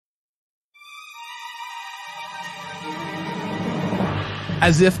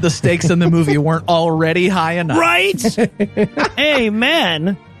As if the stakes in the movie weren't already high enough. Right?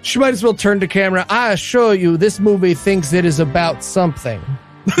 Amen. She might as well turn to camera. I assure you, this movie thinks it is about something.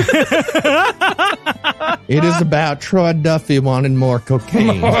 It is about Troy Duffy wanting more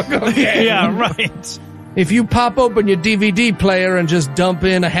cocaine. Yeah, right. If you pop open your DVD player and just dump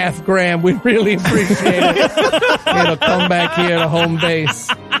in a $0.5 gram, we'd really appreciate it. It'll come back here to home base.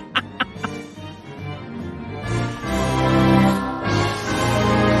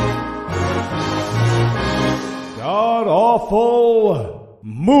 God awful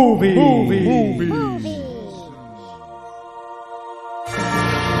movie.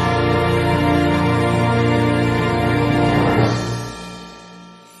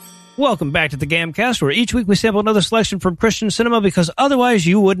 Welcome back to the Gamcast, where each week we sample another selection from Christian cinema because otherwise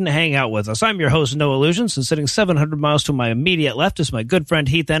you wouldn't hang out with us. I'm your host, Noah Lugeons, and sitting 700 miles to my immediate left is my good friend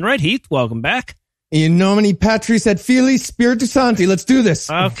Heath Enright. Heath, welcome back. In nomine Patris et Filii Spiritus Sancti. Let's do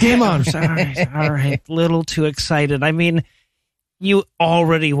this. Okay. Game on. All right. Little too excited. I mean, you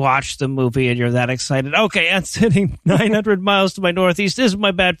already watched the movie and you're that excited. Okay, and sitting 900 miles to my northeast is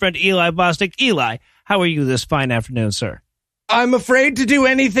my bad friend Eli Bostic. Eli, how are you this fine afternoon, sir? I'm afraid to do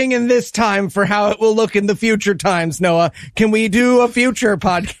anything in this time for how it will look in the future times, Noah. Can we do a future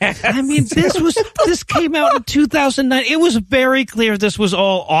podcast? I mean, this came out in 2009. It was very clear this was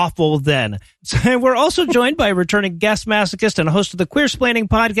all awful then. So we're also joined by a returning guest masochist and host of the Queersplaining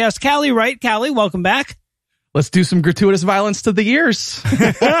podcast, Callie Wright. Callie, welcome back. Let's do some gratuitous violence to the ears.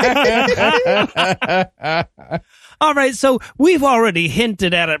 All right, so we've already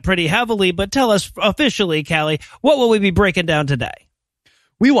hinted at it pretty heavily, but tell us officially, Callie, what will we be breaking down today?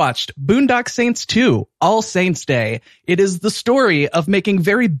 We watched Boondock Saints 2, All Saints Day. It is the story of making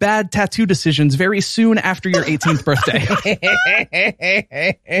very bad tattoo decisions very soon after your 18th birthday.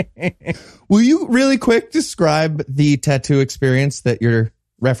 Will you really quick describe the tattoo experience that you're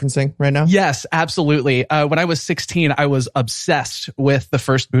referencing right now? Yes, absolutely. When I was 16, I was obsessed with the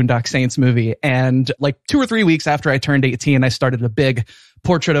first Boondock Saints movie. And like 2 or 3 weeks after I turned 18, I started a big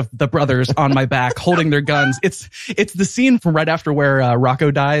portrait of the brothers on my back holding their guns. It's the scene from right after where Rocco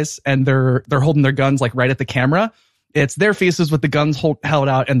dies and they're holding their guns like right at the camera. It's their faces with the guns held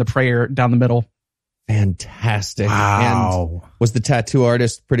out and the prayer down the middle. Fantastic. Wow. And was the tattoo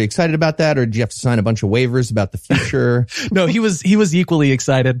artist pretty excited about that, or did you have to sign a bunch of waivers about the future? No, he was equally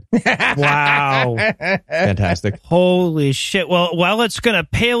excited. Wow. Fantastic. Holy shit. Well, while it's going to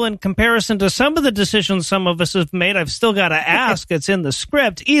pale in comparison to some of the decisions some of us have made, I've still got to ask, it's in the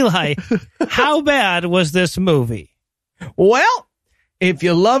script. Eli, how bad was this movie? Well, if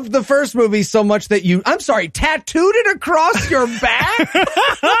you loved the first movie so much that tattooed it across your back?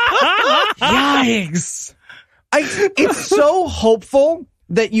 Yikes. It's so hopeful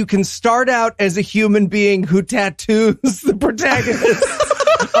that you can start out as a human being who tattoos the protagonist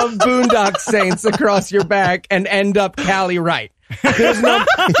of Boondock Saints across your back and end up Callie Wright. There's no,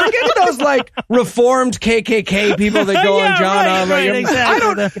 forget those like reformed KKK people that go on John Oliver. Right,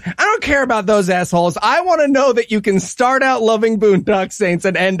 exactly. I don't care about those assholes. I want to know that you can start out loving Boondock Saints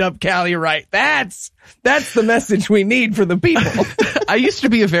and end up Callie Wright. That's the message we need for the people. I used to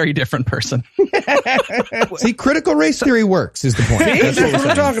be a very different person. See, critical race theory works is the point. That's what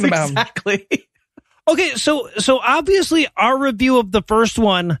we're talking about. Exactly. Okay, so obviously our review of the first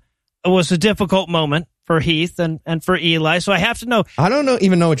one was a difficult moment for Heath and for Eli, so I have to know. I don't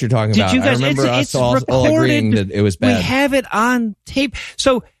even know what you're talking about. You guys, I remember it's us all agreeing that it was bad. We have it on tape.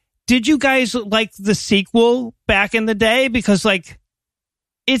 So did you guys like the sequel back in the day? Because like,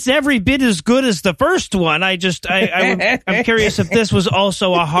 it's every bit as good as the first one. I'm curious if this was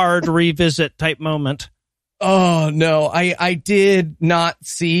also a hard revisit type moment. Oh, no, I did not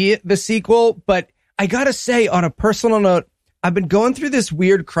see the sequel, but I gotta say, on a personal note, I've been going through this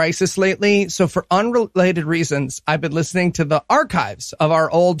weird crisis lately. So for unrelated reasons, I've been listening to the archives of our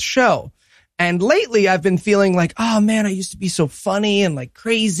old show. And lately I've been feeling like, oh man, I used to be so funny and like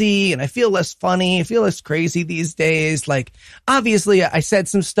crazy, and I feel less funny. I feel less crazy these days. Like, obviously I said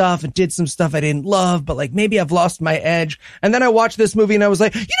some stuff and did some stuff I didn't love, but like maybe I've lost my edge. And then I watched this movie and I was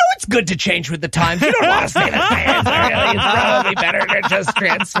like, it's good to change with the times. You don't want to stay the same. It's probably better to just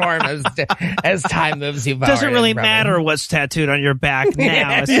transform as time moves you forward. Doesn't really matter what's tattooed on your back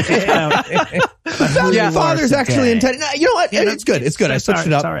now. Father's actually intended. You know what? It's good. It's good. I switched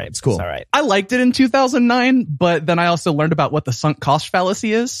it up. All right. It's cool. It's all right. I liked it in 2009, but then I also learned about what the sunk cost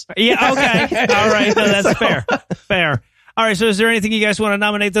fallacy is. Yeah, okay. All right. No, that's fair. Fair. All right, so is there anything you guys want to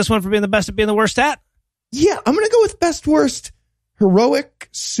nominate this one for being the best at being the worst at? Yeah, I'm going to go with best worst heroic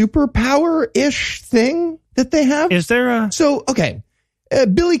superpower-ish thing that they have. Is there a... So, okay.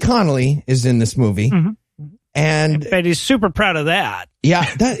 Billy Connolly is in this movie. Mm-hmm. And he's super proud of that. Yeah,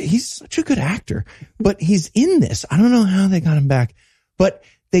 he's such a good actor. But he's in this. I don't know how they got him back. But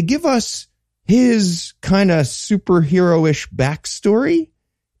they give us his kind of superhero-ish backstory.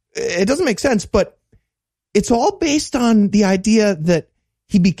 It doesn't make sense, but it's all based on the idea that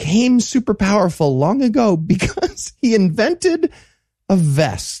he became super powerful long ago because he invented a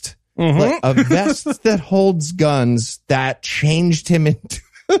vest. Like a vest that holds guns that changed him into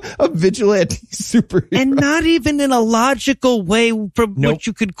a vigilante superhero. And not even in a logical way from which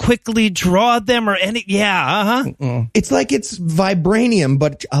you could quickly draw them or any. Yeah, It's like it's vibranium,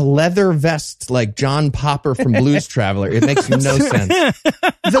 but a leather vest like John Popper from Blues Traveler. It makes no sense.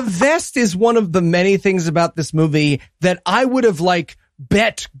 The vest is one of the many things about this movie that I would have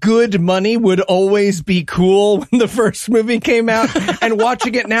bet good money would always be cool when the first movie came out. And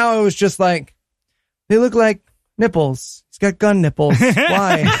watching it now, it was just like, they look like nipples. He's got gun nipples.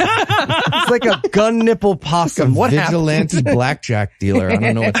 Why? It's like a gun nipple possum. What vigilante happened? blackjack dealer. I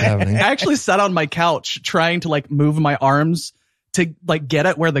don't know what's happening. I actually sat on my couch trying to move my arms to get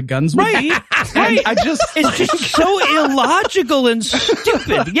at where the guns would be. Right. It's just so illogical and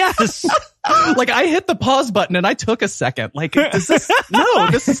stupid. Yes. I hit the pause button and I took a second. This does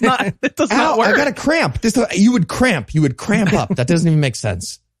not work. I got a cramp. You would cramp up. That doesn't even make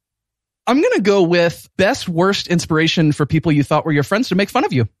sense. I'm going to go with best worst inspiration for people you thought were your friends to make fun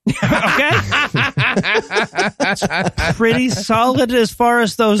of you. Okay. Pretty solid as far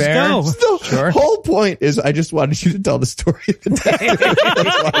as those go. The whole point is I just wanted you to tell the story of the day.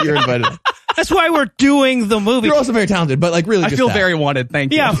 That's why you're invited. That's why we're doing the movie. You're also very talented, but really I feel very wanted.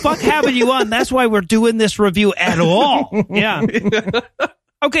 Thank you. Yeah, fuck having you on. That's why we're doing this review at all. Yeah.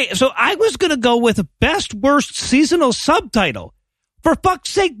 Okay, so I was going to go with best worst seasonal subtitle. For fuck's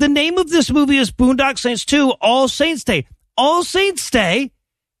sake, the name of this movie is Boondock Saints 2, All Saints Day. All Saints Day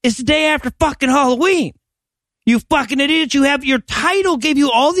is the day after fucking Halloween. You fucking idiot. Your title gave you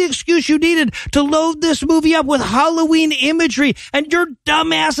all the excuse you needed to load this movie up with Halloween imagery, and your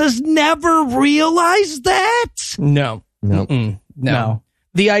dumbasses never realized that? No.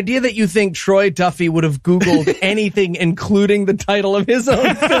 The idea that you think Troy Duffy would have Googled anything, including the title of his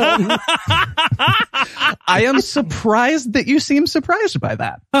own film. I am surprised that you seem surprised by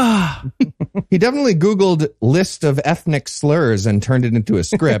that. He definitely Googled list of ethnic slurs and turned it into a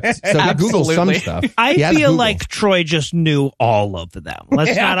script. So he Googled some stuff. I feel like Troy just knew all of them.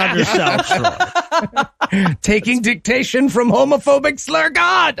 Let's not undersell Troy. Taking dictation from homophobic slur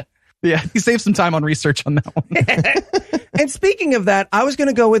god. Yeah, he saved some time on research on that one. And speaking of that, I was going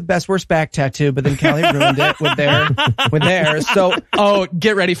to go with best worst back tattoo, but then Callie ruined it with theirs. So,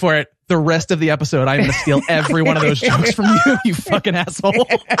 get ready for it. The rest of the episode, I'm going to steal every one of those jokes from you, you fucking asshole.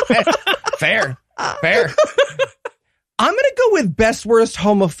 Fair. I'm going to go with best worst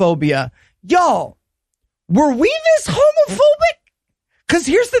homophobia. Y'all, were we this homophobic? Because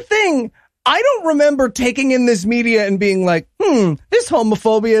here's the thing. I don't remember taking in this media and being like, this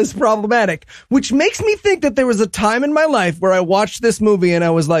homophobia is problematic, which makes me think that there was a time in my life where I watched this movie and I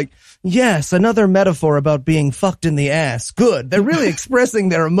was like, yes, another metaphor about being fucked in the ass. Good. They're really expressing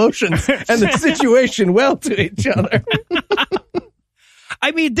their emotions and the situation well to each other.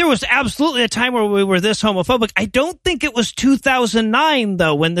 I mean, there was absolutely a time where we were this homophobic. I don't think it was 2009,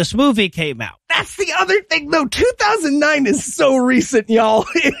 though, when this movie came out. That's the other thing, though. 2009 is so recent, y'all.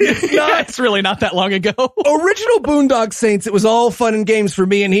 It's really not that long ago. Original Boondock Saints, it was all fun and games for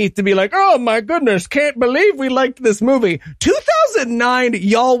me and Heath to be like, oh my goodness, can't believe we liked this movie. 2009,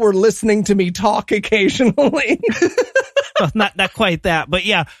 y'all were listening to me talk occasionally. Well, not quite that, but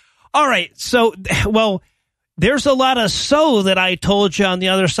yeah. All right, so, well, there's a lot of that I told you on the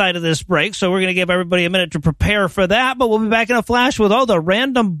other side of this break, so we're going to give everybody a minute to prepare for that, but we'll be back in a flash with all the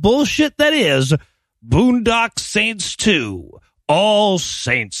random bullshit that is Boondock Saints 2, All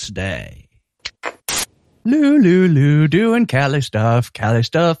Saints Day. Lou, doing Callie stuff. Callie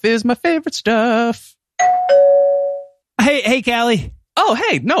stuff is my favorite stuff. Hey, Callie. Oh,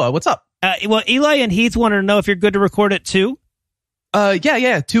 hey, Noah, what's up? Well, Eli and Heath wanted to know if you're good to record it too.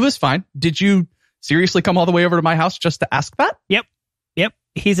 Yeah, 2 is fine. Did you seriously come all the way over to my house just to ask that? Yep.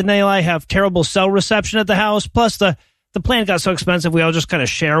 Heath and Eli have terrible cell reception at the house. Plus, the plan got so expensive, we all just kind of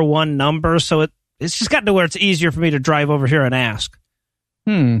share one number. So it's just gotten to where it's easier for me to drive over here and ask.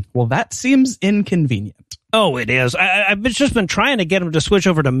 Well, that seems inconvenient. Oh, it is. I've just been trying to get them to switch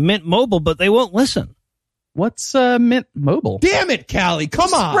over to Mint Mobile, but they won't listen. What's Mint Mobile? Damn it, Callie.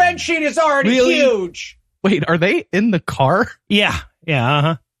 Come on. Spreadsheet is already huge. Wait, are they in the car? Yeah,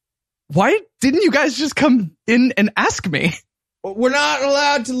 uh-huh. Why didn't you guys just come in and ask me? We're not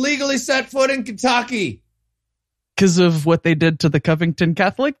allowed to legally set foot in Kentucky. Because of what they did to the Covington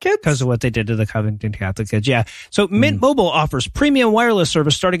Catholic kids? Because of what they did to the Covington Catholic kids, yeah. So Mint Mobile offers premium wireless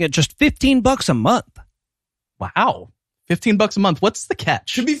service starting at just $15 a month. Wow. $15 a month. What's the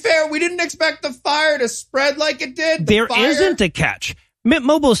catch? To be fair, we didn't expect the fire to spread like it did. There isn't a catch. Mint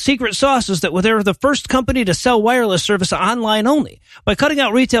Mobile's secret sauce is that they're the first company to sell wireless service online only. By cutting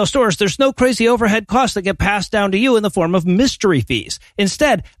out retail stores, there's no crazy overhead costs that get passed down to you in the form of mystery fees.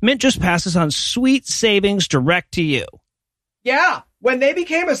 Instead, Mint just passes on sweet savings direct to you. Yeah, when they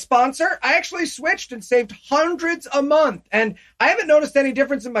became a sponsor, I actually switched and saved hundreds a month. And I haven't noticed any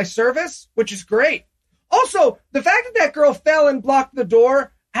difference in my service, which is great. Also, the fact that girl fell and blocked the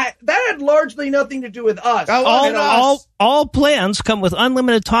door, that had largely nothing to do with us. All plans come with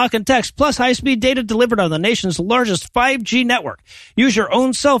unlimited talk and text, plus high-speed data delivered on the nation's largest 5G network. Use your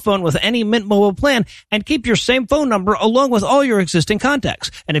own cell phone with any Mint Mobile plan and keep your same phone number along with all your existing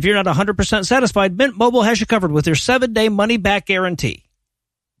contacts. And if you're not 100% satisfied, Mint Mobile has you covered with their 7-day money-back guarantee.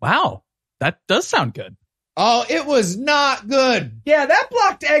 Wow. That does sound good. Oh, it was not good. Yeah, that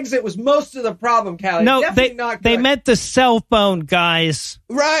blocked exit was most of the problem, Callie. No, Definitely not good. they meant the cell phone, guys.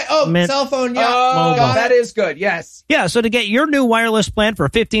 Right. Oh, cell phone. Yeah. Oh, that is good. Yes. Yeah. So to get your new wireless plan for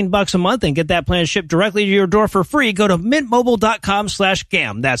 $15 a month and get that plan shipped directly to your door for free, go to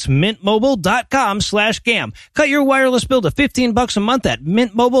mintmobile.com/gam. That's mintmobile.com/gam. Cut your wireless bill to $15 a month at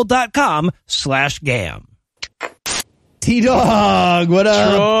mintmobile.com/gam. T-Dog, what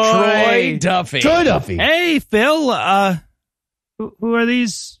up? Troy Duffy. Troy Duffy. Hey, Phil. Who are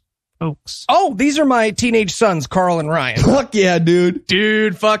these folks? Oh, these are my teenage sons, Carl and Ryan. Fuck yeah, dude.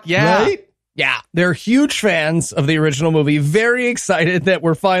 Dude, fuck yeah. Right? Yeah, they're huge fans of the original movie. Very excited that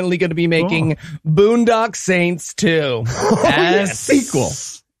we're finally going to be making Boondock Saints 2 as sequel.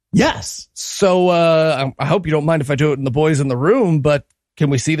 Yes. So I hope you don't mind if I do it in the boys in the room, but can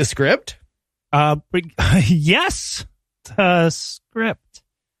we see the script? Yes. Script.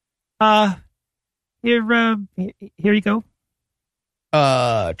 Here you go.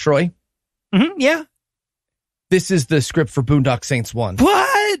 Troy? Yeah. This is the script for Boondock Saints 1.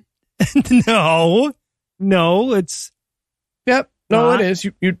 What? No, it's... Yep. No, it is.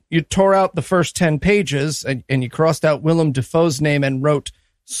 You tore out the first 10 pages and you crossed out Willem Dafoe's name and wrote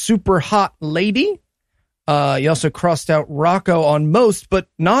super hot lady. You also crossed out Rocco on most, but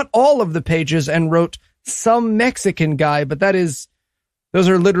not all of the pages, and wrote some Mexican guy, but those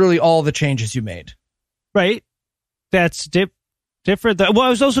are literally all the changes you made. Right. That's different. Well, I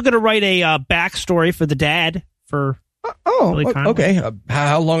was also going to write a backstory for the dad for... okay.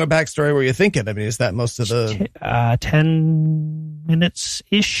 How long a backstory were you thinking? I mean, is that most of the... 10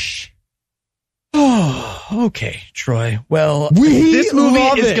 minutes-ish. Oh, okay, Troy. Well, this movie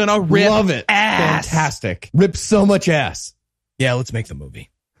is going to rip ass. Fantastic. Rip so much ass. Yeah, let's make the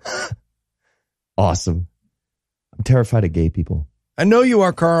movie. Awesome. I'm terrified of gay people. I know you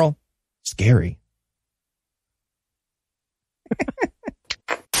are, Carl. Scary.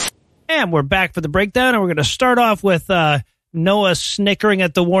 And we're back for the breakdown, and we're going to start off with Noah snickering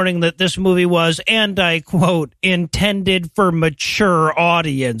at the warning that this movie was, and I quote, intended for mature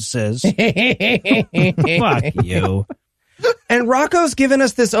audiences. Fuck you. And Rocco's given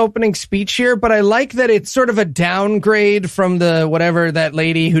us this opening speech here, but I like that it's sort of a downgrade from the whatever that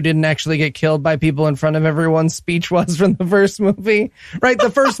lady who didn't actually get killed by people in front of everyone's speech was from the first movie. Right? The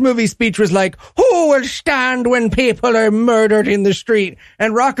first movie speech was like, who will stand when people are murdered in the street?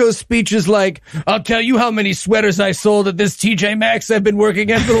 And Rocco's speech is like, I'll tell you how many sweaters I sold at this TJ Maxx I've been working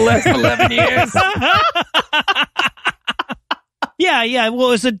at for the last 11 years. Yeah. Well,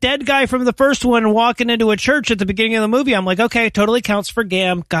 it was a dead guy from the first one walking into a church at the beginning of the movie. I'm like, okay, totally counts for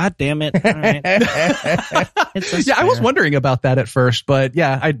GAM. God damn it. All right. Yeah, I was wondering about that at first, but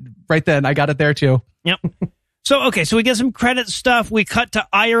yeah, right then I got it there too. Yep. So we get some credit stuff. We cut to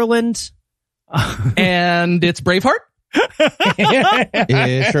Ireland. And it's Braveheart?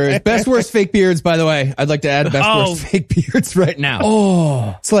 It sure is. Best worst fake beards, by the way. I'd like to add best worst fake beards right now.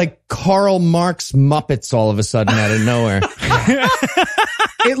 Oh, it's like Karl Marx Muppets all of a sudden out of nowhere.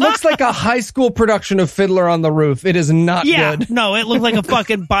 It looks like a high school production of Fiddler on the Roof. It is not good. No, it looked like a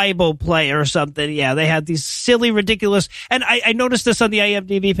fucking Bible play or something. Yeah, they had these silly, ridiculous... And I noticed this on the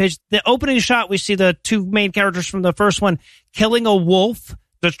IMDb page. The opening shot, we see the two main characters from the first one killing a wolf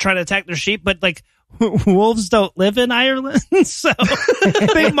that's trying to attack their sheep, but like... wolves don't live in Ireland, so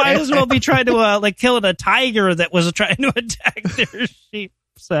they might as well be trying to killing a tiger that was trying to attack their sheep.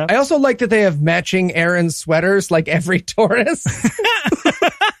 So I also like that they have matching Aaron sweaters like every tourist.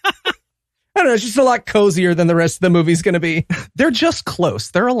 I don't know, it's just a lot cozier than the rest of the movie's going to be. They're just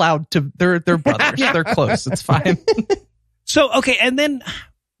close. They're allowed to. They're brothers. They're close. It's fine. So okay, and then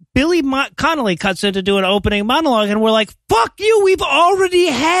Billy Connolly cuts in to do an opening monologue, and we're like, fuck you, we've already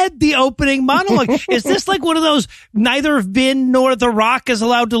had the opening monologue. Is this like one of those neither Vin nor The Rock is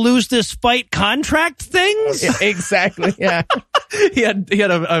allowed to lose this fight contract things? Yeah, exactly, yeah. He had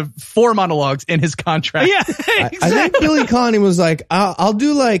 4 monologues in his contract. Yeah, exactly. I think Billy Connolly was like, I'll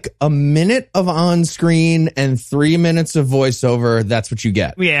do like a minute of on-screen and 3 minutes of voiceover. That's what you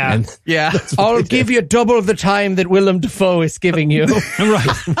get. Yeah. And Yeah. I'll give you double the time that Willem Dafoe is giving you.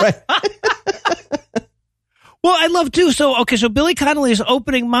 Right. Well, I love too. So Billy Connolly's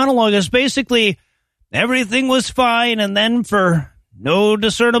opening monologue is basically everything was fine, and then for no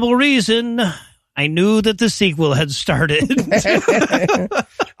discernible reason, I knew that the sequel had started.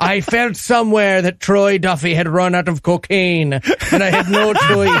 I felt somewhere that Troy Duffy had run out of cocaine, and I had no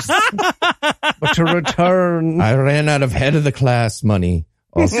choice but to return. I ran out of head of the class money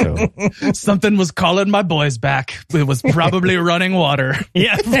also. Something was calling my boys back. It was probably running water.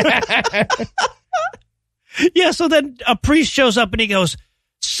 Yeah. Yeah, so then a priest shows up and he goes,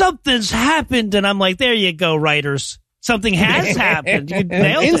 something's happened. And I'm like, there you go, writers. Something has happened. You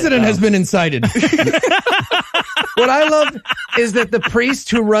nailed it. Incident has been incited. What I love is that the priest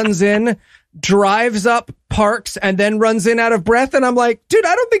who runs in drives up, parks, and then runs in out of breath. And I'm like, dude,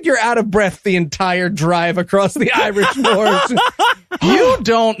 I don't think you're out of breath the entire drive across the Irish moors. You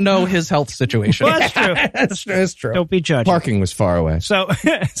don't know his health situation. Well, that's true. That's true. Don't be judging. Parking was far away. So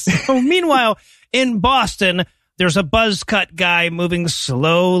meanwhile, in Boston, there's a buzz cut guy moving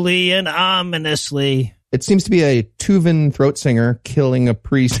slowly and ominously. It seems to be a Tuvan throat singer killing a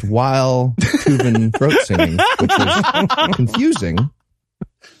priest while Tuvan throat singing, which is confusing.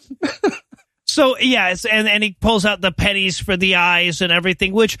 So, yes, and he pulls out the pennies for the eyes and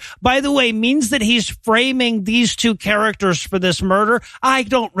everything, which, by the way, means that he's framing these 2 characters for this murder. I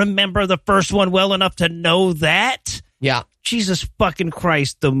don't remember the first one well enough to know that. Yeah. Jesus fucking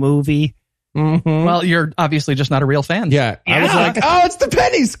Christ, the movie. Mm-hmm. Well, you're obviously just not a real fan. Yeah. I was like, oh, it's the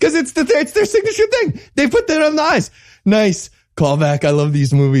pennies because it's their signature thing. They put that on the eyes. Nice. Callback. I love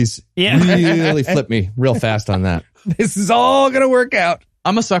these movies. Yeah. Really flipped me real fast on that. This is all going to work out.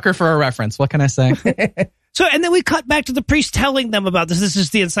 I'm a sucker for a reference. What can I say? So, and then we cut back to the priest telling them about this. This is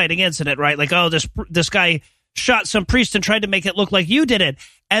the inciting incident, right? Like, oh, this guy shot some priest and tried to make it look like you did it.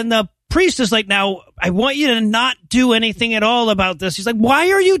 And the priest is like, now, I want you to not do anything at all about this. He's like,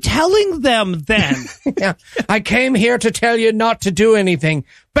 why are you telling them then? Yeah. I came here to tell you not to do anything.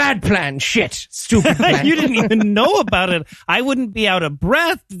 Bad plan. Shit. Stupid plan. You didn't even know about it. I wouldn't be out of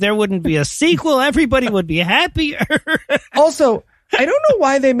breath. There wouldn't be a sequel. Everybody would be happier. Also, I don't know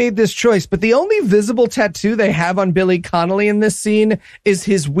why they made this choice, but the only visible tattoo they have on Billy Connolly in this scene is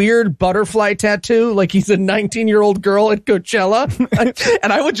his weird butterfly tattoo, like he's a 19-year-old girl at Coachella.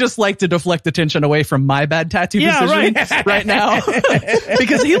 And I would just like to deflect attention away from my bad tattoo decision right now.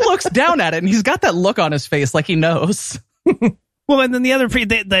 Because he looks down at it and he's got that look on his face like he knows. Well, and then the other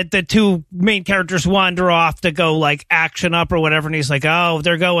the 2 main characters wander off to go like action up or whatever, and he's like, oh,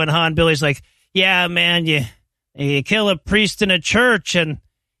 they're going, huh? And Billy's like, yeah, man, you kill a priest in a church, and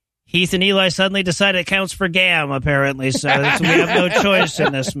Heath and Eli suddenly decide it counts for GAM, apparently. So we have no choice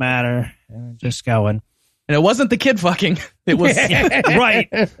in this matter. Just going. And it wasn't the kid fucking. It was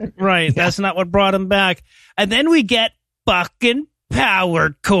right. That's not what brought him back. And then we get fucking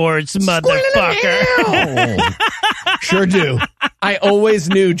power chords, motherfucker. Sure do. I always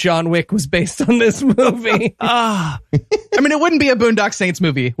knew John Wick was based on this movie. I mean, it wouldn't be a Boondock Saints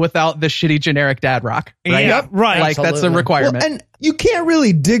movie without the shitty generic dad rock. Right? Yeah, right. Like, Absolutely. that's a requirement. Well, and you can't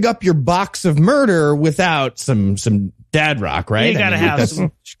really dig up your box of murder without some dad rock, right? You gotta have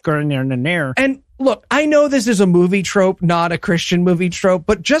some nair. And look, I know this is a movie trope, not a Christian movie trope,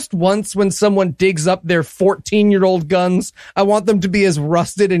 but just once when someone digs up their 14-year-old guns, I want them to be as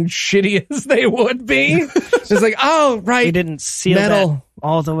rusted and shitty as they would be. It's like, oh, right. We didn't seal metal that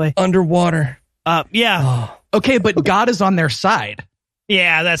all the way. underwater. Yeah. Okay, but God is on their side.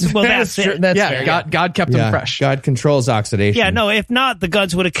 Yeah, that's it. That's Yeah, fair. God kept them fresh. God controls oxidation. Yeah, no, if not, the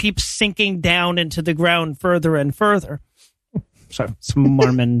guns would have keep sinking down into the ground further and further. Sorry, some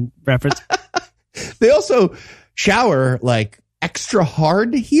Mormon reference. They also shower like extra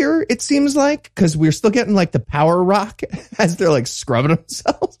hard here, it seems like, because we're still getting like the power rock as they're like scrubbing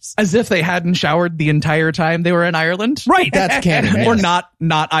themselves. As if they hadn't showered the entire time they were in Ireland. Right. That's canon. Or not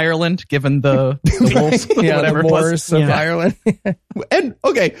Ireland, given the wolves, Yeah, whatever the it was. wars of Ireland. And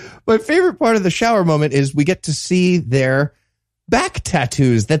okay, my favorite part of the shower moment is we get to see their back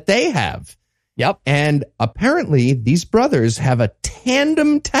tattoos that they have. Yep. And apparently these brothers have a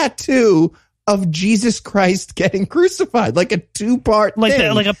tandem tattoo of Jesus Christ getting crucified, like a two-part Like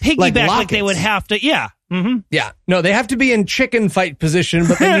thing. like a piggyback, like they lockets. would have to. Yeah. Mm-hmm. Yeah. No, they have to be in chicken fight position,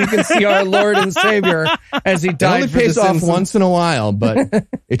 but then you can see our Lord and Savior as he died. It only for pays the off sins of- once in a while, but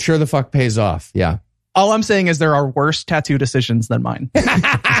it sure the fuck pays off. Yeah. All I'm saying is there are worse tattoo decisions than mine.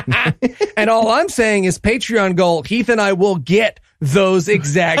 And all I'm saying is Patreon goal. Heath and I will get those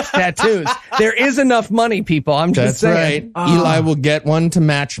exact tattoos. There is enough money, people. I'm just That's saying. right. Eli will get one to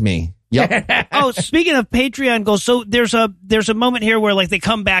match me. Yep. Oh, speaking of Patreon goals, so there's a moment here where like they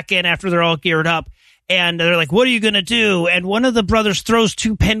come back in after they're all geared up and they're like, what are you going to do? And one of the brothers throws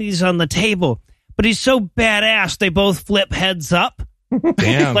 2 pennies on the table, but he's so badass. They both flip heads up.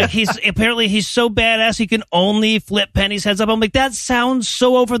 Damn. Like he's so badass he can only flip pennies heads up. I'm like, that sounds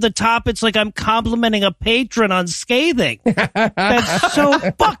so over the top. It's like I'm complimenting a patron on scathing. That's so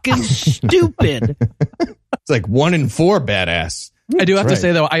fucking stupid. It's like 1 in 4 badass. I do have to Right.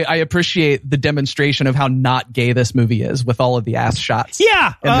 say, though, I appreciate the demonstration of how not gay this movie is with all of the ass shots.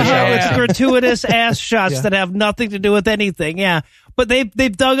 Yeah, In the shower it's scene. gratuitous ass shots that have nothing to do with anything. Yeah, but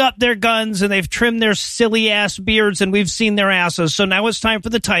they've dug up their guns and they've trimmed their silly ass beards and we've seen their asses. So now it's time for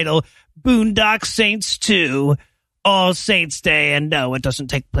the title, Boondock Saints 2, All Saints Day. And no, it doesn't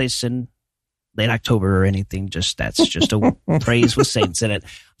take place in late October or anything. That's just a phrase with saints in it.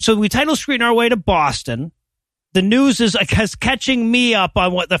 So we title screen our way to Boston. The news is catching me up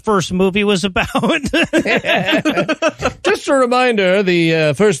on what the first movie was about. Just a reminder,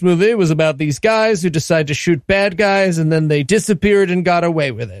 the first movie was about these guys who decided to shoot bad guys and then they disappeared and got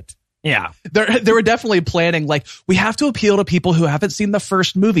away with it. Yeah. They were definitely planning, like, we have to appeal to people who haven't seen the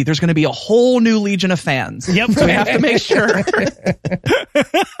first movie. There's going to be a whole new legion of fans. Yep. So we have to make sure.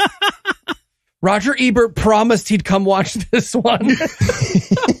 Roger Ebert promised he'd come watch this one.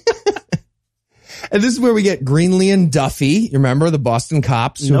 And this is where we get Greenlee and Duffy. You remember the Boston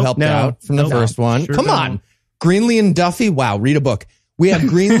cops who helped out from the first one? Sure Come don't. on. Greenlee and Duffy. Wow. Read a book. We have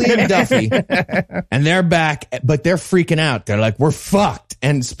Greenlee and Duffy and they're back, but they're freaking out. They're like, we're fucked.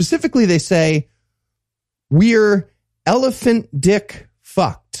 And specifically they say, we're elephant dick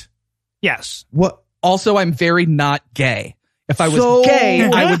fucked. Yes. What? Also, I'm very not gay. If I was So- gay,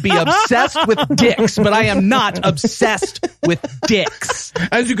 I would be obsessed with dicks, but I am not obsessed with dicks.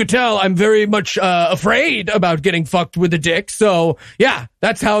 As you could tell, I'm very much afraid about getting fucked with a dick. So, yeah,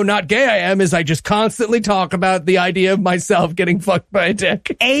 that's how not gay I am, is I just constantly talk about the idea of myself getting fucked by a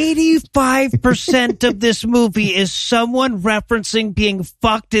dick. 85% of this movie is someone referencing being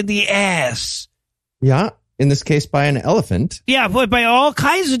fucked in the ass. Yeah. In this case, by an elephant. Yeah, but by all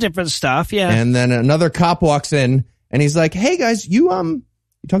kinds of different stuff. Yeah. And then another cop walks in and he's like, hey guys, you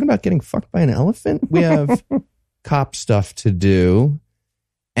talking about getting fucked by an elephant? We have cop stuff to do.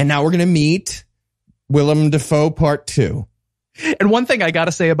 And now we're going to meet Willem Dafoe Part 2. And one thing I got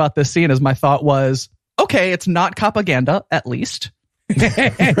to say about this scene is my thought was, okay, it's not propaganda, at least.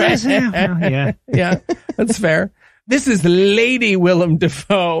 Yeah. Yeah, that's fair. This is Lady Willem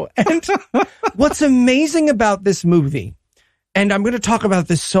Dafoe. And what's amazing about this movie, and I'm going to talk about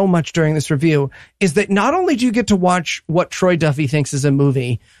this so much during this review, is that not only do you get to watch what Troy Duffy thinks is a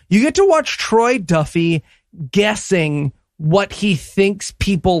movie, you get to watch Troy Duffy guessing what he thinks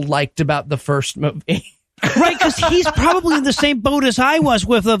people liked about the first movie. Right, because he's probably in the same boat as I was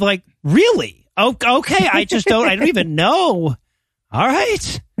with of like, really? Okay, I don't even know. All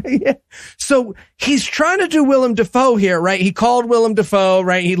right. Yeah. So he's trying to do Willem Dafoe here, right? He called Willem Dafoe,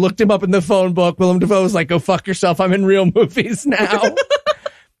 right? He looked him up in the phone book. Willem Dafoe was like, go fuck yourself. I'm in real movies now.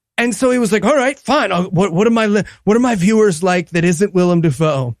 And so he was like, all right, fine. What are my viewers like that isn't Willem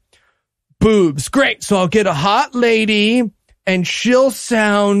Dafoe? Boobs. Great. So I'll get a hot lady and she'll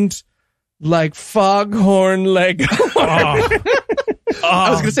sound like Foghorn Lego.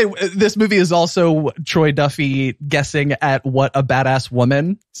 I was going to say, this movie is also Troy Duffy guessing at what a badass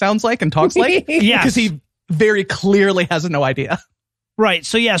woman sounds like and talks like. Yes. Because he very clearly has no idea. Right.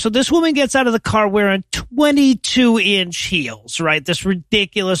 So, yeah. So this woman gets out of the car wearing 22-inch heels, right? This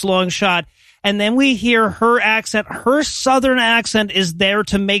ridiculous long shot. And then we hear her accent. Her southern accent is there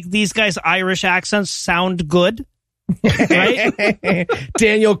to make these guys' Irish accents sound good. Right?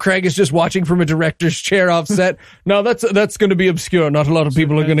 Daniel Craig is just watching from a director's chair off set. No, that's going to be obscure. Not a lot of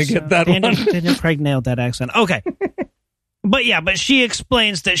people are going to get that one. Daniel Craig nailed that accent. Okay. But she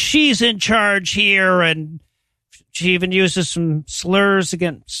explains that she's in charge here, and she even uses some slurs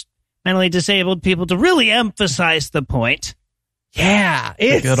against mentally disabled people to really emphasize the point. Yeah,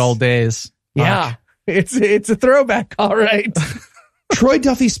 The good old days. Yeah, it's a throwback. All right. Troy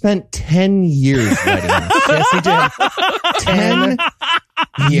Duffy spent 10 years writing this. Yes, he did.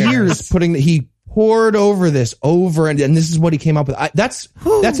 10 years putting he poured over this over and this is what he came up with. That's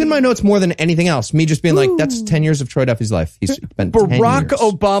in my notes more than anything else. Me just being like, that's 10 years of Troy Duffy's life. He's spent 10 Barack years.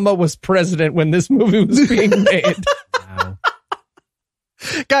 Obama was president when this movie was being made. Wow.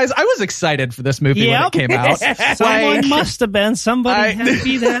 Guys, I was excited for this movie when it came out. Someone must have been. Somebody had to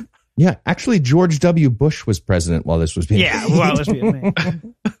be that. Yeah, actually, George W. Bush was president while this was being made. While it was being made.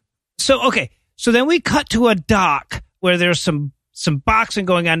 So then we cut to a dock where there's some boxing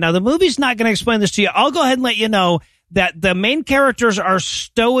going on. Now, the movie's not going to explain this to you. I'll go ahead and let you know that the main characters are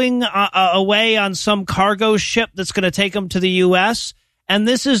stowing away on some cargo ship that's going to take them to the U.S. And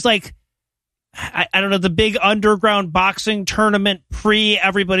this is like, I don't know, the big underground boxing tournament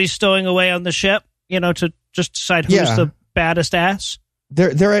everybody stowing away on the ship, to just decide who's the baddest ass.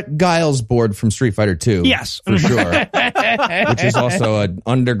 They're at Guile's board from Street Fighter 2. Yes. For sure. Which is also an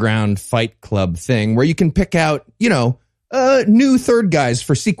underground fight club thing where you can pick out, new third guys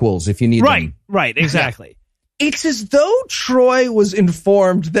for sequels if you need them. Right, exactly. It's as though Troy was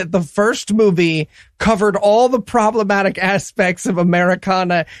informed that the first movie covered all the problematic aspects of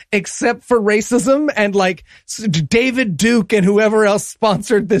Americana except for racism, and like David Duke and whoever else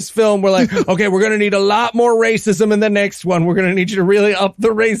sponsored this film were like, okay, we're going to need a lot more racism in the next one. We're going to need you to really up the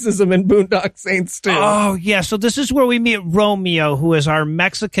racism in Boondock Saints too. Oh, yeah. So this is where we meet Romeo, who is our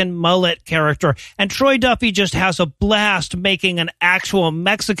Mexican mullet character. And Troy Duffy just has a blast making an actual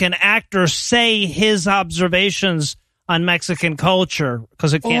Mexican actor say his observations on Mexican culture,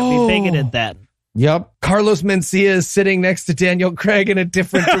 because it can't be bigoted then. Yep. Carlos Mencia is sitting next to Daniel Craig in a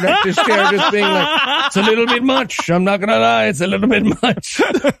different director's chair, just being like, it's a little bit much. I'm not going to lie. It's a little bit much.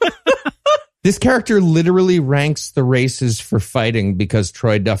 This character literally ranks the races for fighting because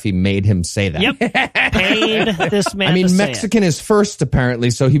Troy Duffy made him say that. Yep. Paid this man. I mean, to say Mexican is first, apparently,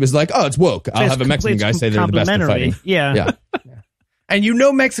 so he was like, oh, it's woke. I'll have a Mexican guy say they're the best at fighting. Yeah.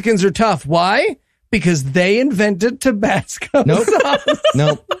 And Mexicans are tough. Why? Because they invented Tabasco.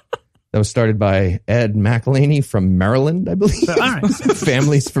 Nope. That was started by Ed McElhaney from Maryland, I believe. All right.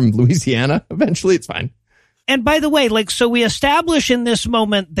 Families from Louisiana. Eventually, it's fine. And by the way, so we establish in this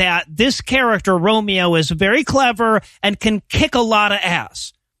moment that this character, Romeo, is very clever and can kick a lot of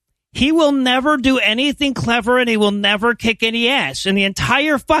ass. He will never do anything clever, and he will never kick any ass in the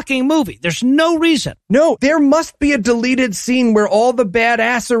entire fucking movie. There's no reason. No, there must be a deleted scene where all the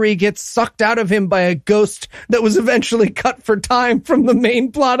badassery gets sucked out of him by a ghost that was eventually cut for time from the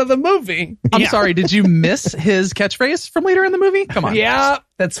main plot of the movie. I'm sorry, did you miss his catchphrase from later in the movie? Come on. Yeah,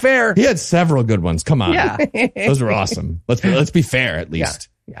 that's fair. He had several good ones. Come on. Yeah. Those were awesome. Let's be fair, at least.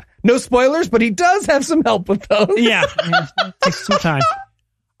 Yeah. No spoilers, but he does have some help with those. Yeah. It takes some time.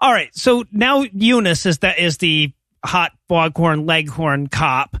 All right, so now Eunice is the hot foghorn leghorn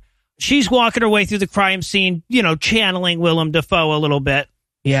cop. She's walking her way through the crime scene, channeling Willem Dafoe a little bit.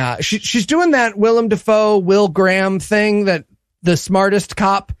 Yeah, she's doing that Willem Dafoe, Will Graham thing that the smartest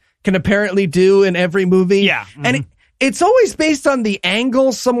cop can apparently do in every movie. Yeah. Mm-hmm. And it's always based on the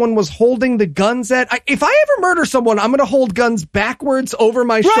angle someone was holding the guns at. If I ever murder someone, I'm going to hold guns backwards over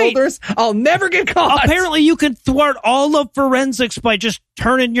my shoulders. I'll never get caught. Apparently, you can thwart all of forensics by just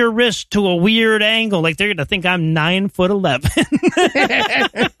turning your wrist to a weird angle. Like, they're going to think I'm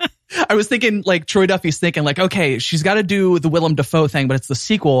 9'11". I was thinking, like, Troy Duffy's thinking, like, okay, she's got to do the Willem Dafoe thing, but it's the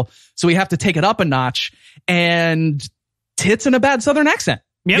sequel, so we have to take it up a notch, and tits in a bad Southern accent.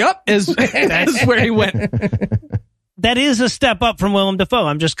 Yep. Is where he went. That is a step up from Willem Dafoe.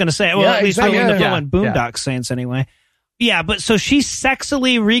 I'm just going to say, at least Willem Dafoe and Boondock Saints anyway. Yeah, but so she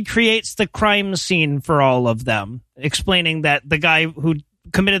sexily recreates the crime scene for all of them, explaining that the guy who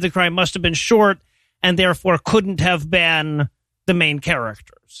committed the crime must have been short and therefore couldn't have been the main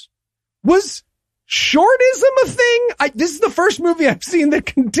characters. Was shortism a thing? This is the first movie I've seen that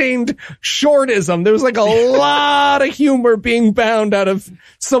contained shortism. There was like a lot of humor being bound out of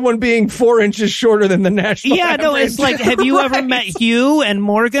someone being 4 inches shorter than the national average. No, it's like, have you ever met Hugh and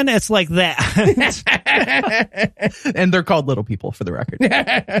Morgan? It's like that. And they're called little people, for the record.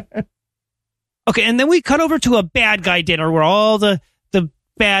 Okay, and then we cut over to a bad guy dinner where all the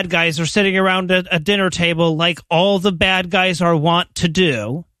bad guys are sitting around a dinner table like all the bad guys are wont to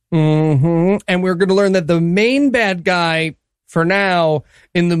do. Mm-hmm. And we're going to learn that the main bad guy, for now,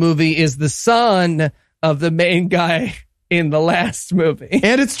 in the movie is the son of the main guy in the last movie.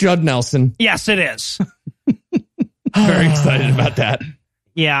 And it's Judd Nelson. Yes, it is. Very excited about that.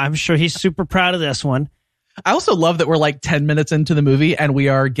 Yeah, I'm sure he's super proud of this one. I also love that we're like 10 minutes into the movie and we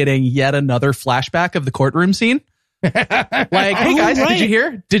are getting yet another flashback of the courtroom scene. Like, hey guys, right.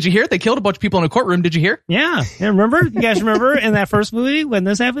 Did you hear? They killed a bunch of people in a courtroom. Did you hear? Yeah. Remember? You guys remember in that first movie when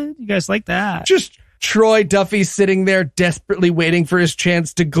this happened? You guys like that? Just Troy Duffy sitting there desperately waiting for his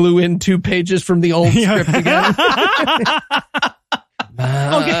chance to glue in 2 pages from the old script again.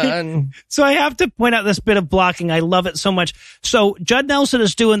 Okay. So I have to point out this bit of blocking. I love it so much. So Judd Nelson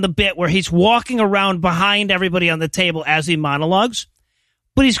is doing the bit where he's walking around behind everybody on the table as he monologues,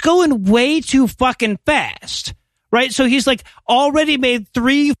 but he's going way too fucking fast. Right? So he's like already made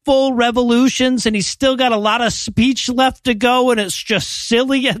 3 full revolutions and he's still got a lot of speech left to go, and it's just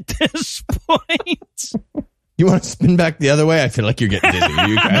silly at this point. You want to spin back the other way? I feel like you're getting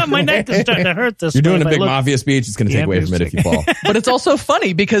dizzy. My neck is starting to hurt this You're doing way, a big mafia speech. It's going to take away from it if you fall. But it's also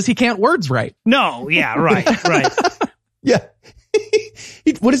funny because he can't words right. No, yeah, right. Yeah.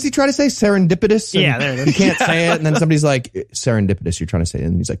 What does he try to say? Serendipitous? Yeah, there it is. He can't say it. And then somebody's like, serendipitous, you're trying to say it.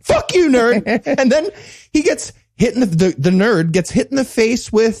 And he's like, fuck you, nerd. And then he gets hit in the nerd gets hit in the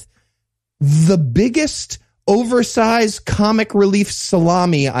face with the biggest oversized comic relief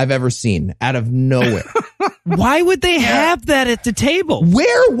salami I've ever seen out of nowhere. Why would they have that at the table?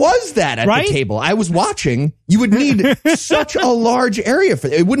 Where was that at the table? I was watching. You would need such a large area for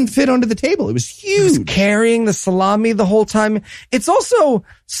it. It wouldn't fit onto the table. It was huge. He was carrying the salami the whole time. It's also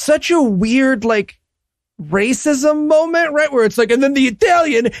such a weird, like, racism moment, right? Where it's like, and then the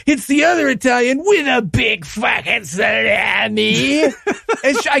Italian hits the other Italian with a big fucking salami.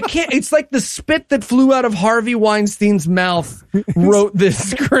 It's like the spit that flew out of Harvey Weinstein's mouth wrote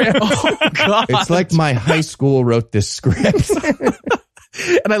this script. Oh, God. It's like my high school wrote this script.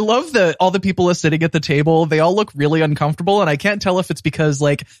 And I love that all the people are sitting at the table. They all look really uncomfortable. And I can't tell if it's because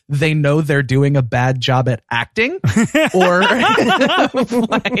like they know they're doing a bad job at acting or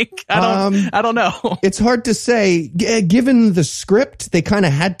like, I don't know. It's hard to say. Given the script, they kind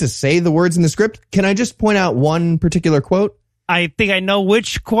of had to say the words in the script. Can I just point out one particular quote? I think I know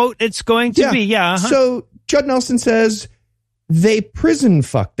which quote it's going to be. Yeah. So Judd Nelson says, they prison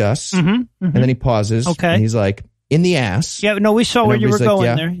fucked us. And then he pauses. Okay. And he's like, in the ass. Yeah, no, we saw where you were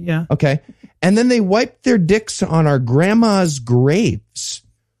going there. Yeah. Okay. And then they wiped their dicks on our grandma's graves.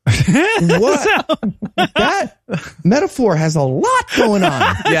 What? That metaphor has a lot going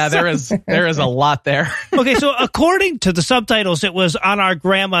on. Yeah, there is a lot there. Okay, so according to the subtitles, it was on our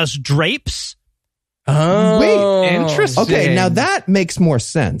grandma's drapes. Oh, wait, interesting. Okay, now that makes more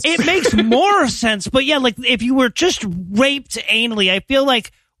sense. It makes more sense, but yeah, like if you were just raped anally, I feel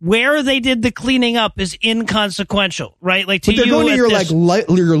like where they did the cleaning up is inconsequential, right? Like to but they're you, going to your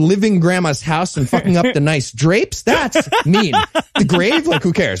your living grandma's house and fucking up the nice drapes. That's mean. The grave, like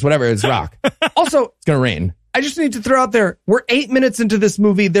who cares? Whatever, it's rock. Also, it's gonna rain. I just need to throw out there: we're 8 minutes into this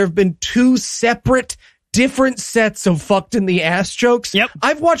movie. There have been 2 separate, different sets of fucked in the ass jokes. Yep.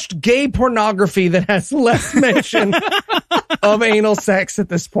 I've watched gay pornography that has less mention of anal sex at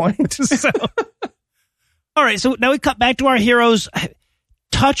this point. So, all right, so now we cut back to our heroes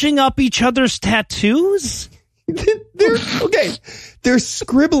touching up each other's tattoos. They're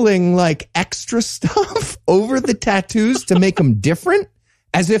scribbling like extra stuff over the tattoos to make them different,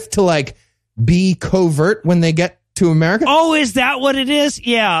 as if to like be covert when they get to America. Oh, is that what it is?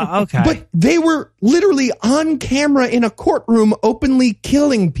 Yeah, okay. But they were literally on camera in a courtroom openly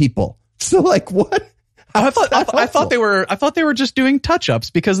killing people. So like what? I thought they were just doing touch-ups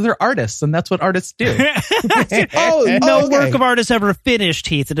because they're artists and that's what artists do. No work of art is ever finished,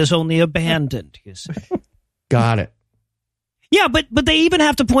 Heath. It is only abandoned, you say. Got it. Yeah, but they even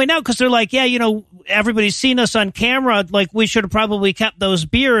have to point out because they're like, yeah, you know, everybody's seen us on camera. Like we should have probably kept those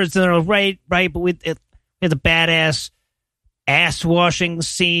beards. And they're like, right, but we had a badass ass washing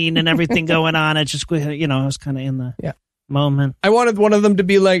scene and everything going on. It just, you know, I was kind of in the moment. I wanted one of them to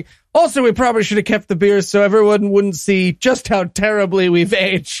be like, also, we probably should have kept the beers so everyone wouldn't see just how terribly we've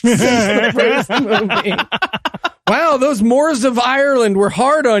aged since the first movie. Wow, those Moors of Ireland were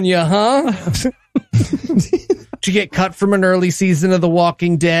hard on you, huh? Did you get cut from an early season of The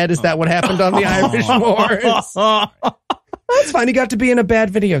Walking Dead? Is that what happened on the Irish Moors? That's fine. He got to be in a bad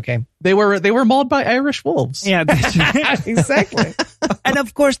video game. They were mauled by Irish wolves. Yeah, exactly. And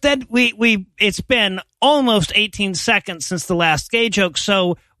of course, then it's been almost 18 seconds since the last gay joke.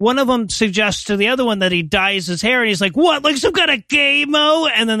 So one of them suggests to the other one that he dyes his hair, and he's like, "What? Like some kind of gay-mo?"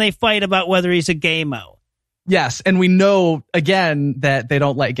 And then they fight about whether he's a gay-mo. Yes, and we know, again, that they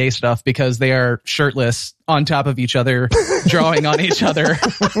don't like gay stuff because they are shirtless on top of each other, drawing on each other.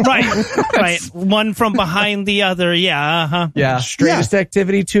 Right. One from behind the other. Yeah, uh-huh. Yeah. Straightest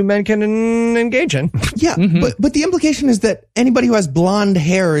activity 2 men can engage in. Yeah, but the implication is that anybody who has blonde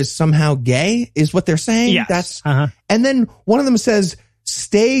hair is somehow gay, is what they're saying? Yes. That's, and then one of them says,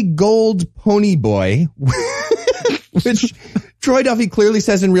 "Stay gold, pony boy," which Troy Duffy clearly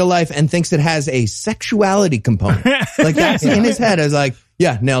says in real life and thinks it has a sexuality component. Like that's in his head. I was like,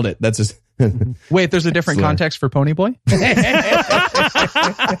 yeah, nailed it. That's Wait, there's a different Slur. context for Pony Boy?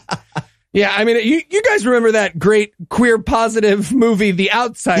 Yeah, I mean, you guys remember that great queer positive movie, The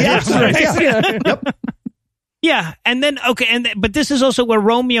Outsider? Yes, right? Yep. Yeah, and then but this is also where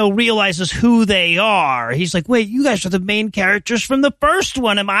Romeo realizes who they are. He's like, "Wait, you guys are the main characters from the first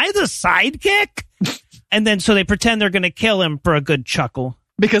one. Am I the sidekick?" And then so they pretend they're going to kill him for a good chuckle.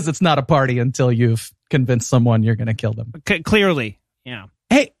 Because it's not a party until you've convinced someone you're going to kill them. Clearly, yeah.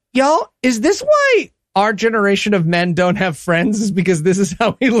 Hey, y'all, is this why our generation of men don't have friends? Is because this is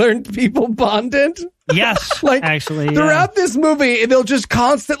how we learned people bonded? Yes, Like, actually, throughout this movie, they'll just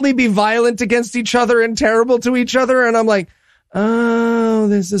constantly be violent against each other and terrible to each other. And I'm like, oh,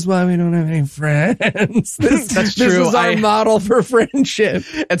 this is why we don't have any friends. That's true. This is our model for friendship.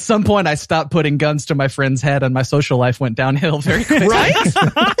 At some point, I stopped putting guns to my friend's head and my social life went downhill very quickly. Right?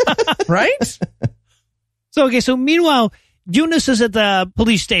 Right? So meanwhile, Eunice is at the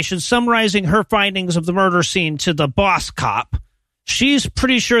police station summarizing her findings of the murder scene to the boss cop. She's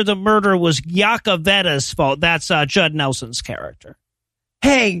pretty sure the murder was Yakovetta's fault. That's Judd Nelson's character.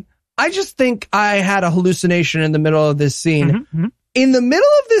 Hey, I just think I had a hallucination in the middle of this scene. Mm-hmm. In the middle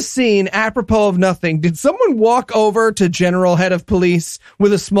of this scene, apropos of nothing, did someone walk over to General Head of Police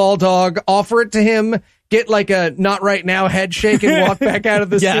with a small dog, offer it to him, get like a not right now head shake, and walk back out of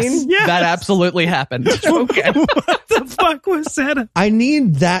the scene? Yes. That absolutely happened. Okay. What the fuck was that? I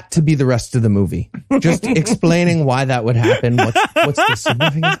need that to be the rest of the movie. Just explaining why that would happen. What's the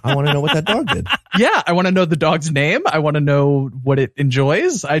significance? I want to know what that dog did. Yeah, I want to know the dog's name. I want to know what it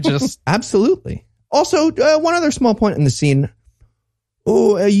enjoys. Absolutely. Also, one other small point in the scene.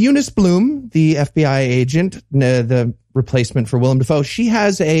 Eunice Bloom, the FBI agent, the replacement for Willem Dafoe, she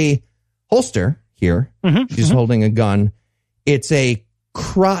has a holster here. She's holding a gun. It's a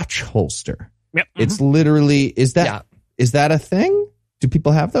crotch holster. Yep. It's literally, is that a thing? Do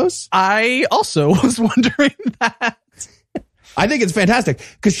people have those? I also was wondering that. I think it's fantastic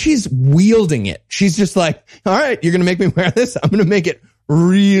because she's wielding it. She's just like, all right, you're going to make me wear this. I'm going to make it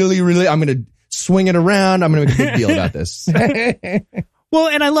really, really, I'm going to swing it around. I'm going to make a big deal about this. Well,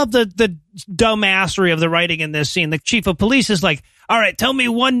 and I love the dumbassery of the writing in this scene. The chief of police is like, all right, tell me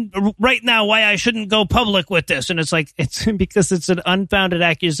one right now why I shouldn't go public with this. And it's like, it's because it's an unfounded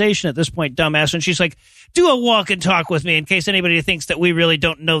accusation at this point, dumbass. And she's like, do a walk and talk with me in case anybody thinks that we really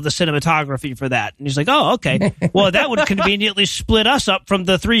don't know the cinematography for that. And he's like, oh, okay. Well, that would conveniently split us up from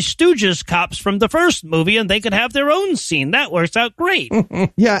the Three Stooges cops from the first movie, and they could have their own scene. That works out great.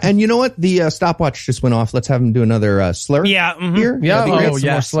 Yeah, and you know what? The stopwatch just went off. Let's have him do another slur. Yeah. Here. Yeah. That'd be great.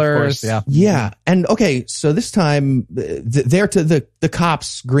 Some more slurs. Yeah. And okay, so this time they're to the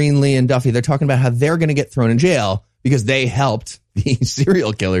cops, Greenlee and Duffy. They're talking about how they're going to get thrown in jail because they helped the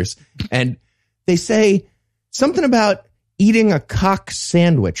serial killers. And they say something about eating a cock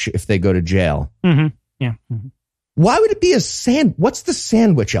sandwich if they go to jail. Mm-hmm. Yeah. Mm-hmm. Why would it be a what's the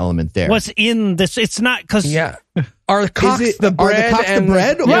sandwich element there? What's in this? It's not because Are cocks the bread? Are the cocks the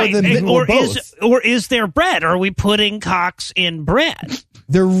bread right, or both? Is there bread? Are we putting cocks in bread?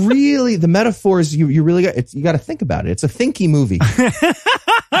 They're really the metaphors. You really got you got to think about it. It's a thinky movie.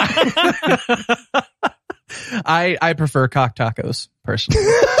 I prefer cock tacos personally.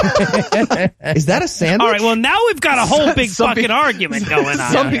 Is that a sandwich? All right. Well, now we've got a whole big fucking argument going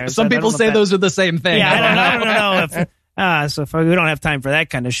on. Some people say those are the same thing. Yeah, I don't know if. So we don't have time for that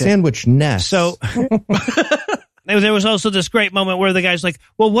kind of shit. Sandwich nest. So there was also this great moment where the guy's like,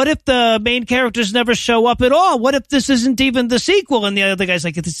 well, what if the main characters never show up at all? What if this isn't even the sequel? And the other guy's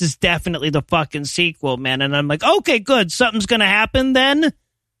like, this is definitely the fucking sequel, man. And I'm like, okay, good. Something's going to happen then.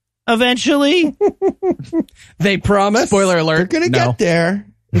 Eventually. They promise. Spoiler alert. They're going to get there.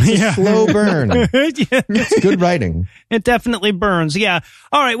 It's a slow burn. It's good writing. It definitely burns. Yeah.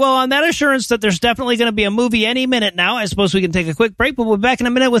 All right. Well, on that assurance that there's definitely going to be a movie any minute now, I suppose we can take a quick break, but we'll be back in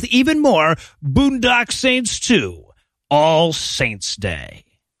a minute with even more Boondock Saints 2, All Saints Day.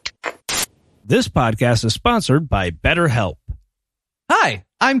 This podcast is sponsored by BetterHelp. Hi,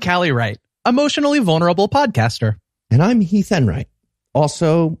 I'm Callie Wright, emotionally vulnerable podcaster. And I'm Heath Enright. I'm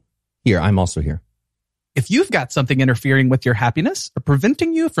also here. If you've got something interfering with your happiness or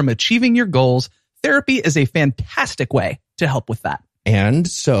preventing you from achieving your goals, therapy is a fantastic way to help with that. And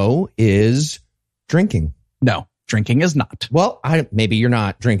so is drinking. No, drinking is not. Well, maybe you're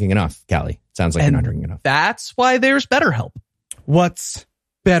not drinking enough, Callie. Sounds like you're not drinking enough. That's why there's BetterHelp. What's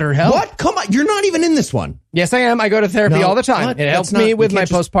BetterHelp? What? Come on. You're not even in this one. Yes, I am. I go to therapy all the time. What? It helps That's me not- with you my can't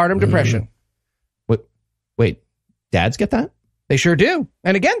just- postpartum depression. Wait, dads get that? They sure do.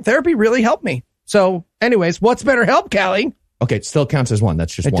 And again, therapy really helped me. So anyways, what's BetterHelp, Callie? Okay, it still counts as one.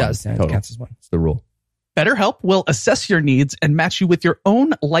 That's just It one. does. Yeah, it total. counts as one. It's the rule. BetterHelp will assess your needs and match you with your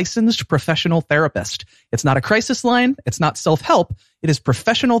own licensed professional therapist. It's not a crisis line. It's not self-help. It is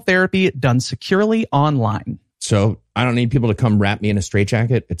professional therapy done securely online. So I don't need people to come wrap me in a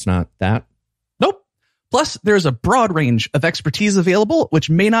straitjacket. It's not that. Nope. Plus, there's a broad range of expertise available, which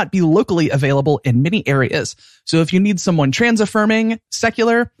may not be locally available in many areas. So if you need someone trans-affirming,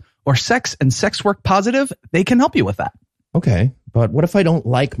 secular, or sex and sex work positive, they can help you with that. Okay. But what if I don't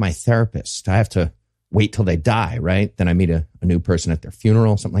like my therapist? I have to wait till they die, right? Then I meet a new person at their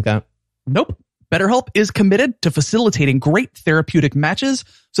funeral, something like that. Nope. BetterHelp is committed to facilitating great therapeutic matches,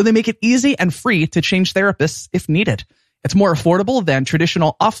 so they make it easy and free to change therapists if needed. It's more affordable than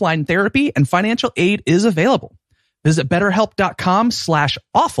traditional offline therapy, and financial aid is available. Visit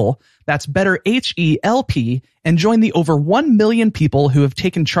BetterHelp.com/awful. That's BetterHelp, and join the over 1 million people who have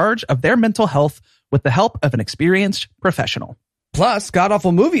taken charge of their mental health with the help of an experienced professional. Plus, God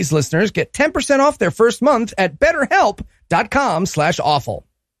Awful Movies listeners get 10% off their first month at BetterHelp.com/awful.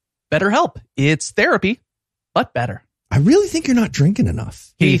 BetterHelp. It's therapy, but better. I really think you're not drinking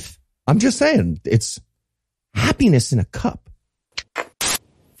enough. Heath. I'm just saying, it's happiness in a cup.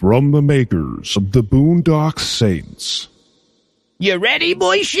 From the makers of the Boondock Saints. You ready,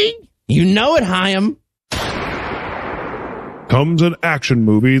 Boyshi? You know it, Chaim. Comes an action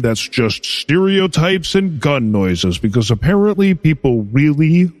movie that's just stereotypes and gun noises because apparently people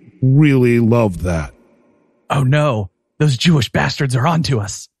really, really love that. Oh no, those Jewish bastards are onto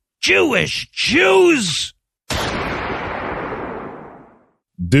us. Jewish Jews!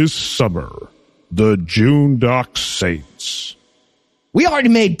 This summer, the Boondock Saints. We already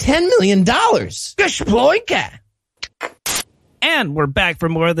made $10 million. Gesploike. And we're back for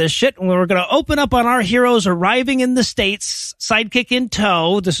more of this shit. And we're going to open up on our heroes arriving in the States, sidekick in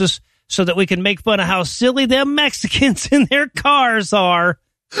tow. This is so that we can make fun of how silly them Mexicans in their cars are.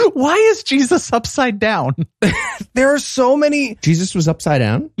 Why is Jesus upside down? There are so many. Jesus was upside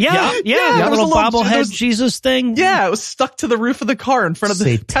down? Yeah. Yeah, That little there was bobblehead Jesus thing. Yeah, it was stuck to the roof of the car in front of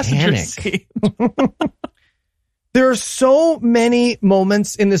the passenger seat. There are so many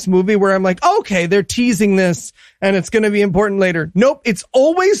moments in this movie where I'm like, okay, they're teasing this and it's going to be important later. Nope. It's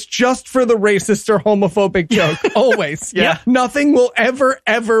always just for the racist or homophobic joke. Always. Yeah. Nothing will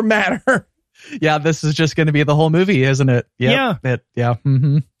ever matter. Yeah, this is just going to be the whole movie, isn't it? Yep. Yeah.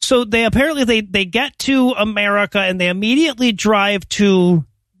 Mm-hmm. So they get to America and they immediately drive to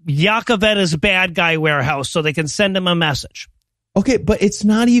Yakovetta's bad guy warehouse so they can send him a message. Okay, but it's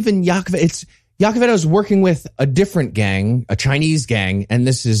not even Yakoveta. It's Yakoveta was working with a different gang, a Chinese gang, and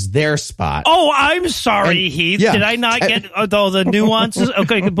this is their spot. Oh, I'm sorry, Heath. Yeah. Did I not get all the nuances?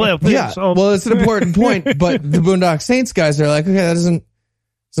 Okay, please. Yeah, well, it's an important point, but the Boondock Saints guys are like, okay, that doesn't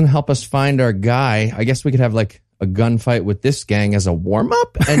help us find our guy. I guess we could have like a gunfight with this gang as a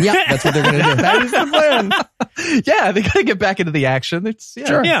warm-up, and yeah, that's what they're going to do. That is the plan. Yeah, they got to get back into the action.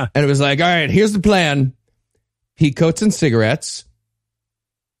 Sure. Yeah. And it was like, all right, here's the plan. Peacoats and cigarettes.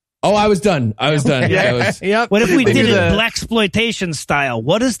 Oh, I was done. Yeah. Yep. What if we did it blaxploitation style?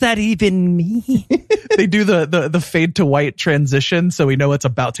 What does that even mean? They do the fade to white transition, so we know it's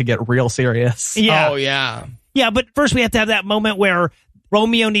about to get real serious. Yeah. Oh, yeah. Yeah, but first we have to have that moment where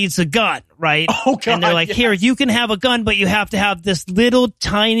Romeo needs a gun, right? Oh, God, and they're like, here, you can have a gun, but you have to have this little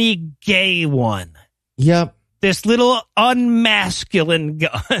tiny gay one. Yep. This little unmasculine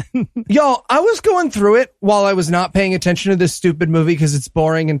gun. Yo, I was going through it while I was not paying attention to this stupid movie because it's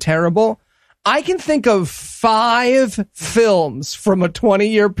boring and terrible. I can think of 5 films from a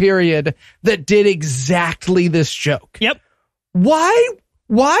 20-year period that did exactly this joke. Yep. Why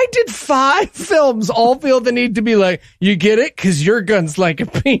did 5 films all feel the need to be like, you get it? Because your gun's like a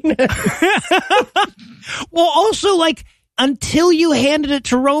penis. Well, also, like, until you handed it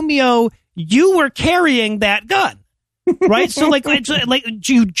to Romeo, you were carrying that gun, right? So, like,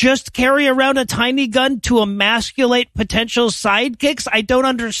 you just carry around a tiny gun to emasculate potential sidekicks? I don't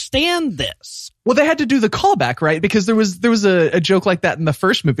understand this. Well, they had to do the callback, right? Because there was a joke like that in the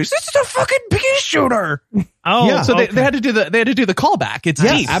first movie. This is a fucking pea shooter. Oh, yeah. So they had to do the callback. It's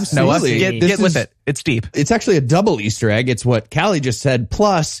deep. Absolutely. Noah, get with it. It's deep. It's actually a double Easter egg. It's what Callie just said.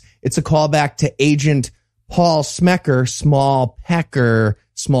 Plus, it's a callback to Agent Paul Smecker, small pecker,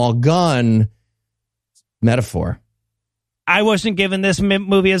 small gun metaphor. I wasn't given this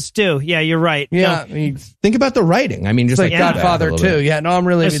movie its due. Yeah, you're right. Yeah. No. Think about the writing. I mean, just like Godfather 2. Yeah, no, I'm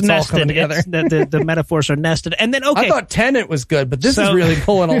really, it's all coming together. The metaphors are nested. And then, okay. I thought Tenet was good, but this is really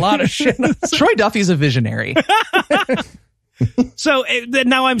pulling a lot of shit. Troy Duffy's a visionary. So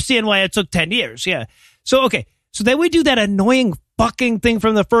now I'm seeing why it took 10 years. Yeah. So, okay. So then we do that annoying fucking thing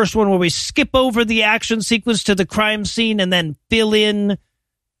from the first one where we skip over the action sequence to the crime scene and then fill in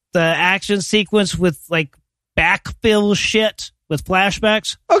action sequence with like backfill shit with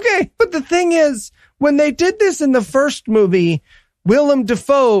flashbacks. Okay, but the thing is, when they did this in the first movie, Willem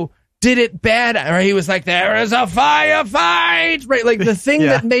Dafoe did it bad, or he was like, there is a firefight, right? Like the thing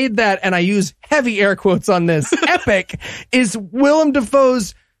that made that, and I use heavy air quotes on this, epic, is Willem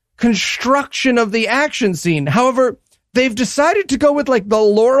Dafoe's construction of the action scene. However, they've decided to go with like the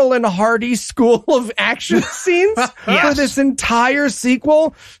Laurel and Hardy school of action scenes for this entire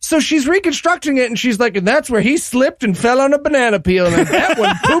sequel. So she's reconstructing it and she's like, and that's where he slipped and fell on a banana peel and that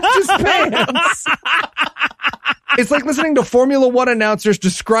one pooped his pants. It's like listening to Formula One announcers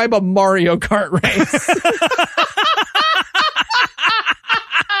describe a Mario Kart race.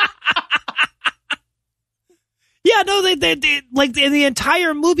 Yeah, no, they like in the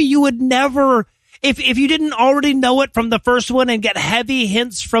entire movie, you would never, if you didn't already know it from the first one and get heavy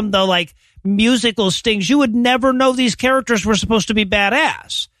hints from the like musical stings, you would never know these characters were supposed to be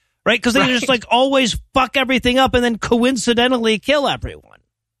badass, right? Because they just like always fuck everything up and then coincidentally kill everyone.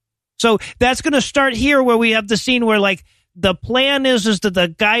 So that's going to start here where we have the scene where like the plan is that the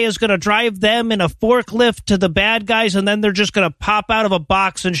guy is going to drive them in a forklift to the bad guys and then they're just going to pop out of a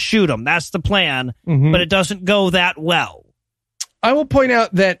box and shoot them. That's the plan, but it doesn't go that well. I will point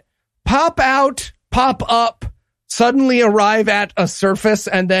out that pop out, pop up, suddenly arrive at a surface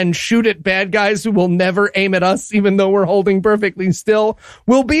and then shoot at bad guys who will never aim at us even though we're holding perfectly still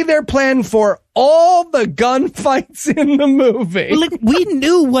will be their plan for all the gunfights in the movie. Like, we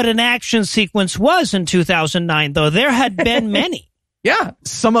knew what an action sequence was in 2009, though. There had been many. Yeah.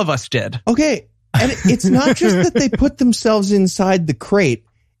 Some of us did. Okay. And it's not just that they put themselves inside the crate.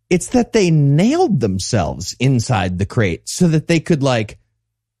 It's that they nailed themselves inside the crate so that they could like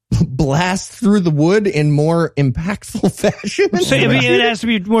blast through the wood in more impactful fashion. So I mean, it has to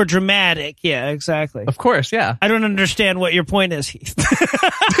be more dramatic. Yeah, exactly. Of course, yeah. I don't understand what your point is, Heath.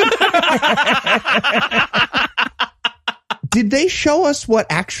 Did they show us what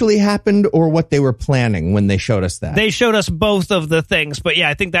actually happened or what they were planning when they showed us that? They showed us both of the things, but yeah,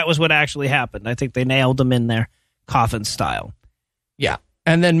 I think that was what actually happened. I think they nailed them in there, coffin style. Yeah.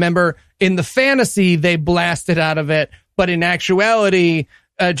 And then remember, in the fantasy, they blasted out of it, but in actuality,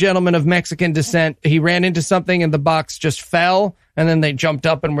 a gentleman of Mexican descent, he ran into something and the box just fell, and then they jumped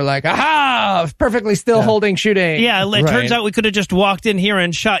up and were like, aha, perfectly still holding shooting. Yeah, it turns out we could have just walked in here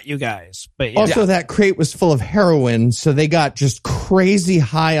and shot you guys. But also, that crate was full of heroin, so they got just crazy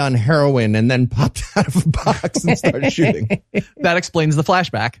high on heroin and then popped out of a box and started shooting. That explains the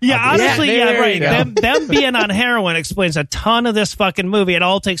flashback. Yeah, honestly, right. Go. Them being on heroin explains a ton of this fucking movie. It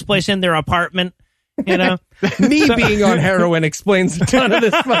all takes place in their apartment. You know, me being on heroin explains a ton of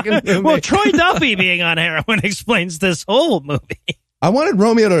this fucking movie. Well, Troy Duffy being on heroin explains this whole movie. I wanted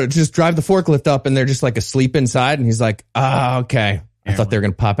Romeo to just drive the forklift up and they're just like asleep inside. And he's like, oh, okay. I thought they were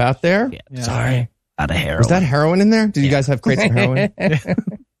going to pop out there. Yeah. Sorry. Out of heroin. Was that heroin in there? Did you guys have crates of heroin?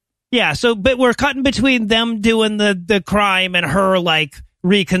 Yeah. So, but we're cutting between them doing the crime and her like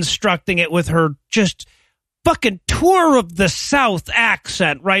reconstructing it with her just fucking tour of the South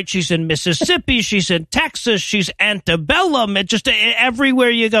accent, right? She's in Mississippi, she's in Texas, she's antebellum. It just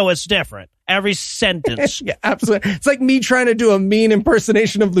everywhere you go, it's different. Every sentence. Yeah, absolutely. It's like me trying to do a mean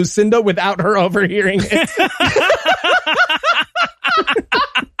impersonation of Lucinda without her overhearing it.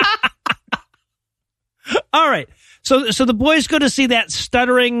 All right. So the boys go to see that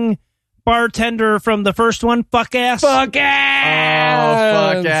stuttering bartender from the first one, fuck ass. Fuck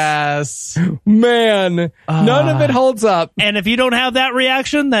ass. Oh, fuck ass. Man, none of it holds up. And if you don't have that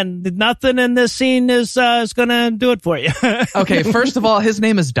reaction, then nothing in this scene is going to do it for you. Okay, first of all, his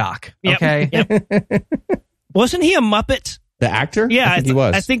name is Doc. Okay. Yep. Wasn't he a Muppet? The actor? Yeah, I think he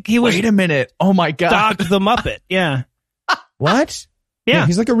was. I think he was. Wait a minute. Oh my God. Doc the Muppet. Yeah. What? Yeah.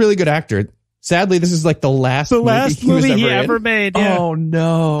 He's like a really good actor. Sadly, this is like the last movie he was ever made. Yeah. Oh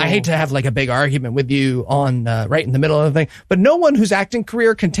no. I hate to have like a big argument with you on right in the middle of the thing, but no one whose acting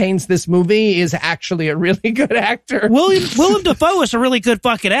career contains this movie is actually a really good actor. Willem Dafoe is a really good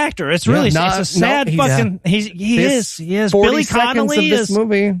fucking actor. It's really it's a sad fucking. He is. Billy Connolly of this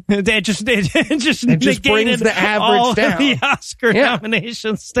movie. It just brings the average all down. The Oscar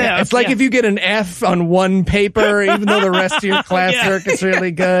nominations down. It's like if you get an F on one paper, even though the rest of your class work is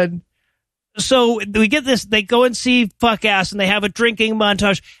really good. So we get this, they go and see fuck ass and they have a drinking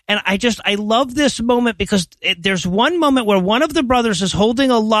montage. And I love this moment because there's one moment where one of the brothers is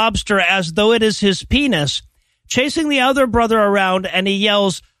holding a lobster as though it is his penis, chasing the other brother around, and he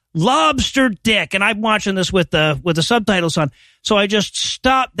yells, "Lobster dick." And I'm watching this with the subtitles on. So I just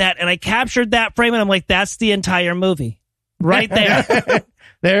stopped that and I captured that frame and I'm like, that's the entire movie right there.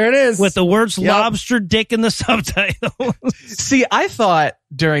 There it is. With the words lobster dick in the subtitle. See, I thought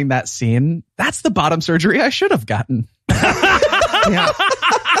during that scene, that's the bottom surgery I should have gotten. Yeah.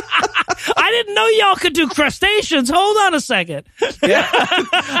 I didn't know y'all could do crustaceans. Hold on a second. Yeah.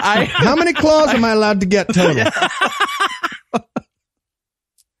 How many claws am I allowed to get total?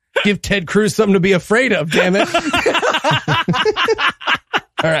 Give Ted Cruz something to be afraid of, damn it.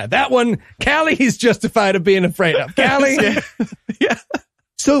 All right, that one, Callie, he's justified of being afraid of. Callie? Yeah.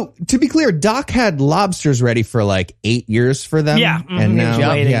 So, to be clear, Doc had lobsters ready for like 8 years for them. Yeah. And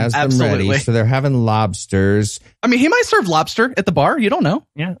now he has them Absolutely. ready. So they're having lobsters. I mean, he might serve lobster at the bar. You don't know.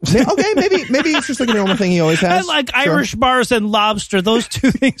 Yeah. Okay, maybe it's just like a normal thing he always I has. like Sure. Irish bars and lobster. Those two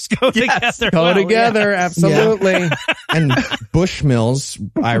things go together. Go well, together, yeah. absolutely. And Bushmills,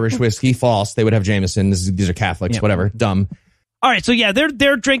 Irish whiskey, false. They would have Jameson. These are Catholics, whatever. Dumb. All right, so yeah,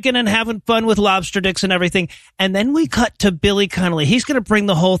 they're drinking and having fun with lobster dicks and everything. And then we cut to Billy Connolly. He's going to bring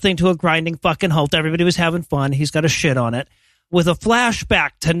the whole thing to a grinding fucking halt. Everybody was having fun. He's got a shit on it with a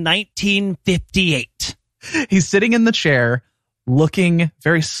flashback to 1958. He's sitting in the chair, looking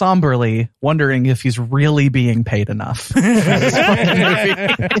very somberly, wondering if he's really being paid enough.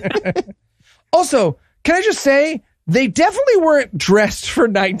 Also, can I just say, they definitely weren't dressed for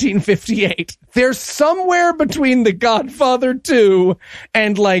 1958. They're somewhere between The Godfather 2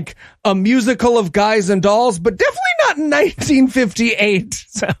 and like a musical of Guys and Dolls, but definitely not 1958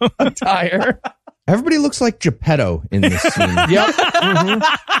 attire. Everybody looks like Geppetto in this scene. Yep. Mm-hmm.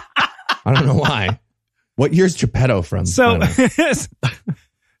 I don't know why. What year's Geppetto from? So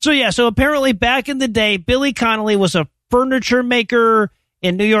apparently back in the day, Billy Connolly was a furniture maker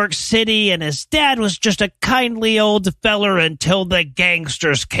in New York City, and his dad was just a kindly old feller until the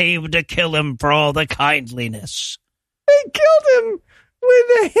gangsters came to kill him for all the kindliness. They killed him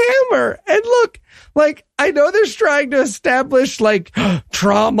with a hammer. And look, like, I know they're trying to establish, like,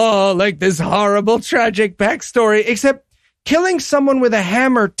 trauma, like this horrible, tragic backstory, except killing someone with a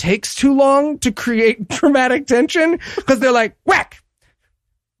hammer takes too long to create dramatic tension, because they're like, whack,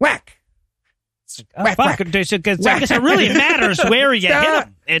 whack. Whack, Fuck, whack. I guess it really matters where you hit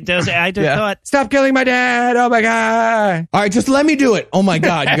him. It does. I just thought. Stop killing my dad. Oh my God. All right, just let me do it. Oh my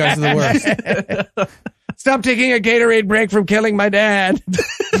God, you guys are the worst. Stop taking a Gatorade break from killing my dad.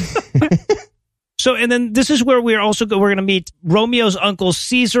 So, and then this is where we're going to meet Romeo's uncle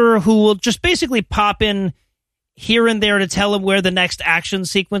Caesar, who will just basically pop in here and there to tell him where the next action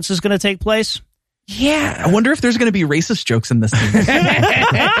sequence is going to take place. Yeah. I wonder if there's going to be racist jokes in this scene.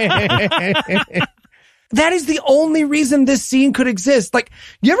 That is the only reason this scene could exist. Like,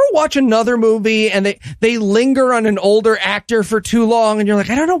 you ever watch another movie and they linger on an older actor for too long and you're like,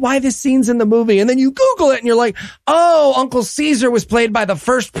 I don't know why this scene's in the movie. And then you Google it and you're like, oh, Uncle Caesar was played by the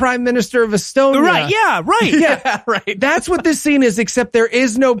first Prime Minister of Estonia. Right, yeah, right. Yeah, right. That's what this scene is, except there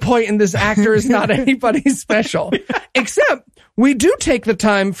is no point and this actor is not anybody special. Except we do take the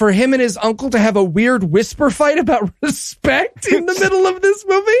time for him and his uncle to have a weird whisper fight about respect in the middle of this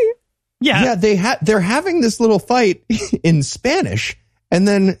movie. Yeah. Yeah, they're having this little fight in Spanish, and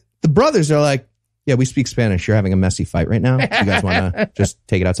then the brothers are like, yeah, we speak Spanish. You're having a messy fight right now. You guys want to just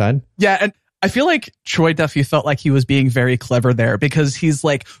take it outside? Yeah, and I feel like Troy Duffy felt like he was being very clever there, because he's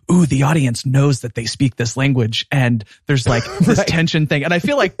like, ooh, the audience knows that they speak this language, and there's like this tension thing. And I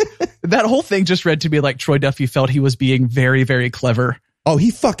feel like that whole thing just read to me like Troy Duffy felt he was being very, very clever. Oh, he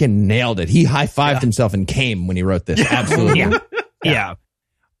fucking nailed it. He high-fived himself and came when he wrote this. Absolutely. Yeah.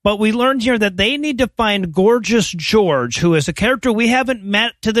 But we learned here that they need to find Gorgeous George, who is a character we haven't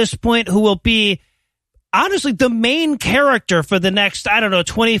met to this point, who will be, honestly, the main character for the next,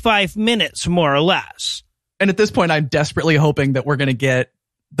 25 minutes, more or less. And at this point, I'm desperately hoping that we're going to get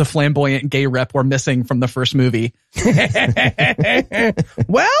the flamboyant gay rep we're missing from the first movie.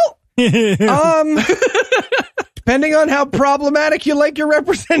 Well, depending on how problematic you like your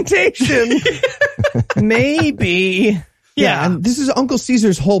representation, maybe. Yeah, and this is Uncle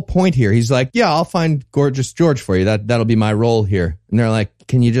Caesar's whole point here. He's like, yeah, I'll find Gorgeous George for you. That'll be my role here. And they're like,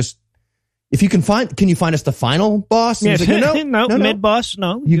 can you find us the final boss? And he's like, no, mid-boss,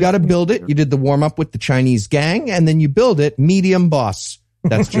 no. You got to build it. You did the warm-up with the Chinese gang, and then you build it, medium boss.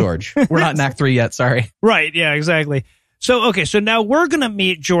 That's George. We're not in Act 3 yet, sorry. Right, yeah, exactly. So now we're going to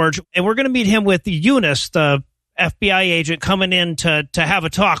meet George, and we're going to meet him with Eunice, the FBI agent, coming in to have a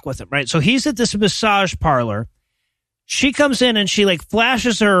talk with him, right? So he's at this massage parlor. She comes in and she like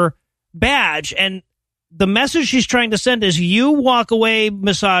flashes her badge, and the message she's trying to send is, you walk away,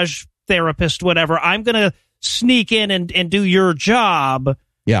 massage therapist, whatever. I'm going to sneak in and do your job.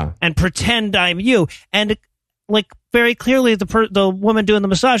 Yeah. And pretend I'm you. And like very clearly the woman doing the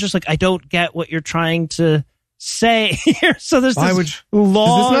massage is like, I don't get what you're trying to say here? So there's Why this would-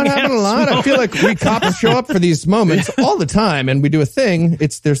 long. Does this not happen a lot? I feel like we cops show up for these moments all the time, and we do a thing.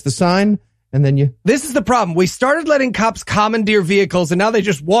 There's the sign, and then you. This is the problem. We started letting cops commandeer vehicles, and now they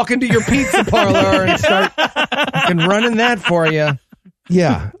just walk into your pizza parlor and start fucking running that for you.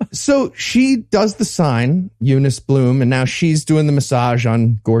 Yeah. So she does the sign, Eunice Bloom, and now she's doing the massage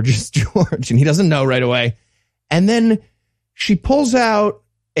on Gorgeous George, and he doesn't know right away. And then she pulls out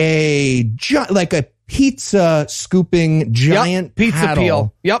a pizza scooping giant pizza paddle.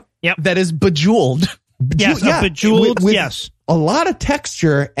 peel. Yep. That is bejeweled. Yes, Yeah, a bejeweled. with Yes. a lot of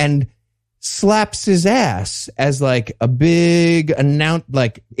texture, and slaps his ass as like a big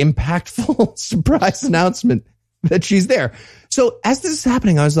impactful surprise announcement that she's there. So as this is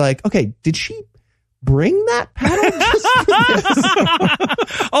happening, I was like, okay, did she bring that paddle just for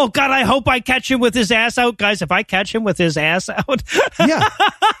this? Oh God, I hope I catch him with his ass out, guys. If I catch him with his ass out, Yeah.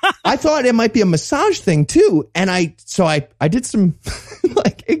 I thought it might be a massage thing too. And I did some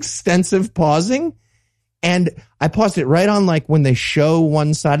like extensive pausing, and I paused it right on like when they show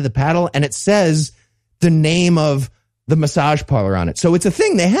one side of the paddle and it says the name of the massage parlor on it. So it's a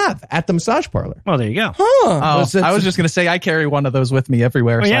thing they have at the massage parlor. well, there you go. I was just going to say I carry one of those with me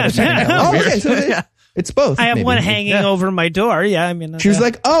everywhere. Oh, so I yes. didn't think that was Oh, weird. okay. So it's both. I have maybe. one hanging over my door. Yeah, I mean, She was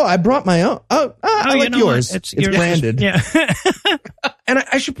like, "Oh, I brought my own. I you like know yours. what? It's yours. branded." Yeah. And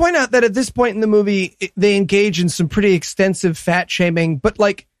I should point out that at this point in the movie, they engage in some pretty extensive fat shaming, but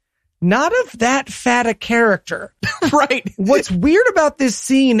like not of that fat a character. Right. What's weird about this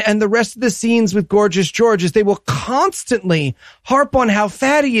scene and the rest of the scenes with Gorgeous George is they will constantly harp on how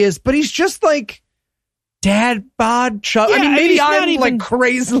fat he is, but he's just like dad bod chub. Yeah, I mean, maybe he's not I'm even- like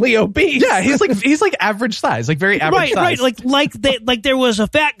crazily obese. Yeah, he's like average size, like very average Right. size. Like there was a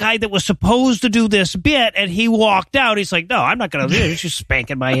fat guy that was supposed to do this bit, and he walked out. He's like, "No, I'm not going to do it. He's just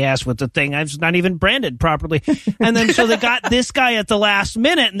spanking my ass with the thing. It's not even branded properly." And then so they got this guy at the last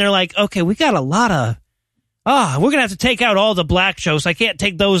minute, and they're like, "Okay, we got a lot of. We're gonna have to take out all the black jokes. I can't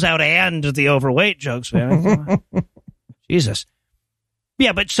take those out and the overweight jokes, man." Jesus.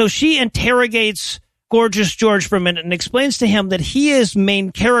 Yeah, but so she interrogates Gorgeous George for a minute and explains to him that he is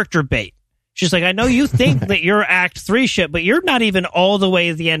main character bait. She's like, I know you think that you're Act 3 shit, but you're not even all the way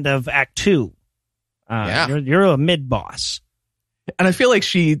at the end of Act 2. You're a mid-boss. And I feel like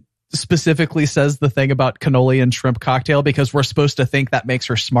she specifically says the thing about cannoli and shrimp cocktail because we're supposed to think that makes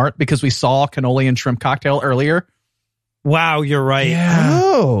her smart because we saw cannoli and shrimp cocktail earlier. Wow, you're right.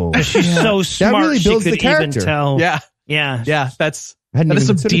 Oh, She's so smart, really she builds could the character. even tell. Yeah. Yeah. That hadn't is even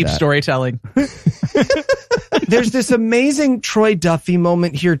some considered deep that. storytelling. There's this amazing Troy Duffy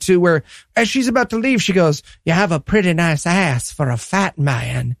moment here too, where as she's about to leave, she goes, "You have a pretty nice ass for a fat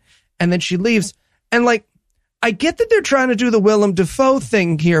man." And then she leaves. And like, I get that they're trying to do the Willem Dafoe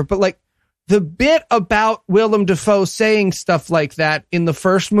thing here, but like the bit about Willem Dafoe saying stuff like that in the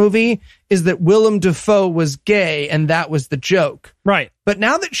first movie is that Willem Dafoe was gay and that was the joke. Right. But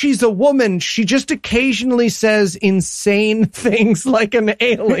now that she's a woman, she just occasionally says insane things like an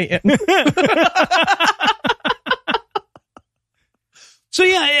alien. So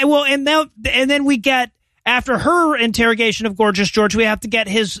yeah, well, and then we get, after her interrogation of Gorgeous George, we have to get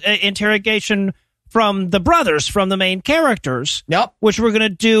his interrogation from the brothers, from the main characters. Yep. Which we're going to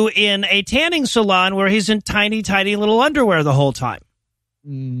do in a tanning salon where he's in tiny, tiny little underwear the whole time.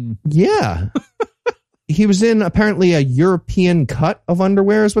 Yeah. He was in apparently a European cut of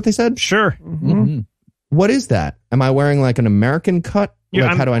underwear, is what they said. Sure. Mm-hmm. What is that? Am I wearing like an American cut?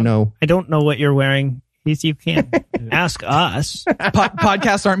 Like, how do I know? I don't know what you're wearing. You can't ask us.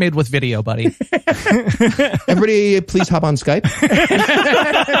 Podcasts aren't made with video, buddy. Everybody, please hop on Skype.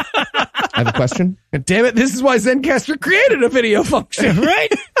 I have a question. Damn it, this is why Zencastr created a video function,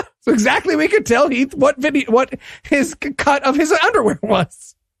 right? So exactly we could tell Heath what his cut of his underwear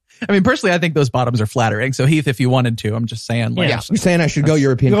was. I mean, personally, I think those bottoms are flattering. So Heath, if you wanted to, I'm just saying. Like, Yeah. You're saying I should go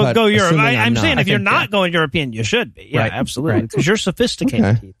European cut? Go Europe. assuming I'm saying not. if you're not going European, you should be. Yeah, Right. absolutely. Because you're sophisticated,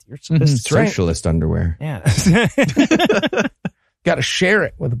 Okay. Heath. You're sophisticated. Socialist underwear. Yeah. Got to share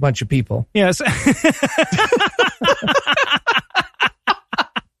it with a bunch of people. Yes.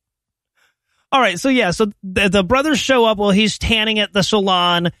 All right. So yeah. So the brothers show up while he's tanning at the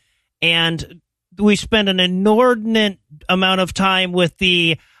salon, and we spend an inordinate amount of time with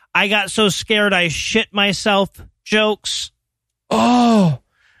the "I got so scared I shit myself" jokes. Oh,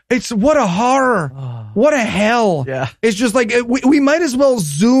 it's what a horror. What a hell. Yeah. It's just like we might as well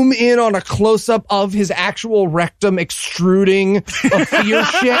zoom in on a close up of his actual rectum extruding a fear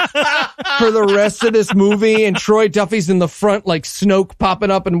shit for the rest of this movie. And Troy Duffy's in the front like Snoke popping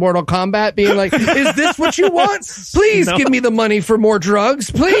up in Mortal Kombat being like, "Is this what you want? Please No. give me the money for more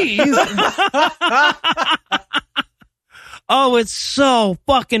drugs, please." Oh, it's so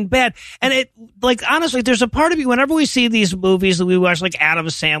fucking bad. And it, like, honestly, there's a part of me, whenever we see these movies that we watch, like Adam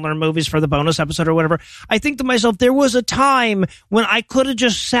Sandler movies for the bonus episode or whatever, I think to myself, there was a time when I could have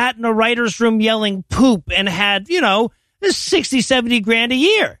just sat in a writer's room yelling poop and had, you know, 60, 70 grand a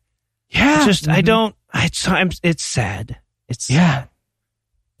year. Yeah. Just, it's sad. It's Yeah.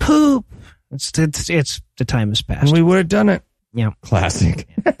 poop. It's the time has passed. And we would have done it. Yeah. Classic.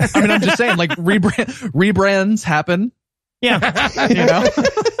 I mean, I'm just saying, like, rebrands happen. Yeah. You know?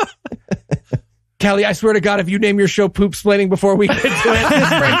 Callie, I swear to God, if you name your show Poopsplaining before we get to it, this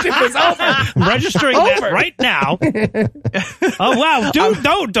friendship is over. I'm registering that right now. Oh, wow. Dude,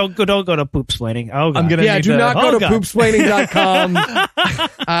 don't go to Poopsplaining. Oh, God. I'm gonna need do not go to God. poopsplaining.com.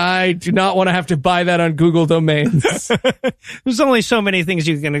 I do not want to have to buy that on Google domains. There's only so many things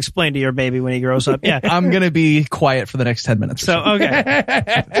you can explain to your baby when he grows up. Yeah. I'm going to be quiet for the next 10 minutes. So,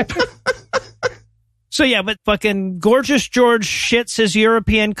 okay. So, yeah, but fucking Gorgeous George shits his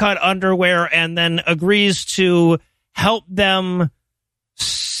European cut underwear and then agrees to help them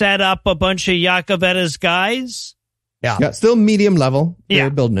set up a bunch of Yakovetta's guys. Yeah, still medium level. Yeah. They're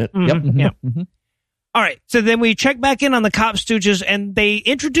building it. Mhm, Yep. yeah. Mm-hmm. All right. So then we check back in on the Cop Stooges and they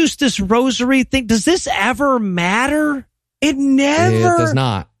introduce this rosary thing. Does this ever matter? It never It does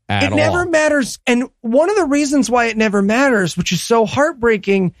not at all. It never matters. And one of the reasons why it never matters, which is so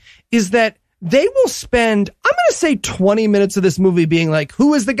heartbreaking, is that they will spend, I'm going to say 20 minutes of this movie being like,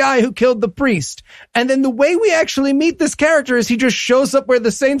 who is the guy who killed the priest? And then the way we actually meet this character is he just shows up where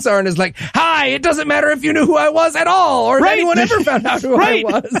the saints are and is like, hi, it doesn't matter if you knew who I was at all, or if anyone ever found out who I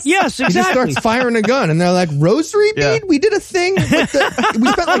was. Yes, He just exactly. starts firing a gun, and they're like, "Rosary bead? We did a thing. We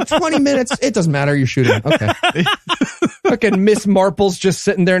spent like 20 minutes. It doesn't matter. You're shooting. Okay." Fucking Miss Marple's just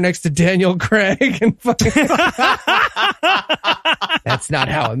sitting there next to Daniel Craig and fucking. That's not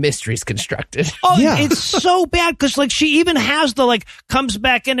how a mystery's constructed. Oh, Yeah. it's so bad because, like, she even has the, like, comes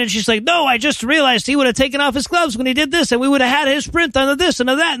back in and she's like, no, I just realized he would have taken off his gloves when he did this and we would have had his print on this and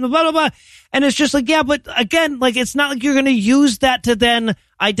that and blah, blah, blah. And it's just like, yeah, but again, like, it's not like you're going to use that to then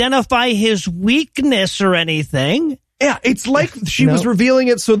identify his weakness or anything. Yeah, it's like she was revealing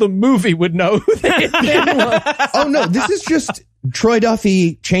it so the movie would know who they was. Oh no, this is just Troy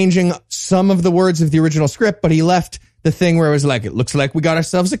Duffy changing some of the words of the original script, but he left the thing where it was like, it looks like we got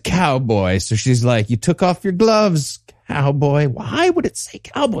ourselves a cowboy. So she's like, you took off your gloves, cowboy. Why would it say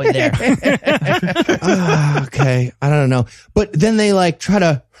cowboy there? Okay, I don't know. But then they like try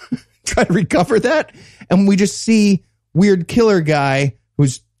to recover that, and we just see weird killer guy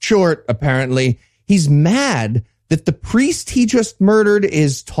who's short, apparently. He's mad that the priest he just murdered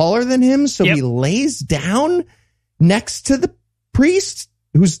is taller than him, so he lays down next to the priest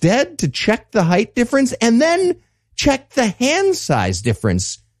who's dead to check the height difference and then check the hand size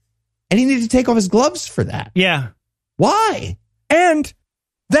difference. And he needed to take off his gloves for that. Yeah. Why? And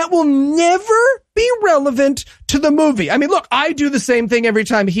that will never be relevant to the movie. I mean, look, I do the same thing every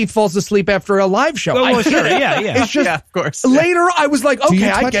time he falls asleep after a live show. Oh, well, sure. Yeah, yeah. It's just, Yeah, of course. later I was like, okay, Do you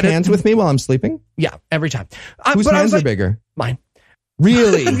I touch get hands it. with me while I'm sleeping? Yeah, every time. Whose but I hands was are like, bigger? Mine.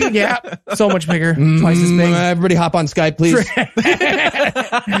 Really? Yeah, so much bigger. Twice as big. Everybody hop on Skype, please.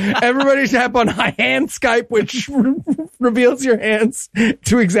 Everybody tap on hand Skype, which reveals your hands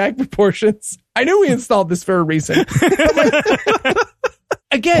to exact proportions. I knew we installed this for a reason.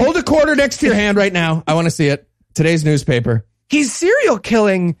 Again, Hold a quarter next to your hand right now. I want to see it. Today's newspaper. he's serial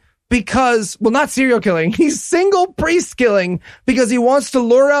killing because, well, not serial killing. He's single priest killing because he wants to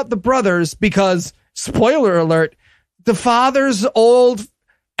lure out the brothers because, spoiler alert, the father's old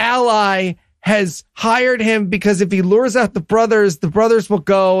ally has hired him because if he lures out the brothers will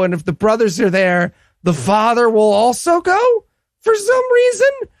go. And if the brothers are there, the father will also go for some reason.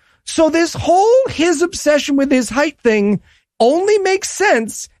 So this whole, his obsession with his height thing only makes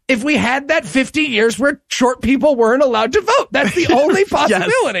sense if we had that 50 years where short people weren't allowed to vote. That's the only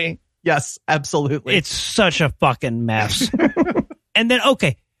possibility. Yes, absolutely. It's such a fucking mess. And then,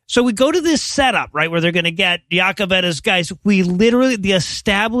 okay, so we go to this setup, right, where they're going to get Yakovetta's guys. We literally, the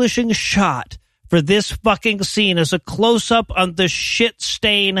establishing shot for this fucking scene is a close-up on the shit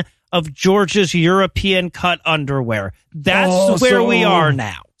stain of George's European cut underwear. That's where we are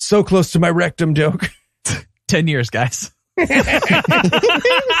now. So close to my rectum joke. 10 years, guys.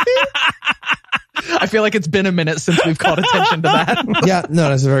 I feel like it's been a minute since we've called attention to that. Yeah, no,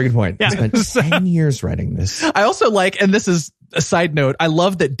 that's a very good point. Yeah. I spent 10 years writing this. I also like, and this is a side note, I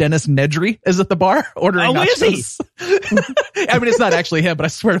love that Dennis Nedry is at the bar ordering nachos. Is he? I mean, it's not actually him, but I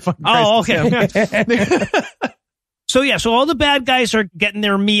swear to fucking Christ, Oh, it's okay. him. So all the bad guys are getting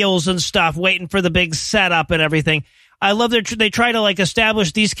their meals and stuff, waiting for the big setup and everything. I love that they try to like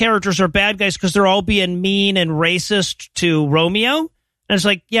establish these characters are bad guys because they're all being mean and racist to Romeo. And it's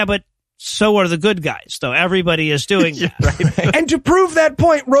like, yeah, but so are the good guys, though. Everybody is doing that. Right. And to prove that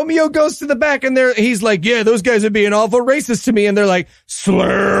point, Romeo goes to the back and he's like, yeah, those guys are being awful racist to me. And they're like,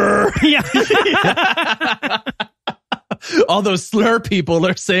 slur. Yeah. All those slur people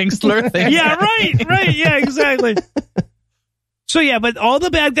are saying slur things. Yeah, right. Yeah, exactly. So, yeah, but all the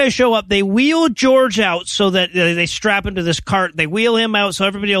bad guys show up. They wheel George out so that they strap him to this cart. They wheel him out so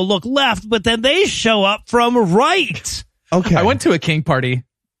everybody will look left, but then they show up from right. Okay. I went to a king party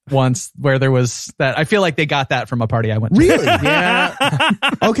once where there was that. I feel like they got that from a party I went to. Really? Yeah.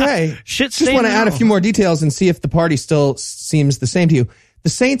 Okay. Shit. Just want to add a few more details and see if the party still seems the same to you. The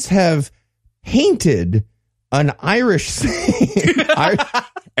Saints have painted an Irish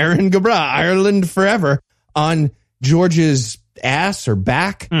Aaron Gabra, Ireland forever, on George's ass or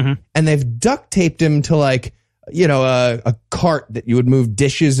back, and they've duct taped him to like, a cart that you would move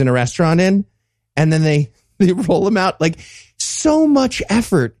dishes in a restaurant in, and then they roll him out. Like, so much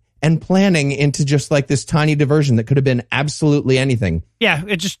effort and planning into just like this tiny diversion that could have been absolutely anything. Yeah,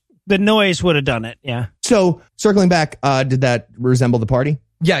 the noise would have done it. Yeah. So circling back, did that resemble the party?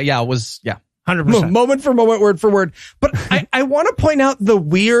 Yeah, it was, yeah. 100%. Moment for moment, word for word. But I want to point out the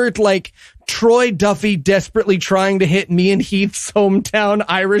weird, like, Troy Duffy desperately trying to hit me and Heath's hometown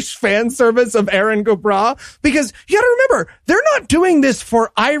Irish fan service of Aaron Gabra. Because you gotta remember, they're not doing this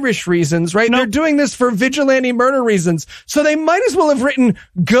for Irish reasons, right? Nope. They're doing this for vigilante murder reasons. So they might as well have written,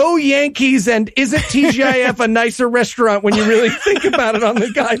 "Go Yankees," and "Isn't TGIF a nicer restaurant?" when you really think about it on the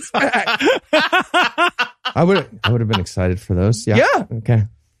guy's back. I would have been excited for those. Yeah. Yeah. Okay.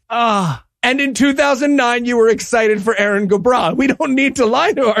 And in 2009, you were excited for Aaron Gabra. We don't need to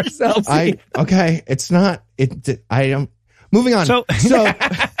lie to ourselves. Moving on. So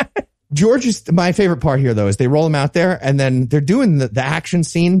George is my favorite part here, though, is they roll him out there and then they're doing the action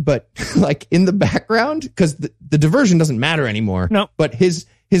scene, but like in the background, because the diversion doesn't matter anymore. No. But his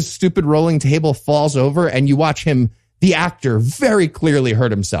stupid rolling table falls over and you watch him, the actor, very clearly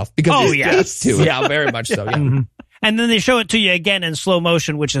hurt himself because he's used to it. Yeah, very much so. Yeah. Mm-hmm. And then they show it to you again in slow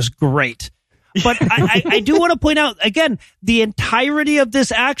motion, which is great. But I do want to point out, again, the entirety of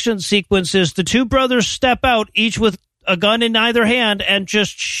this action sequence is the two brothers step out, each with a gun in either hand, and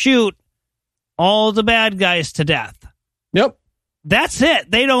just shoot all the bad guys to death. Yep. That's it.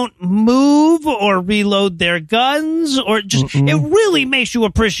 They don't move or reload their guns or just, it really makes you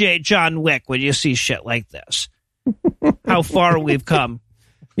appreciate John Wick when you see shit like this. How far we've come.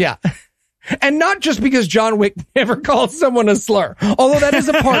 Yeah. And not just because John Wick never called someone a slur, although that is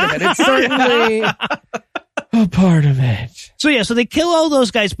a part of it. It's certainly a part of it. So they kill all those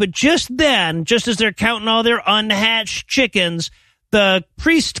guys, but just as they're counting all their unhatched chickens, the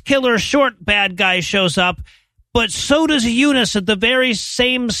priest killer short bad guy shows up, but so does Eunice at the very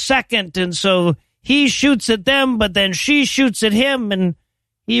same second, and so he shoots at them, but then she shoots at him, and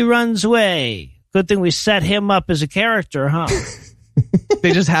he runs away. Good thing we set him up as a character, huh?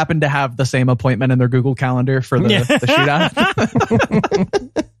 They just happen to have the same appointment in their Google Calendar for the shootout.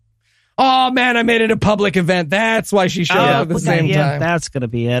 Oh, man, I made it a public event. That's why she showed up at the same time. That's going to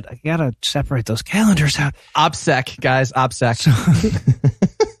be it. I got to separate those calendars out. OPSEC, guys, OPSEC.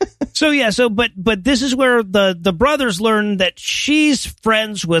 But this is where the brothers learn that she's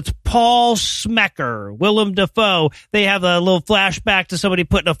friends with Paul Smecker, Willem Dafoe. They have a little flashback to somebody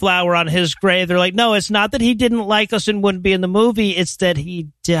putting a flower on his grave. They're like, no, it's not that he didn't like us and wouldn't be in the movie. It's that he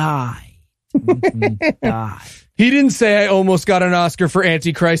died. He didn't say I almost got an Oscar for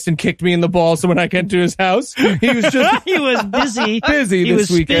Antichrist and kicked me in the balls when I get to his house. He was just he was busy. He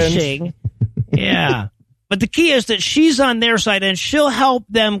was weekend. Fishing. Yeah. But the key is that she's on their side and she'll help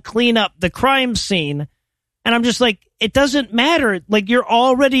them clean up the crime scene. And I'm just like, it doesn't matter. Like, you're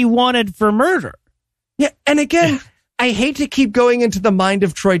already wanted for murder. Yeah. And again, I hate to keep going into the mind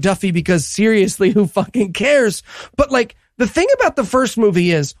of Troy Duffy because seriously, who fucking cares? But like, the thing about the first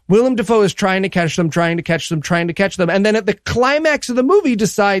movie is Willem Dafoe is trying to catch them. And then at the climax of the movie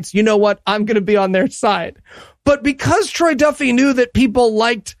decides, you know what? I'm going to be on their side. But because Troy Duffy knew that people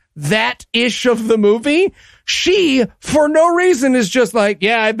liked that ish of the movie, she, for no reason, is just like,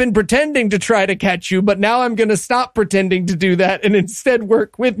 yeah, I've been pretending to try to catch you, but now I'm going to stop pretending to do that and instead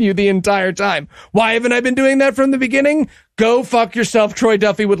work with you the entire time. Why haven't I been doing that from the beginning? Go fuck yourself. Troy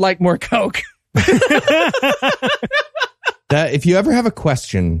Duffy would like more coke. That if you ever have a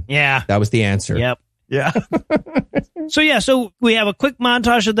question, that was the answer. Yep. Yeah. So we have a quick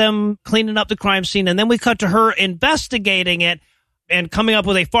montage of them cleaning up the crime scene, and then we cut to her investigating it. and coming up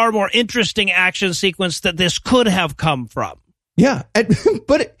with a far more interesting action sequence that this could have come from. Yeah,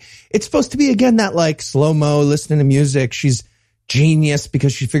 but it's supposed to be, again, that like slow-mo, listening to music. She's genius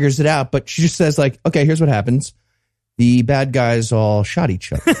because she figures it out, but she just says like, okay, here's what happens. The bad guys all shot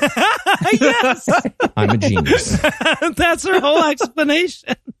each other. Yes. I'm a genius. That's her whole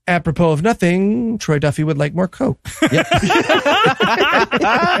explanation. Apropos of nothing, Troy Duffy would like more Coke. Yep.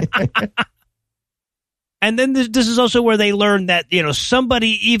 And then this is also where they learn that,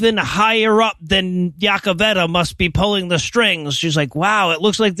 somebody even higher up than Yakavetta must be pulling the strings. She's like, wow, it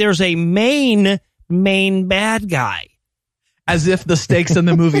looks like there's a main bad guy. As if the stakes in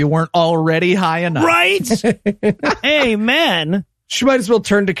the movie weren't already high enough. Right? Amen. She might as well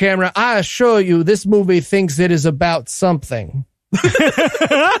turn to camera. I assure you, this movie thinks it is about something.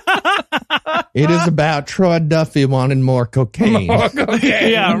 It is about Troy Duffy wanting more cocaine.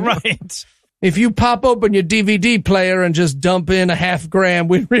 Yeah, right. If you pop open your DVD player and just dump in a half gram,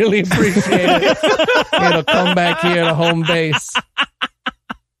 we'd really appreciate it. It'll come back here to home base.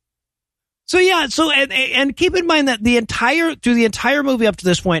 So yeah, and keep in mind that through the entire movie up to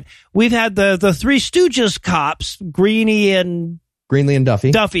this point, we've had the Three Stooges cops, Greenlee and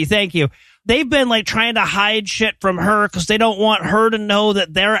Duffy. Duffy, thank you. They've been like trying to hide shit from her because they don't want her to know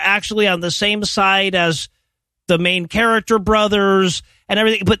that they're actually on the same side as the main character brothers and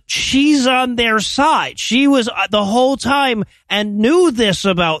everything, but she's on their side. She was the whole time and knew this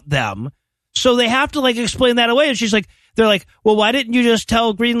about them. So they have to like explain that away. And they're like, well, why didn't you just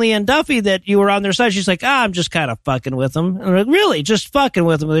tell Greenlee and Duffy that you were on their side? She's like, I'm just kind of fucking with them. And I'm like, really? Just fucking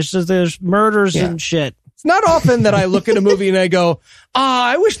with them? There's murders and shit. It's not often that I look at a movie and I go,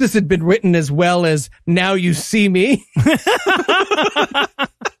 I wish this had been written as well as Now You See Me. That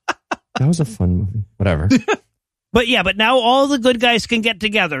was a fun movie. Whatever. But now all the good guys can get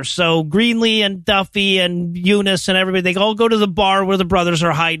together. So Greenlee and Duffy and Eunice and everybody, they all go to the bar where the brothers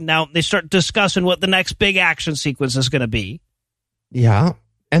are hiding out. And they start discussing what the next big action sequence is going to be. Yeah.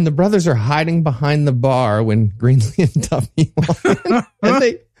 And the brothers are hiding behind the bar when Greenlee and Duffy walk in.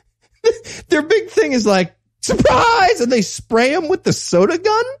 And their big thing is like, surprise! And they spray him with the soda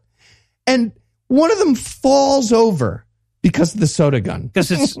gun. And one of them falls over because of the soda gun. Because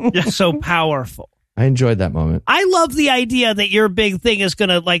it's just so powerful. I enjoyed that moment. I love the idea that your big thing is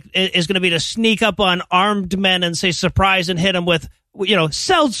gonna be to sneak up on armed men and say surprise and hit them with,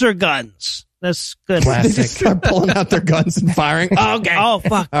 seltzer guns. That's good. They just start pulling out their guns and firing. Okay. Oh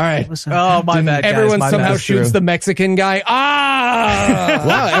fuck. All right. Oh, my bad, guys. Everyone My somehow bad. shoots the Mexican guy.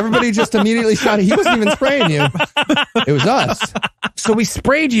 Wow, everybody just immediately shot. He wasn't even spraying you. It was us. So we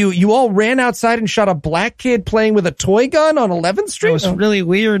sprayed you. You all ran outside and shot a black kid playing with a toy gun on 11th Street? It was really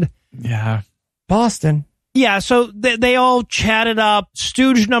weird. Yeah. Boston. Yeah, so they all chatted up.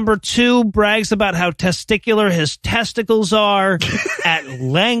 Stooge number 2 brags about how testicular his testicles are at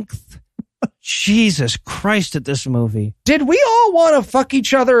length. Jesus Christ at this movie. Did we all want to fuck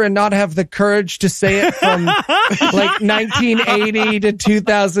each other and not have the courage to say it from like 1980 to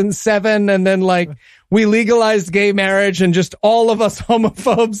 2007? And then like we legalized gay marriage and just all of us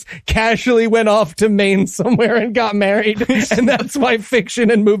homophobes casually went off to Maine somewhere and got married. And that's why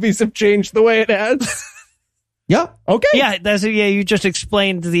fiction and movies have changed the way it has. Yeah. Okay. Yeah, you just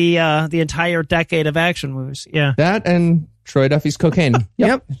explained the entire decade of action movies. Yeah. That and Troy Duffy's cocaine.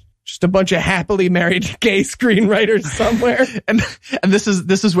 Yep. Just a bunch of happily married gay screenwriters somewhere. And this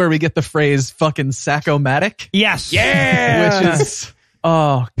is where we get the phrase fucking saccomatic. Yes. Yeah. Which is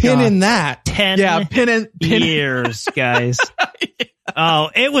Pin God. in that. 10 pin years, guys. Oh,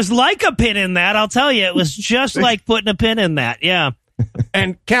 it was like a pin in that, I'll tell you. It was just like putting a pin in that. Yeah.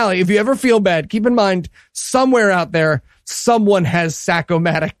 And Callie, if you ever feel bad, keep in mind somewhere out there, someone has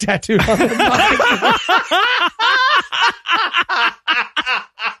saccomatic tattooed on their body.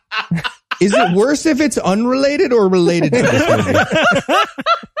 Is it worse if it's unrelated or related to this movie?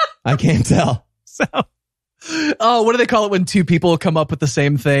 I can't tell. So, what do they call it when two people come up with the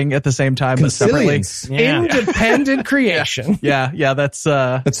same thing at the same time but separately? Consilience. yeah. Independent creation. Yeah, that's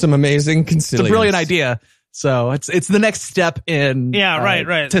That's some amazing consilience. it's a brilliant idea. So it's the next step in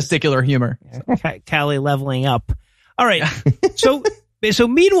right. testicular humor. Callie leveling up. All right. So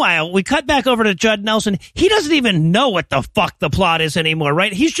meanwhile, we cut back over to Judd Nelson. He doesn't even know what the fuck the plot is anymore,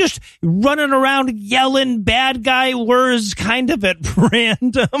 right? He's just running around yelling bad guy words kind of at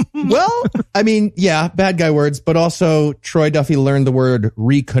random. Well, I mean, yeah, bad guy words, but also Troy Duffy learned the word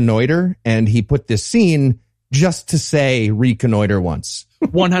reconnoiter, and he put this scene just to say reconnoiter once.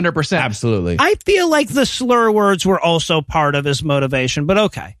 100%. Absolutely. I feel like the slur words were also part of his motivation, but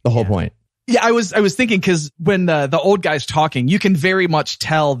okay. The whole point. Yeah, I was thinking because when the old guy's talking, you can very much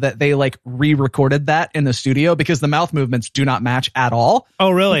tell that they like re-recorded that in the studio because the mouth movements do not match at all.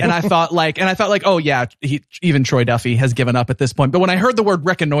 Oh, really? And I thought like, oh yeah, even Troy Duffy has given up at this point. But when I heard the word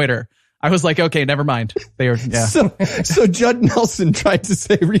reconnoiter, I was like, okay, never mind. They are, yeah. So Judd Nelson tried to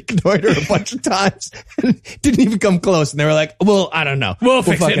say reconnoiter a bunch of times and didn't even come close. And they were like, well, I don't know. We'll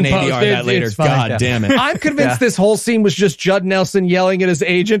fix fucking it in post. ADR that later. God damn it. I'm convinced this whole scene was just Judd Nelson yelling at his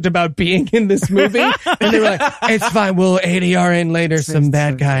agent about being in this movie. And they were like, it's fine. We'll ADR in later some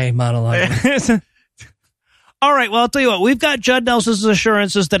bad guy monologue. All right, well, I'll tell you what. We've got Judd Nelson's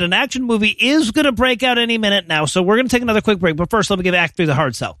assurances that an action movie is going to break out any minute now. So we're going to take another quick break. But first, let me give Act 3 the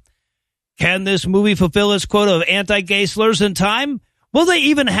hard sell. Can this movie fulfill its quota of anti-gay slurs in time? Will they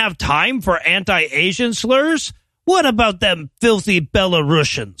even have time for anti-Asian slurs? What about them filthy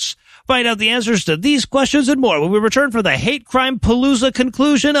Belarusians? Find out the answers to these questions and more when we return for the hate crime palooza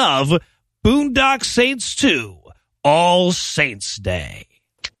conclusion of Boondock Saints 2, All Saints Day.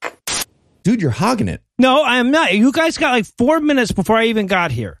 Dude, you're hogging it. No, I'm not. You guys got like 4 minutes before I even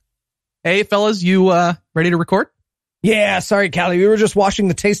got here. Hey, fellas, you ready to record? Yeah, sorry, Callie. We were just washing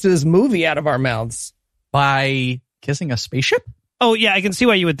the taste of this movie out of our mouths. By kissing a spaceship? Oh, yeah, I can see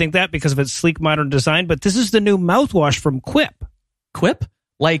why you would think that because of its sleek modern design, but this is the new mouthwash from Quip. Quip?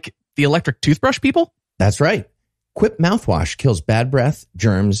 Like the electric toothbrush people? That's right. Quip mouthwash kills bad breath,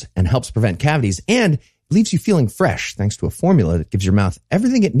 germs, and helps prevent cavities, and leaves you feeling fresh thanks to a formula that gives your mouth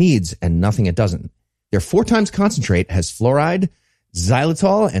everything it needs and nothing it doesn't. Their 4 times concentrate has fluoride,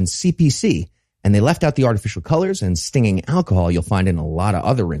 xylitol, and CPC, and they left out the artificial colors and stinging alcohol you'll find in a lot of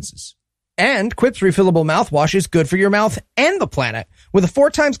other rinses. And Quip's refillable mouthwash is good for your mouth and the planet. With a 4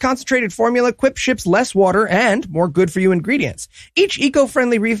 times concentrated formula, Quip ships less water and more good-for-you ingredients. Each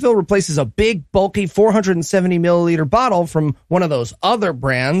eco-friendly refill replaces a big, bulky 470 milliliter bottle from one of those other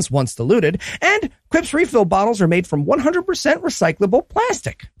brands once diluted, and Quip's refill bottles are made from 100% recyclable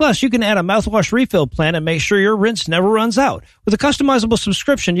plastic. Plus, you can add a mouthwash refill plan and make sure your rinse never runs out. With a customizable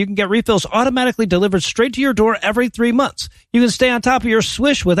subscription, you can get refills automatically delivered straight to your door every 3 months. You can stay on top of your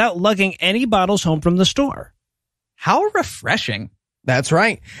swish without lugging any bottles home from the store. How refreshing. That's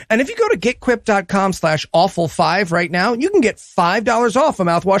right. And if you go to getquip.com/awful5 right now, you can get $5 off a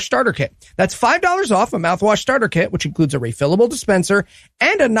mouthwash starter kit. That's $5 off a mouthwash starter kit, which includes a refillable dispenser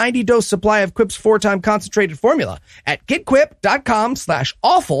and a 90-dose supply of Quip's 4-time concentrated formula at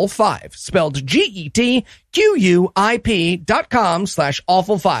getquip.com/awful5, spelled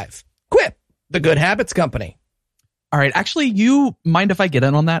GETQUIP.com/awful5. Quip, the good habits company. All right. Actually, you mind if I get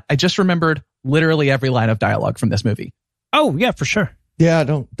in on that? I just remembered literally every line of dialogue from this movie. Oh, yeah, for sure. Yeah,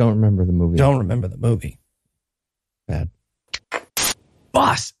 don't remember the movie. Don't remember the movie. Bad.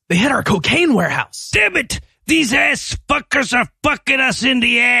 Boss, they hit our cocaine warehouse. Damn it! These ass fuckers are fucking us in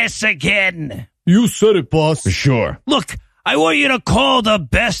the ass again. You said it, boss. For sure. Look, I want you to call the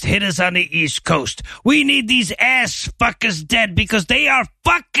best hitters on the East Coast. We need these ass fuckers dead because they are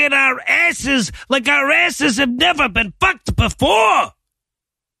fucking our asses like our asses have never been fucked before.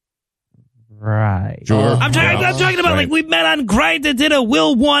 Right. Sure. I'm talking about like we met on Grindr, did a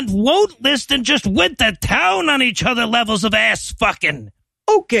will, want, won't list, and just went to town on each other levels of ass fucking.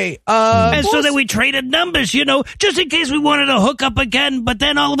 Okay, and so then we traded numbers, you know, just in case we wanted to hook up again, but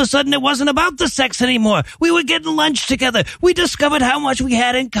then all of a sudden it wasn't about the sex anymore. We were getting lunch together. We discovered how much we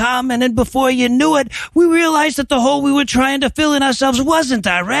had in common, and before you knew it, we realized that the hole we were trying to fill in ourselves wasn't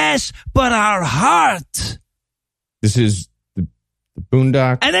our ass, but our heart. This is the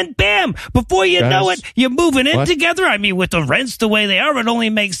Boondock. And then bam, before you know it, you're moving in together. I mean, with the rents the way they are, it only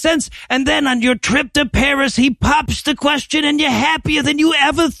makes sense. And then on your trip to Paris, he pops the question and you're happier than you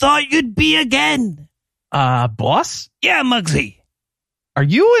ever thought you'd be again. Boss? Yeah, Muggsy. Are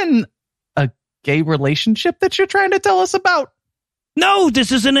you in a gay relationship that you're trying to tell us about? No,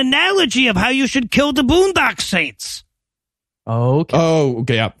 this is an analogy of how you should kill the Boondock Saints. Okay. Oh,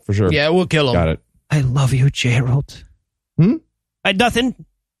 okay, yeah, for sure. Yeah, we'll kill him. Got it. I love you, Gerald. Nothing.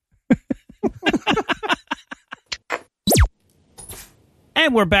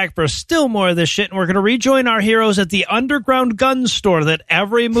 And we're back for still more of this shit, and we're going to rejoin our heroes at the underground gun store that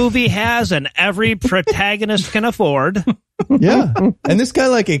every movie has and every protagonist can afford. Yeah. And this guy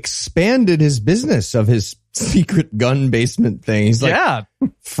like expanded his business of his secret gun basement thing. He's like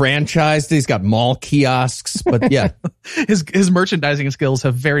franchised. He's got mall kiosks, but yeah. His merchandising skills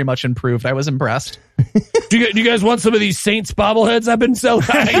have very much improved. I was impressed. Do you guys want some of these Saints bobbleheads I've been selling?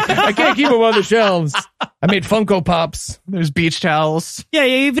 I can't keep them on the shelves. I made Funko Pops. There's beach towels. Yeah,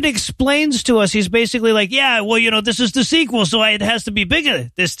 he even explains to us. He's basically like, yeah, well, this is the sequel, so it has to be bigger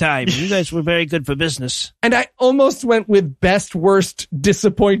this time. You guys were very good for business. And I almost went with best, worst,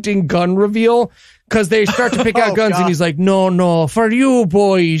 disappointing gun reveal, because they start to pick out guns, and he's like, no, for you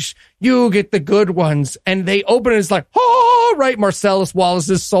boys, you get the good ones. And they open it, it's like, oh, right, Marcellus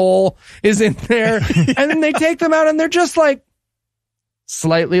Wallace's soul is in there. And then they take them out, and they're just like,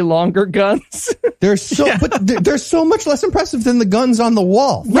 slightly longer guns. They're so much less impressive than the guns on the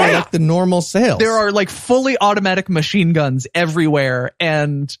wall. Right. Like the normal sales. There are like fully automatic machine guns everywhere.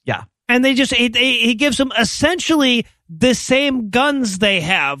 And yeah. And he gives them essentially the same guns they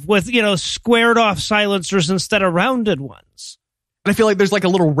have with, squared off silencers instead of rounded ones. And I feel like there's like a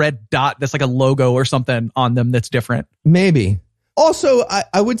little red dot that's like a logo or something on them that's different. Maybe. Also,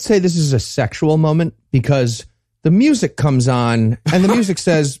 I would say this is a sexual moment because the music comes on and the music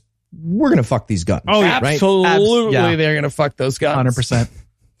says, we're going to fuck these guns. Oh, right? Absolutely. Yeah. They're going to fuck those guns. 100%.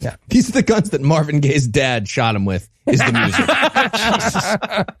 Yeah. These are the guns that Marvin Gaye's dad shot him with, is the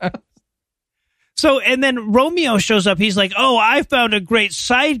music. So, and then Romeo shows up. He's like, oh, I found a great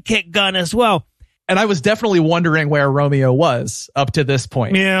sidekick gun as well. And I was definitely wondering where Romeo was up to this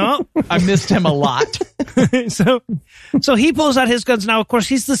point. Yeah. I missed him a lot. So he pulls out his guns. Now, of course,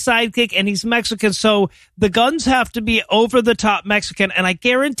 he's the sidekick and he's Mexican. So the guns have to be over the top Mexican. And I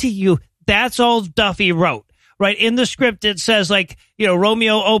guarantee you that's all Duffy wrote. Right in the script, it says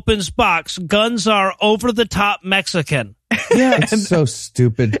Romeo opens box. Guns are over the top Mexican. Yeah, it's so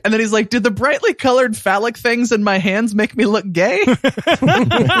stupid. And then he's like, did the brightly colored phallic things in my hands make me look gay?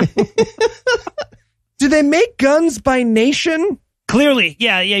 Do they make guns by nation? Clearly,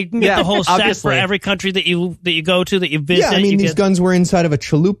 yeah. You can get the whole set obviously. for every country that you go to, that you visit. Yeah, I mean, these guns were inside of a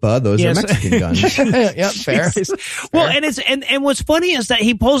chalupa. Those are Mexican guns. Yeah, fair. Well, and what's funny is that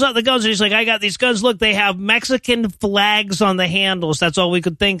he pulls out the guns and he's like, I got these guns. Look, they have Mexican flags on the handles. That's all we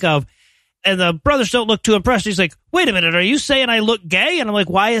could think of. And the brothers don't look too impressed. He's like, wait a minute, are you saying I look gay? And I'm like,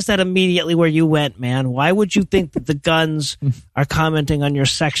 why is that immediately where you went, man? Why would you think that the guns are commenting on your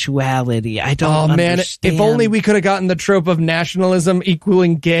sexuality? I don't understand. If only we could have gotten the trope of nationalism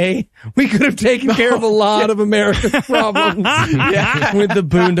equaling gay, we could have taken care of a lot of America's problems with the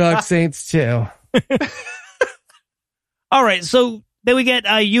Boondock Saints too. All right, so then we get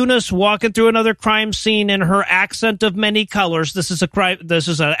Eunice walking through another crime scene in her accent of many colors. This is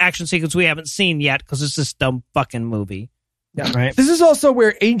an action sequence we haven't seen yet because it's this dumb fucking movie. Yeah. Right. This is also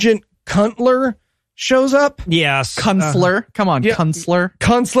where Agent Kuntler shows up. Yes. Kunstler. Come on, yeah. Kunstler.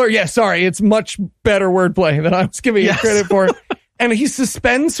 Kunstler. Yeah, sorry. It's much better wordplay than I was giving you credit for. And he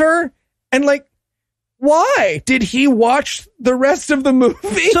suspends her. And why? Did he watch the rest of the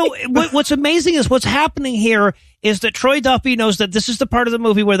movie? So what's amazing is what's happening here is that Troy Duffy knows that this is the part of the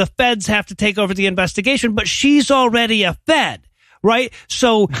movie where the feds have to take over the investigation, but she's already a fed, right?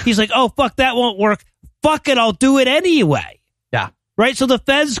 So he's like, oh, fuck, that won't work. Fuck it, I'll do it anyway. Yeah. Right? So the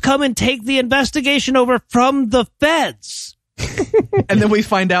feds come and take the investigation over from the feds. And then we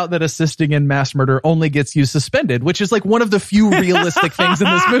find out that assisting in mass murder only gets you suspended, which is like one of the few realistic things in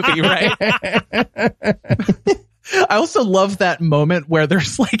this movie, right? I also love that moment where they're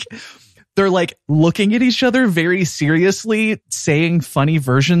like looking at each other very seriously, saying funny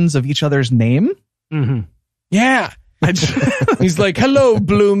versions of each other's name. Mm-hmm. Yeah. He's like, hello,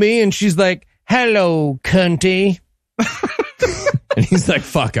 Bloomy. And she's like, hello, cunty. And he's like,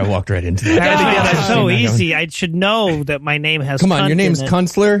 fuck, I walked right into that. Yeah, it's so easy. I should know that my name has Come on, cunt your name's in it.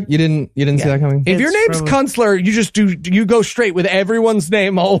 Kunstler? You didn't see that coming? If your name's Kunstler, you go straight with everyone's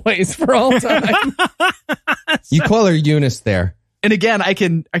name always for all time. You call her Eunice there. And again, I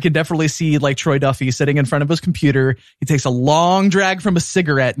can definitely see like Troy Duffy sitting in front of his computer. He takes a long drag from a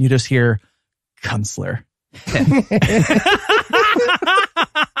cigarette and you just hear Kunstler.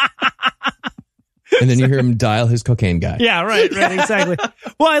 And then you hear him dial his cocaine guy. Yeah, right, exactly.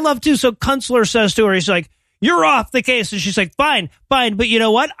 Well, I love too. So Kunstler says to her, he's like, you're off the case. And she's like, fine. But you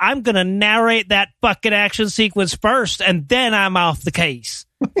know what? I'm going to narrate that fucking action sequence first, and then I'm off the case.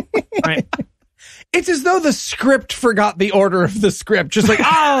 Right. It's as though the script forgot the order of the script. Just like,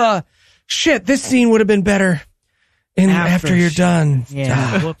 shit, this scene would have been better after you're done.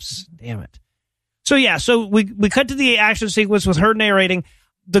 Yeah. Whoops. Damn it. So we cut to the action sequence with her narrating.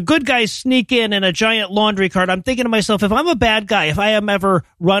 The good guys sneak in a giant laundry cart. I'm thinking to myself, if I'm a bad guy, if I am ever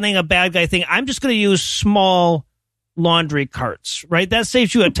running a bad guy thing, I'm just going to use small laundry carts, right? That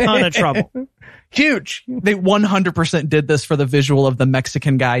saves you a ton of trouble. Huge. They 100% did this for the visual of the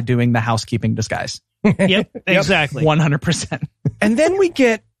Mexican guy doing the housekeeping disguise. Yep, exactly. 100%. And then we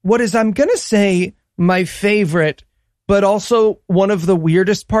get what is, I'm going to say, my favorite, but also one of the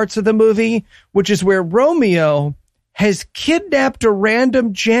weirdest parts of the movie, which is where Romeo has kidnapped a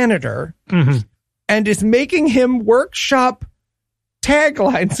random janitor and is making him workshop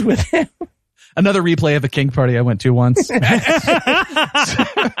taglines with him. Another replay of a kink party I went to once. Wait,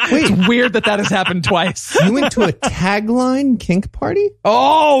 it's weird that has happened twice. You went to a tagline kink party?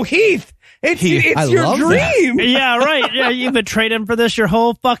 Oh, Heath. It's your dream. That. Yeah, right. Yeah, you've been trading for this your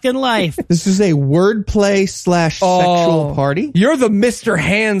whole fucking life. This is a wordplay / sexual party? You're the Mr.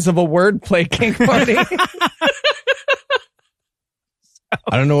 Hands of a wordplay kink party.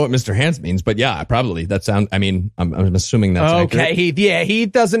 I don't know what Mr. Hands means, but yeah, probably. I'm assuming that's okay. accurate. He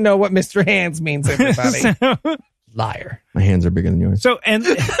doesn't know what Mr. Hands means, everybody. Liar. My hands are bigger than yours. So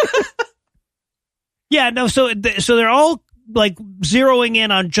they're all like zeroing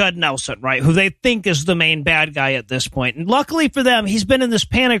in on Judd Nelson, right? Who they think is the main bad guy at this point. And luckily for them, he's been in this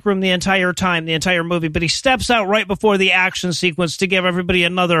panic room the entire movie, but he steps out right before the action sequence to give everybody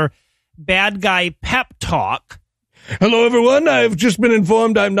another bad guy pep talk. Hello, everyone. I've just been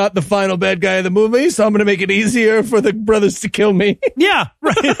informed I'm not the final bad guy of the movie, so I'm going to make it easier for the brothers to kill me. Yeah,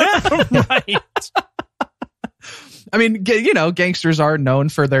 right. Right. I mean, gangsters are known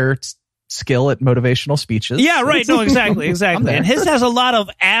for their skill at motivational speeches. Yeah, right. No, exactly. And his has a lot of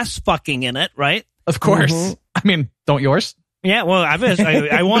ass fucking in it, right? Of course. Mm-hmm. I mean, don't yours? Yeah, well,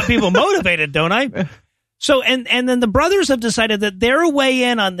 I want people motivated, don't I? So, and then the brothers have decided that their way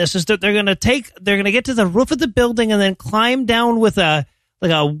in on this is that they're going to get to the roof of the building and then climb down with a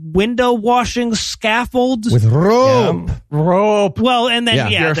window washing scaffold with rope. Yeah. Rope. Well, and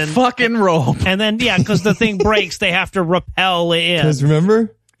then your fucking rope. And then because the thing breaks, they have to rappel in. Because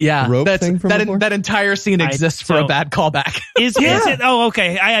remember? Yeah, rope thing from that entire scene exists for a bad callback. Is it? Oh,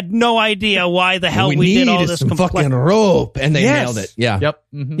 okay. I had no idea why the hell we did all this. Some fucking rope, and they nailed it. Yeah. Yep.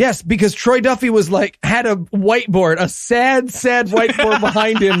 Mm-hmm. Yes, because Troy Duffy had a whiteboard, a sad whiteboard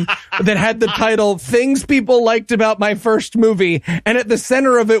behind him that had the title "Things People Liked About My First Movie," and at the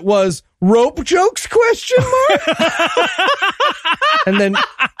center of it was "Rope Jokes?" ? And then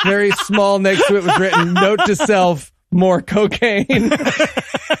very small next to it was written, "Note to self: more cocaine."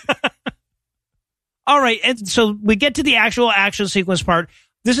 All right, and so we get to the actual action sequence part.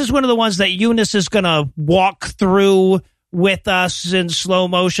 This is one of the ones that Eunice is going to walk through with us in slow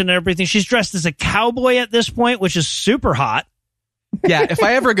motion and everything. She's dressed as a cowboy at this point, which is super hot. Yeah, if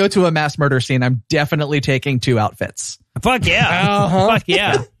I ever go to a mass murder scene, I'm definitely taking 2 outfits. Fuck yeah. Fuck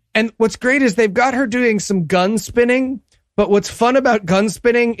yeah. And what's great is they've got her doing some gun spinning. But what's fun about gun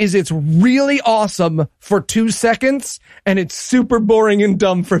spinning is it's really awesome for 2 seconds and it's super boring and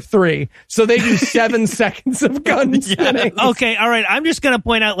dumb for 3. So they do 7 seconds of gun spinning. Okay, all right. I'm just going to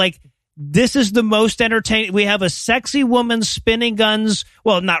point out, this is the most entertaining. We have a sexy woman spinning guns.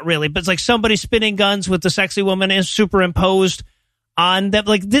 Well, not really, but it's like somebody spinning guns with the sexy woman is superimposed on them.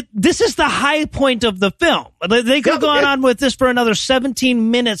 This is the high point of the film. They could have gone on with this for another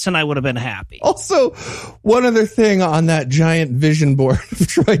 17 minutes and I would have been happy. Also, one other thing on that giant vision board of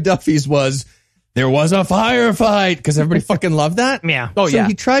Troy Duffy's was there was a firefight because everybody fucking loved that. Yeah. Oh, so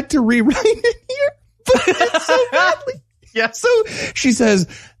he tried to rewrite it here, but it's so badly. Yeah. So she says,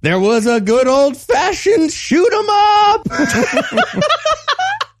 there was a good old fashioned shoot 'em up.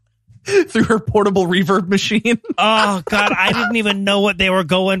 Through her portable reverb machine. Oh God, I didn't even know what they were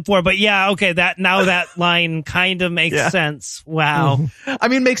going for, but yeah, okay, that line kind of makes sense. Wow. I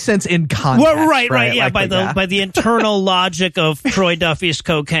mean, makes sense in context. Well, right, yeah, by the internal logic of Troy Duffy's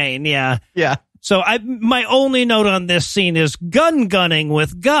cocaine, yeah. Yeah. So my only note on this scene is gunning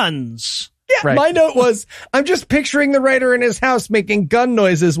with guns. Yeah, right. My note was, I'm just picturing the writer in his house making gun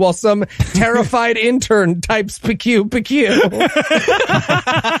noises while some terrified intern types "PQ, PQ."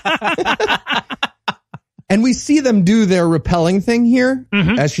 And we see them do their rappelling thing here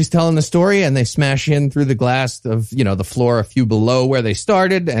as she's telling the story, and they smash in through the glass of, the floor a few below where they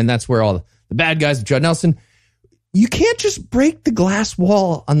started, and that's where all the bad guys of Judd Nelson. You can't just break the glass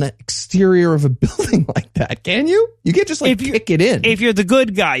wall on the exterior of a building like that, can you? You can't just kick it in. If you're the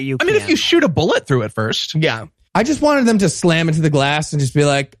good guy, you can. I mean, if you shoot a bullet through it first. Yeah. I just wanted them to slam into the glass and just be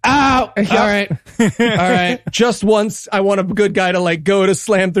like, ow! All right. All right. Just once, I want a good guy to go to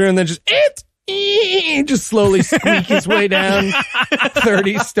slam through and then just slowly squeak his way down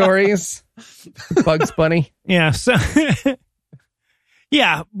 30 stories. Bugs Bunny. Yeah. So...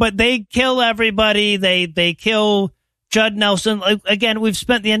 Yeah, but they kill everybody. They kill Judd Nelson. Again, we've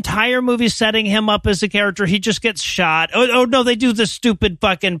spent the entire movie setting him up as a character. He just gets shot. Oh no, they do the stupid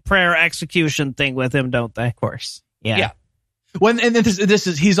fucking prayer execution thing with him, don't they? Of course. Yeah.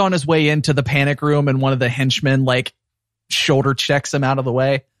 He's on his way into the panic room and one of the henchmen shoulder checks him out of the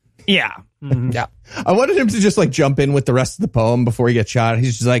way. Yeah. Yeah. I wanted him to just like jump in with the rest of the poem before he gets shot.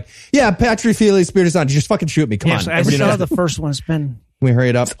 He's just like, yeah, Patri Fili, Spiritus Sancti, just fucking shoot me. Come on. I saw the first one's been. Can we hurry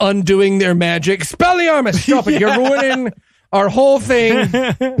it up? It's undoing their magic. Expelliarmus! Stop it. You're ruining our whole thing.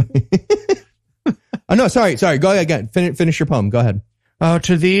 Oh, no, sorry. Go ahead again. Finish your poem. Go ahead. Oh,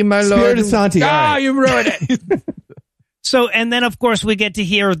 to thee, my lord. Spiritus Sancti. Ah, you ruined it. So, and then of course we get to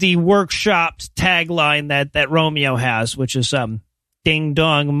hear the workshopped tagline that Romeo has, which is ding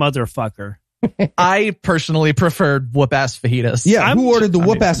dong motherfucker. I personally preferred whoop-ass fajitas. Yeah, who ordered the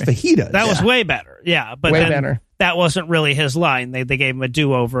whoop-ass fajitas? That was way better. Yeah, but Way then better. that wasn't really his line. They gave him a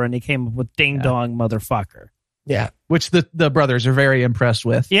do-over and he came up with ding dong motherfucker. Yeah. Which the brothers are very impressed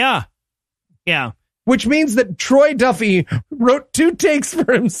with. Yeah. Which means that Troy Duffy wrote 2 takes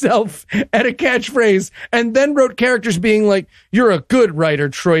for himself at a catchphrase and then wrote characters being like, you're a good writer,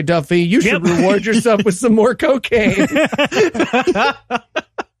 Troy Duffy. You should reward yourself with some more cocaine.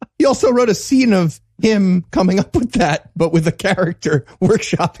 He also wrote a scene of him coming up with that, but with a character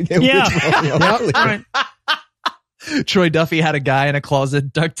workshopping it. Yeah. With Romeo. Right. Troy Duffy had a guy in a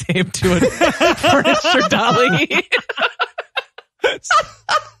closet duct taped to a furniture dolly.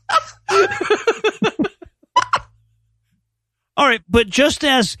 All right, but just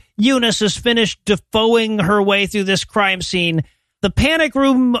as Eunice is finished defoeing her way through this crime scene, the panic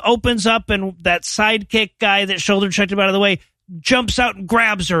room opens up and that sidekick guy that shoulder checked him out of the way jumps out and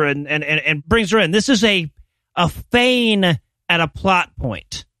grabs her and brings her in. This is a feign at a plot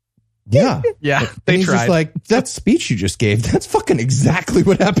point. Yeah. Yeah, And they he's tried. just like, that speech you just gave, that's fucking exactly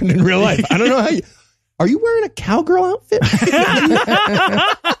what happened in real life. I don't know how you... Are you wearing a cowgirl outfit?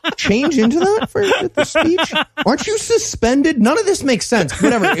 Change into that for the speech? Aren't you suspended? None of this makes sense.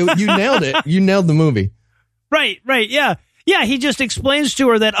 Whatever. You nailed it. You nailed the movie. Right, yeah. Yeah, he just explains to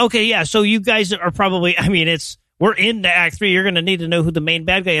her that, okay, yeah, so you guys are probably, I mean, we're into Act 3. You're going to need to know who the main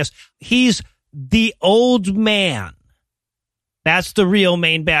bad guy is. He's the old man. That's the real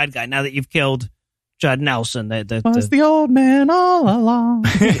main bad guy now that you've killed Judd Nelson. Was the old man all along?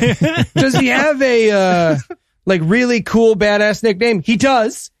 Does he have a like really cool badass nickname? He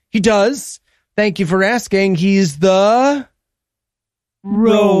does. Thank you for asking. He's the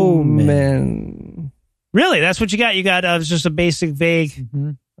Roman. Really? That's what you got? You got it's just a basic, vague,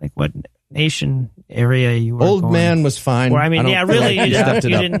 like what nation area you were Old going. man was fine. Or, I mean, yeah, really, you stepped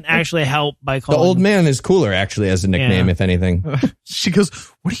it up. didn't actually help by The calling old man is cooler, actually, as a nickname, Yeah. if anything. She goes,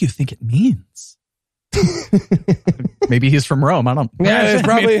 what do you think it means? Maybe he's from Rome. I don't know. Yeah, it's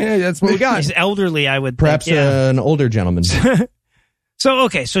probably that's what we got. He's elderly, I would Perhaps think. Yeah. an older gentleman.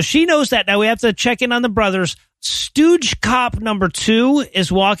 So she knows that. Now we have to check in on the brothers. Stooge cop number 2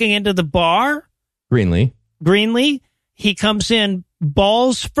 is walking into the bar. Greenlee. He comes in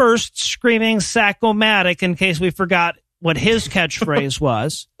balls first, screaming Sack-O-Matic, in case we forgot what his catchphrase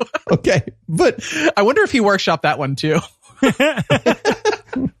was. Okay, but I wonder if he workshopped that one too.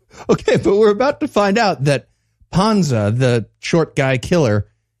 okay, but we're about to find out that Panza, the short guy killer,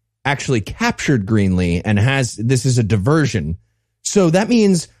 actually captured Greenlee and this is a diversion. So that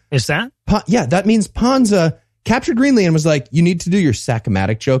means... Is that? That means Panza captured Greenlee and was like, you need to do your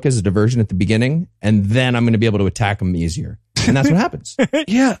Sack-O-Matic joke as a diversion at the beginning, and then I'm going to be able to attack him easier. And that's what happens.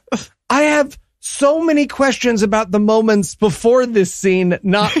 Yeah. I have so many questions about the moments before this scene,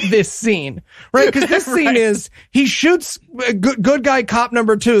 not this scene, right? Because this scene is, he shoots good guy cop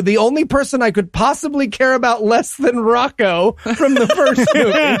number 2, the only person I could possibly care about less than Rocco from the first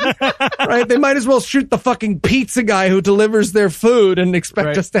movie, right? They might as well shoot the fucking pizza guy who delivers their food and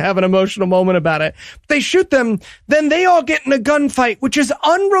expect us to have an emotional moment about it. They shoot them, then they all get in a gunfight, which is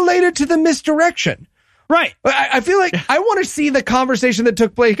unrelated to the misdirection. Right. I feel like I want to see the conversation that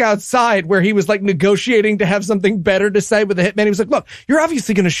took place outside where he was like negotiating to have something better to say with the hitman. He was like, look, you're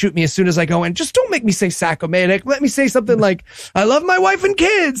obviously going to shoot me as soon as I go in. Just don't make me say Sack-O-Matic. Let me say something like, I love my wife and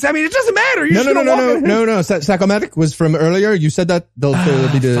kids. I mean, it doesn't matter. No. Sack-O-Matic was from earlier. You said that. They'll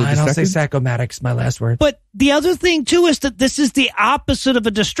be fine, I'll say Sack-O-Matic's my last word. But the other thing, too, is that this is the opposite of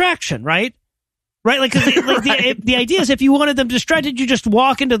a distraction, right? Right? Like, the idea is if you wanted them distracted, you just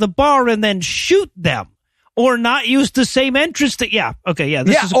walk into the bar and then shoot them. Or not use the same entrance that,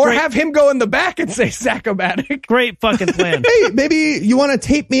 this is or have him go in the back and say Sack-O-Matic. Great fucking plan. Hey, maybe you want to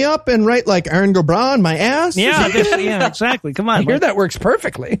tape me up and write like Aaron Gobra on my ass? Yeah, exactly. Come on. I hear that works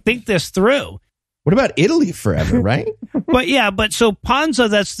perfectly. Think this through. What about Italy forever, right? But so Panza,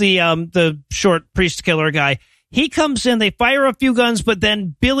 that's the short priest killer guy. He comes in, they fire a few guns, but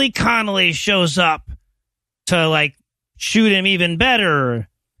then Billy Connolly shows up to like shoot him even better.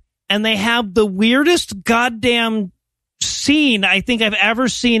 And they have the weirdest goddamn scene I think I've ever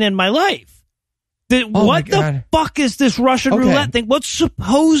seen in my life. What the fuck is this Russian roulette thing? What's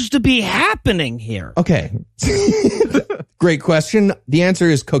supposed to be happening here? Okay. Great question. The answer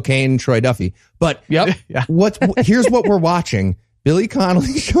is cocaine, Troy Duffy. But Yeah. here's what we're watching. Billy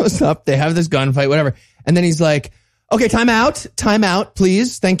Connolly shows up. They have this gunfight, whatever. And then he's like, okay, time out,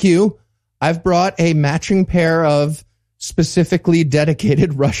 please. Thank you. I've brought a matching pair of specifically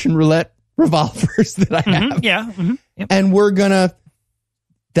dedicated Russian roulette revolvers that I have. Yep. And we're gonna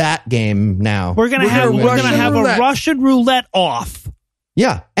that game now. We're gonna have a Russian roulette off.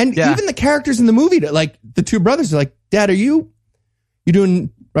 Yeah. And even the characters in the movie, like the two brothers are like, Dad, are you doing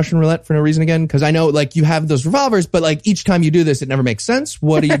Russian roulette for no reason again? Because I know like you have those revolvers, but like each time you do this, it never makes sense.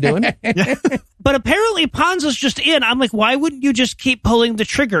 What are you doing? But apparently Ponza's just in. I'm like, why wouldn't you just keep pulling the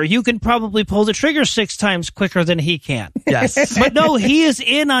trigger? You can probably pull the trigger 6 times quicker than he can. Yes. But no, he is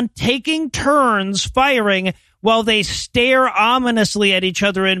in on taking turns firing while they stare ominously at each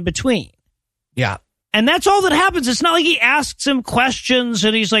other in between. Yeah. And that's all that happens. It's not like he asks him questions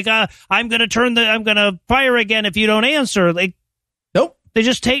and he's like, I'm going to fire again if you don't answer. Like, Nope. They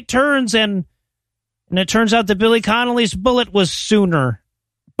just take turns and it turns out that Billy Connolly's bullet was sooner.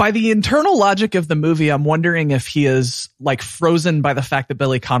 By the internal logic of the movie, I'm wondering if he is like frozen by the fact that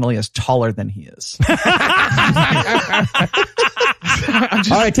Billy Connolly is taller than he is. All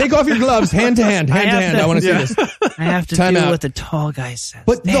right, take off your gloves, hand to hand. I want to see this. I have to do what the tall guy says.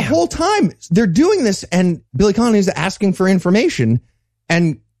 But the whole time they're doing this, and Billy Connolly is asking for information,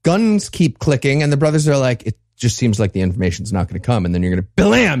 and guns keep clicking, and the brothers are like, it just seems like the information's not going to come, and then you're going to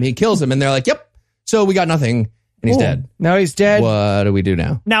blam, he kills him, and they're like, yep, so we got nothing, and he's dead. Now he's dead. What do we do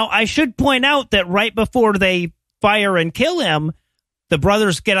now? Now, I should point out that right before they fire and kill him, the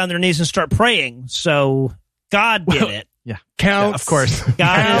brothers get on their knees and start praying, so God did it. Yeah. Counts. Yeah, of course.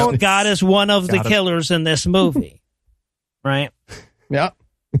 God is one of the killers in this movie. Right? Yeah.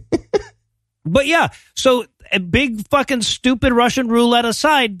 But yeah, so a big fucking stupid Russian roulette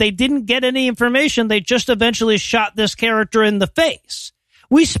aside, they didn't get any information. They just eventually shot this character in the face.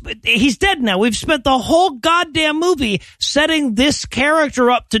 He's dead now. We've spent the whole goddamn movie setting this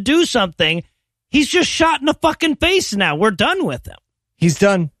character up to do something. He's just shot in the fucking face now. We're done with him. He's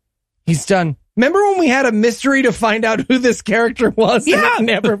done. Remember when we had a mystery to find out who this character was? Yeah. And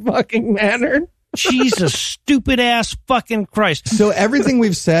it never fucking mattered. Jesus, stupid ass fucking Christ. So everything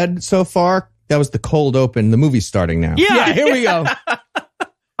we've said so far, that was the cold open. The movie's starting now. Yeah, Here we go.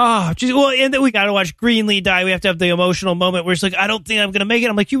 Oh, geez. Well, and then we got to watch Greenlee die. We have to have the emotional moment where it's like, I don't think I'm going to make it.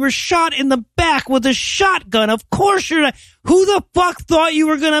 I'm like, you were shot in the back with a shotgun. Of course you're not. Who the fuck thought you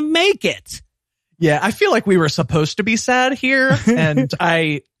were going to make it? Yeah, I feel like we were supposed to be sad here, and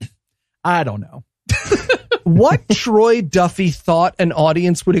I don't know. What Troy Duffy thought an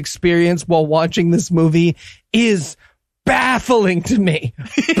audience would experience while watching this movie is baffling to me.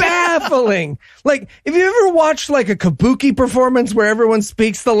 Baffling. Like, if you ever watched like a kabuki performance where everyone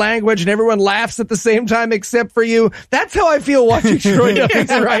speaks the language and everyone laughs at the same time except for you, that's how I feel watching Troy Duffy's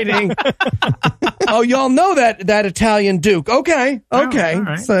writing. Oh, y'all know that Italian Duke. Okay. All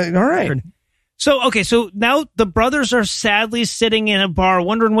right. So, all right. So now the brothers are sadly sitting in a bar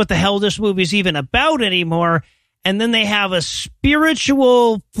wondering what the hell this movie's even about anymore. And then they have a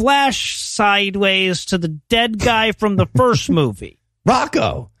spiritual flash sideways to the dead guy from the first movie.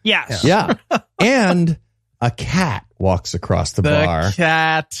 Rocco. Yes. Yeah. And a cat walks across the bar. The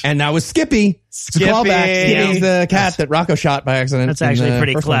cat. And that was Skippy. Skippy. It's a callback. Skippy's the cat that Rocco shot by accident. That's actually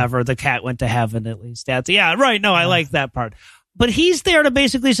pretty first one. clever. The cat went to heaven at least. Yeah, right. No, I like that part. But he's there to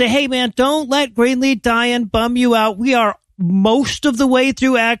basically say, hey, man, don't let Greenlee die and bum you out. We are most of the way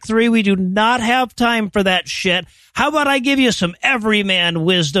through Act 3. We do not have time for that shit. How about I give you some everyman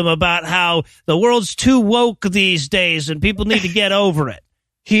wisdom about how the world's too woke these days and people need to get over it?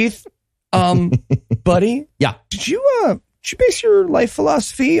 Heath, buddy. Yeah. Did you base your life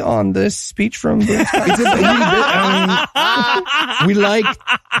philosophy on this speech from Boondock? We like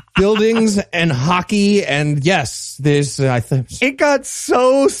buildings and hockey, and yes, there's It got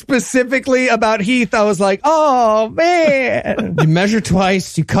so specifically about Heath, I was like, oh, man. you measure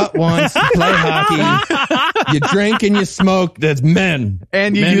twice, you cut once, you play hockey, you drink and you smoke. That's men.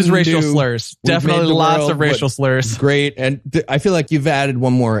 And you Men use racial do. slurs. We've Definitely made the lots world of racial slurs. Great. And I feel like you've added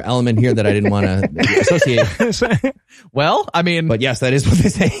one more element here that I didn't want to associate. Well, I mean, But yes, that is what they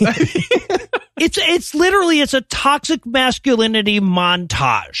say. It's literally a toxic masculinity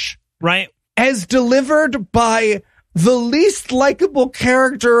montage, right? As delivered by the least likable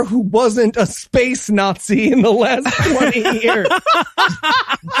character who wasn't a space Nazi in the last 20 years.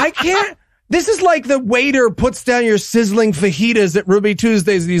 I can't. This is like the waiter puts down your sizzling fajitas at Ruby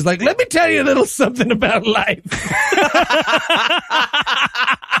Tuesdays and he's like, let me tell you a little something about life.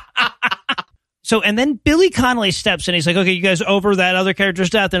 So, and then Billy Connolly steps in. He's like, okay, you guys over that other character's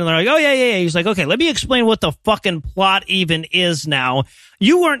death? And they're like, oh, yeah. He's like, okay, let me explain what the fucking plot even is now.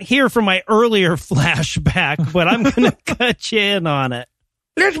 You weren't here for my earlier flashback, but I'm going to cut you in on it.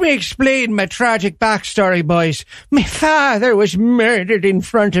 Let me explain my tragic backstory, boys. My father was murdered in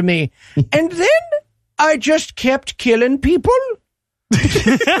front of me, and then I just kept killing people.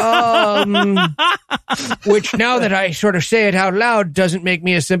 Which, now that I sort of say it out loud, doesn't make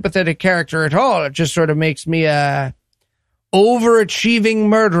me a sympathetic character at all. It just sort of makes me a overachieving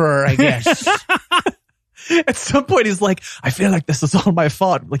murderer, I guess. At some point, he's like, I feel like this is all my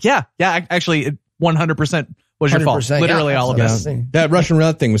fault. Like, yeah, actually, it 100% was your fault. Literally all of it. That Russian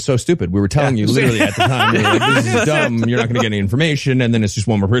roulette thing was so stupid. We were telling you literally at the time, we were like, this is dumb. You're not going to get any information. And then it's just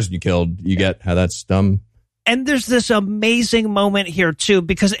one more person you killed. You get how that's dumb. And there's this amazing moment here, too,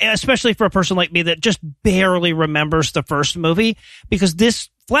 because especially for a person like me that just barely remembers the first movie, because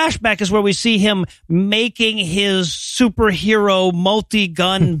this flashback is where we see him making his superhero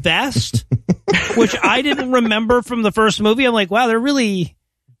multi-gun vest, which I didn't remember from the first movie. I'm like, wow, they're really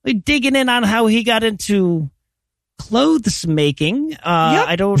digging in on how he got into clothes making.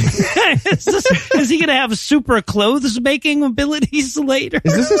 I don't. Is he going to have super clothes making abilities later?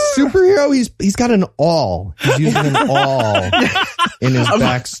 Is this a superhero? He's got an awl. He's using an awl in his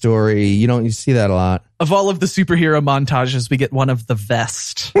backstory. You see that a lot. Of all of the superhero montages, we get one of the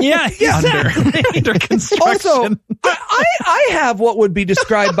vest. Yeah, exactly. under construction. Also, I have what would be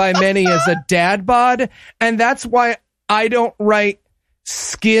described by many as a dad bod, and that's why I don't write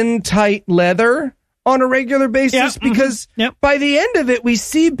skin tight leather on a regular basis, because by the end of it, we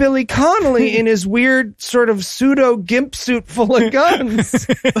see Billy Connolly in his weird sort of pseudo gimp suit full of guns.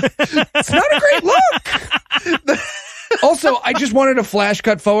 It's not a great look. Also, I just wanted a flash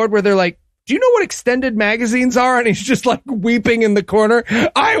cut forward where they're like, do you know what extended magazines are? And he's just like weeping in the corner.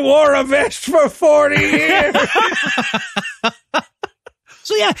 I wore a vest for 40 years.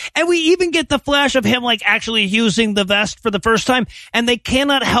 So yeah, and we even get the flash of him like actually using the vest for the first time, and they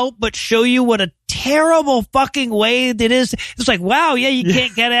cannot help but show you what a terrible fucking way it is. It's like, wow, yeah, you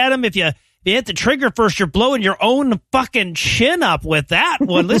can't get at him if you hit the trigger first. You're blowing your own fucking chin up with that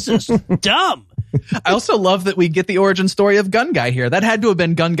one. This is dumb. I also love that we get the origin story of Gun Guy here. That had to have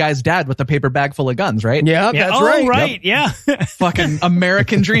been Gun Guy's dad with a paper bag full of guns, right? Yeah, that's right. Right, yep. Yeah. Fucking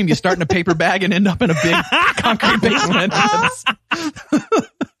American dream. You start in a paper bag and end up in a big concrete basement.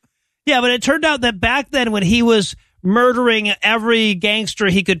 Yeah, but it turned out that back then when he was murdering every gangster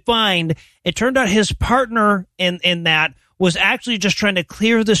he could find, it turned out his partner in that was actually just trying to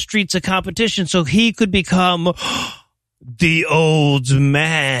clear the streets of competition so he could become the old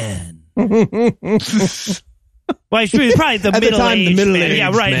man. Well, he's probably the middle-aged man. Yeah,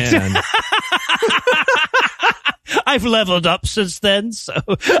 right. Man. I've leveled up since then, so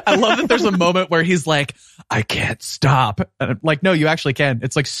I love that there's a moment where he's like, I can't stop. And I'm like, no, you actually can.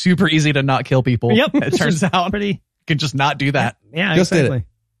 It's like super easy to not kill people. Yep. It turns out you can just not do that. Yeah, just exactly.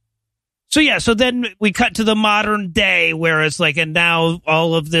 So then we cut to the modern day where it's like, and now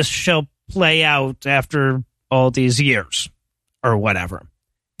all of this shall play out after all these years or whatever.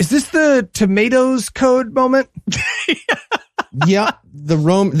 Is this the tomatoes code moment? Yeah,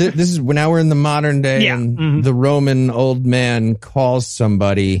 this is now we're in the modern day, and the Roman old man calls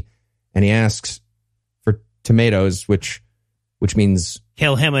somebody, and he asks for tomatoes, which means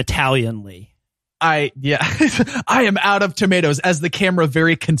kill him Italianly. I am out of tomatoes, as the camera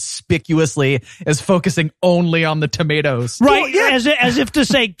very conspicuously is focusing only on the tomatoes. Right, well, yeah. as if to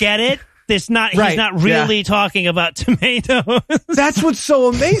say, get it? He's not really talking about tomatoes. That's what's so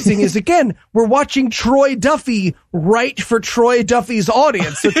amazing is, again, we're watching Troy Duffy write for Troy Duffy's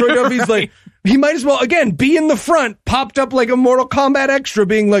audience. So Troy Duffy's like, he might as well, again, be in the front, popped up like a Mortal Kombat extra,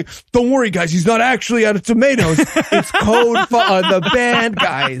 being like, don't worry, guys, he's not actually out of tomatoes. It's code for the bad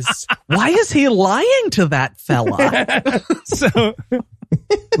guys. Why is he lying to that fella? So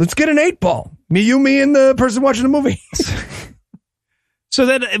let's get an 8-ball. Me, and the person watching the movie. So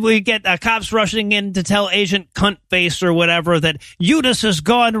then we get cops rushing in to tell Agent Cuntface or whatever that Eunice has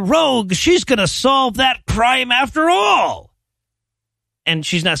gone rogue. She's going to solve that crime after all. And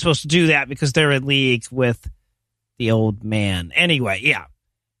she's not supposed to do that because they're in league with the old man. Anyway, yeah.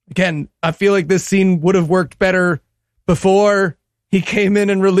 Again, I feel like this scene would have worked better before he came in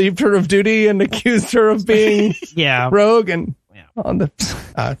and relieved her of duty and accused her of being rogue and on the...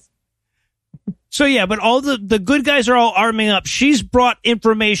 So yeah, but all the good guys are all arming up. She's brought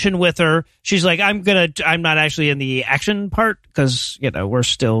information with her. She's like, I'm not actually in the action part because, we're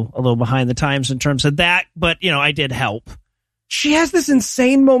still a little behind the times in terms of that. But, I did help. She has this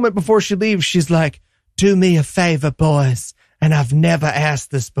insane moment before she leaves. She's like, do me a favor, boys. And I've never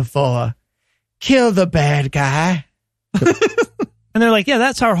asked this before. kill the bad guy. And they're like, yeah,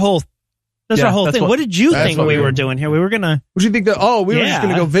 that's our whole thing. What did you think we were doing here? We were gonna. What do you think that? Oh, we were just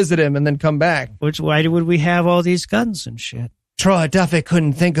gonna go visit him and then come back. Why would we have all these guns and shit? Troy Duffy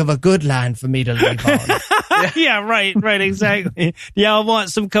couldn't think of a good line for me to leave on. Yeah, right, exactly. Y'all want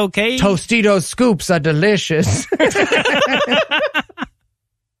some cocaine? Tostito scoops are delicious.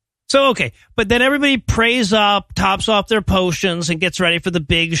 So, okay, but then everybody prays up, tops off their potions, and gets ready for the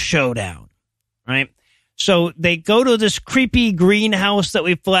big showdown, right? So they go to this creepy greenhouse that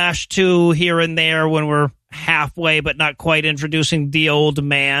we flash to here and there when we're halfway, but not quite introducing the old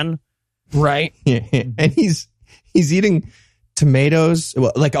man. Right. And he's eating tomatoes,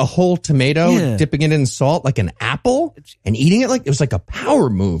 like a whole tomato, dipping it in salt like an apple and eating it like it was like a power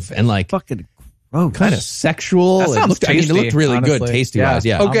move and like fucking gross. Kind of sexual. That sounds tasty, it looked really honestly. good, tasty-wise.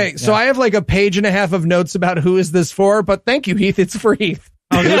 Yeah. Okay, so I have like a page and a half of notes about who is this for, but thank you, Heath. It's for Heath.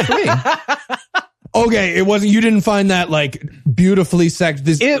 Okay, it's for me. Okay, it wasn't. You didn't find that like beautifully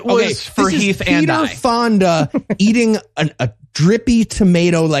sexy. It was for Heath and I. Peter Fonda eating a drippy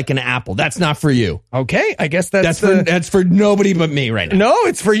tomato like an apple. That's not for you. Okay, I guess that's for nobody but me right now. No,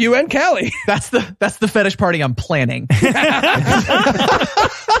 it's for you and Callie. That's the fetish party I'm planning.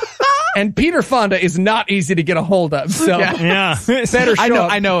 And Peter Fonda is not easy to get a hold of. So yeah. Better show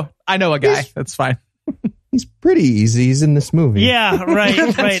up. I know a guy. That's fine. He's pretty easy. He's in this movie. Yeah,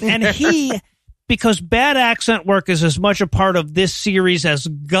 right. And because bad accent work is as much a part of this series as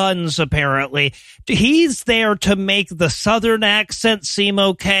guns, apparently, he's there to make the Southern accent seem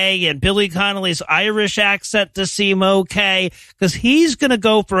okay and Billy Connolly's Irish accent to seem okay, because he's going to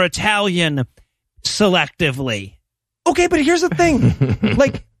go for Italian selectively. Okay, but here's the thing.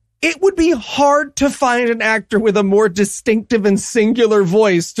 Like, it would be hard to find an actor with a more distinctive and singular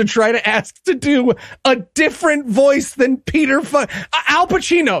voice to try to ask to do a different voice than Peter Fonda. Al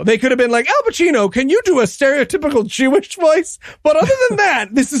Pacino. They could have been like, Al Pacino, can you do a stereotypical Jewish voice? But other than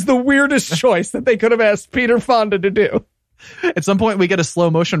that, this is the weirdest choice that they could have asked Peter Fonda to do. At some point, we get a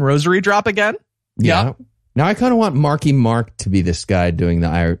slow motion rosary drop again. Yeah. Yep. Now I kind of want Marky Mark to be this guy doing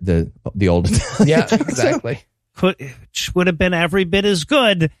the old Italian. Yeah, exactly. Would have been every bit as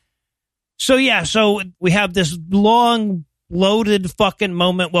good. So we have this long, loaded fucking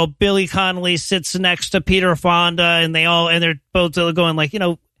moment while Billy Connolly sits next to Peter Fonda, and they're both going like,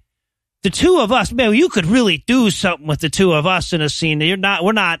 the two of us, man, you could really do something with the two of us in a scene. We're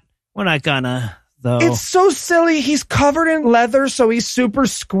not gonna, though. It's so silly. He's covered in leather, so he's super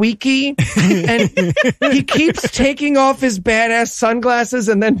squeaky, and he keeps taking off his badass sunglasses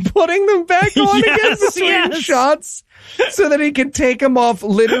and then putting them back on again between shots, so that he can take them off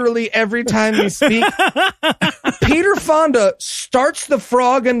literally every time he speaks. Peter Fonda starts the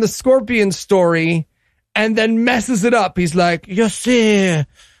frog and the scorpion story and then messes it up. He's like, you see,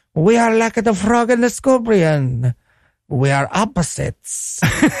 we are like the frog and the scorpion. We are opposites.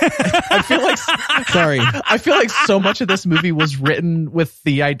 I feel like so much of this movie was written with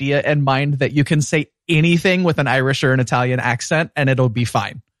the idea in mind that you can say anything with an Irish or an Italian accent and it'll be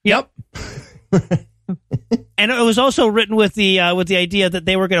fine. Yep. And it was also written with the idea that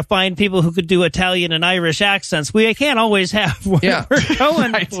they were going to find people who could do Italian and Irish accents. We can't always have what we're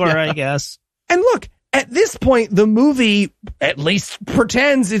going for, I guess. And look, at this point, the movie at least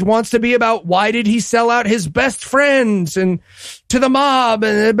pretends it wants to be about why did he sell out his best friends and to the mob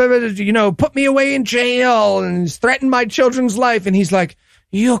and, put me away in jail and threaten my children's life. And he's like,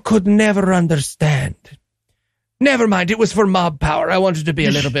 you could never understand. Never mind. It was for mob power. I wanted to be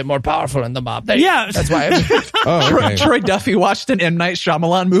a little bit more powerful in the mob. That's why. Troy Duffy watched an M. Night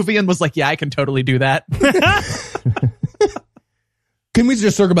Shyamalan movie and was like, yeah, I can totally do that. Can we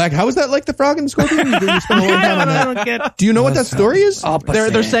just circle back? How was that like the frog and the scorpion? You spent a long time on that. I don't get. Do you know what that story is?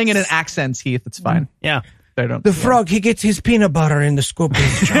 They're saying it in accents, Heath. It's fine. Yeah. They don't. The frog, he gets his peanut butter in the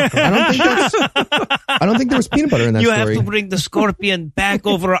scorpion's chocolate. I don't think there was peanut butter in that story. You have to bring the scorpion back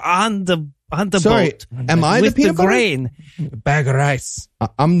over on the boat. Am I with the peanut butter? grain? Bag of rice.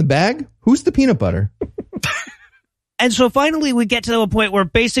 I'm the bag? Who's the peanut butter? And so finally we get to a point where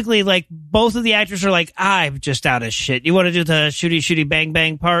basically like both of the actors are like, I'm just out of shit. You want to do the shooty bang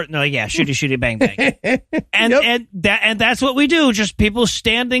bang part? And they're like, yeah, shooty bang bang. And that's what we do. Just people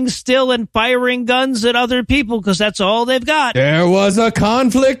standing still and firing guns at other people because that's all they've got. There was a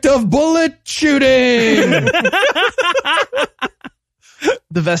conflict of bullet shooting.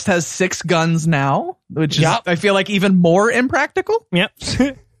 The vest has 6 guns now, which is, I feel like, even more impractical. Yep.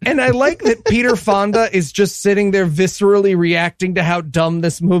 And I like that Peter Fonda is just sitting there viscerally reacting to how dumb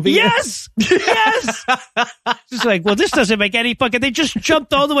this movie is. Yes! Just like, well, this doesn't make any fucking... They just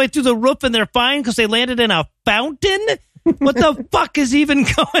jumped all the way through the roof and they're fine because they landed in a fountain? What the fuck is even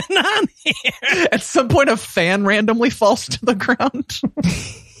going on here? At some point, a fan randomly falls to the ground.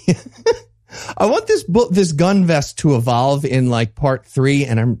 I want this gun vest to evolve in like part 3,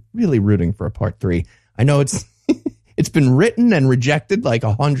 and I'm really rooting for a part 3. I know it's been written and rejected like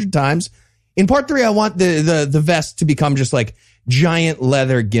 100 times. In part 3, I want the vest to become just like giant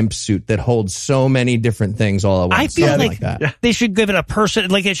leather gimp suit that holds so many different things all at once. I feel like that. They should give it a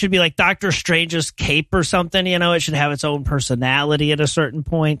person, like it should be like Doctor Strange's cape or something. You know, it should have its own personality at a certain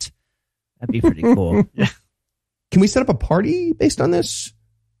point. That'd be pretty cool. Can we set up a party based on this?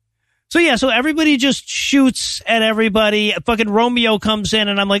 So yeah, so everybody just shoots at everybody. Fucking Romeo comes in,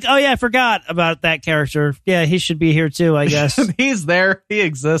 and I'm like, oh yeah, I forgot about that character. Yeah, he should be here too, I guess. He's there. He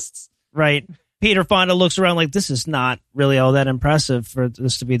exists. Right. Peter Fonda looks around like, this is not really all that impressive for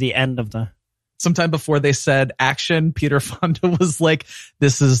this to be the end of the... Sometime before they said action, Peter Fonda was like,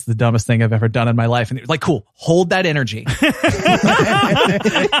 this is the dumbest thing I've ever done in my life. And he was like, cool, hold that energy.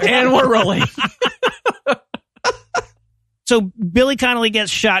 And we're rolling. So Billy Connolly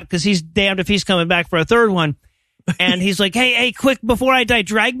gets shot because he's damned if he's coming back for a third one. And he's like, hey, quick, before I die,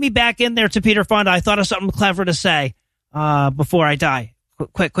 drag me back in there to Peter Fonda. I thought of something clever to say before I die.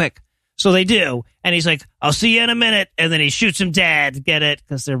 Quick. So they do. And he's like, I'll see you in a minute. And then he shoots him dead. Get it?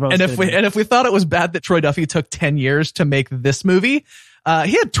 Because they're both. And if we thought it was bad that Troy Duffy took 10 years to make this movie,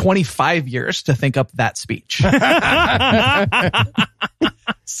 he had 25 years to think up that speech.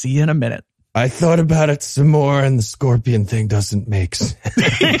 See you in a minute. I thought about it some more, and the scorpion thing doesn't make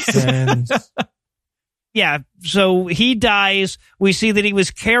sense. Yeah, so he dies. We see that he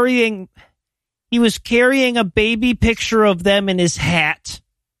was carrying a baby picture of them in his hat,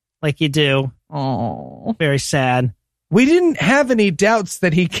 like you do. Oh, very sad. We didn't have any doubts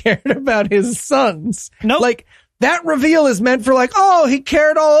that he cared about his sons. Nope. Like, that reveal is meant for like, oh, he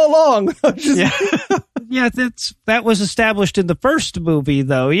cared all along. Yeah, that was established in the first movie,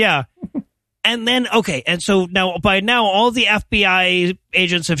 though. Yeah. And then, okay, and so by now, all the FBI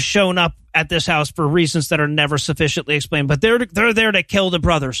agents have shown up at this house for reasons that are never sufficiently explained, but they're there to kill the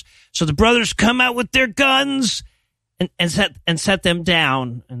brothers. So the brothers come out with their guns and set them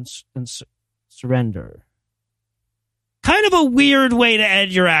down and surrender. Kind of a weird way to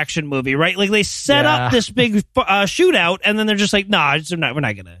end your action movie, right? Like they set up this big shootout, and then they're just like, nah, we're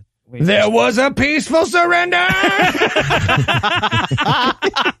not gonna. There was a peaceful surrender.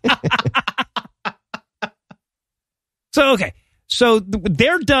 So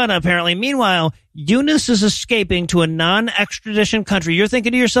they're done, apparently. Meanwhile, Eunice is escaping to a non-extradition country. You're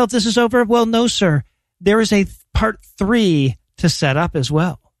thinking to yourself, this is over? Well, no, sir. There is a part 3 to set up as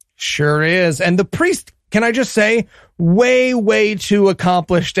well. Sure is. And the priest, can I just say, way, way too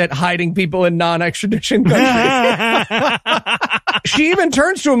accomplished at hiding people in non-extradition countries. She even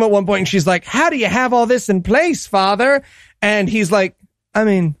turns to him at one point and she's like, how do you have all this in place, Father? And he's like, I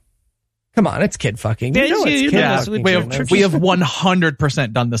mean... Come on, it's kid fucking. You know it's kid fucking. We have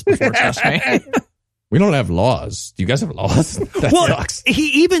 100% done this before, trust me. We don't have laws. Do you guys have laws? That sucks.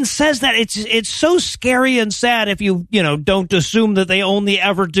 He even says that it's so scary and sad if you don't assume that they only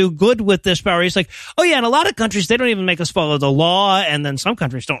ever do good with this power. He's like, oh yeah, in a lot of countries they don't even make us follow the law, and then some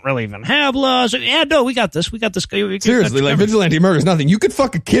countries don't really even have laws. Yeah, no, we got this. We got this. Seriously, like vigilante murder is nothing. You could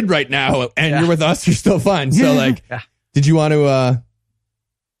fuck a kid right now, and you're with us. You're still fine. So like, did you want to?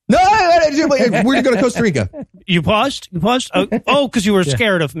 No, we're going to go to Costa Rica. You paused? Oh, because you were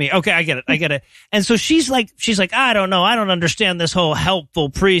scared of me. Okay, I get it. And so she's like, I don't know. I don't understand this whole helpful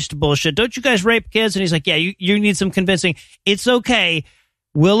priest bullshit. Don't you guys rape kids? And he's like, yeah, you need some convincing. It's okay.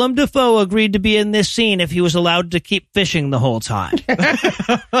 Willem Dafoe agreed to be in this scene if he was allowed to keep fishing the whole time.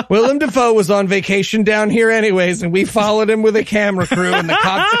 Willem Dafoe was on vacation down here anyways, and we followed him with a camera crew, and the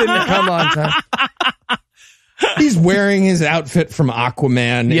cops didn't come on time. He's wearing his outfit from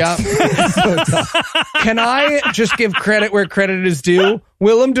Aquaman. Yeah. Can I just give credit where credit is due?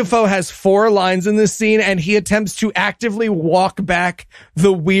 Willem Dafoe has 4 lines in this scene, and he attempts to actively walk back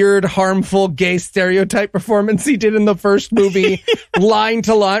the weird, harmful gay stereotype performance he did in the first movie, line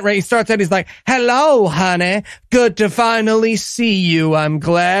to line, right? He starts out, he's like, hello, honey. Good to finally see you. I'm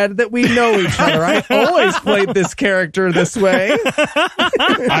glad that we know each other. I always played this character this way.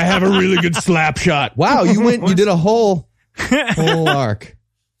 I have a really good slap shot. Wow, you did a whole arc.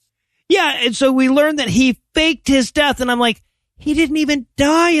 Yeah, and so we learned that he faked his death, and I'm like, he didn't even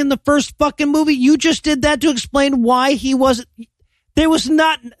die in the first fucking movie. You just did that to explain why he wasn't. There was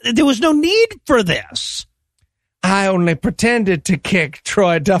no need for this. I only pretended to kick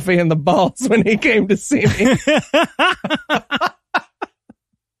Troy Duffy in the balls when he came to see me.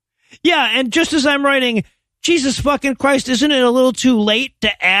 Yeah, and just as I'm writing, Jesus fucking Christ, isn't it a little too late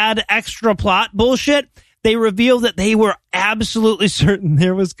to add extra plot bullshit? they revealed that they were absolutely certain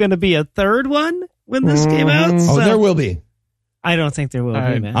there was going to be a third one when this came out. Oh, there will be. I don't think there will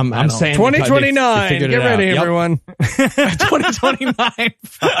be, man. I'm saying 2029. Get ready, everyone. 2029.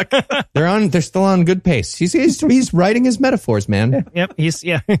 Fuck. They're still on good pace. He's writing his metaphors, man. Yep.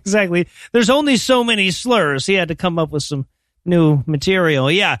 Exactly. There's only so many slurs. He had to come up with some new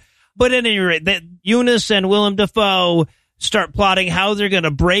material. Yeah. But at any rate, that Eunice and Willem Dafoe start plotting how they're going to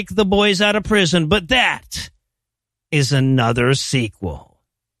break the boys out of prison. But that is another sequel.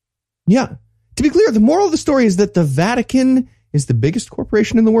 Yeah. To be clear, the moral of the story is that the Vatican is the biggest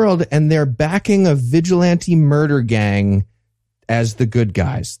corporation in the world, and they're backing a vigilante murder gang as the good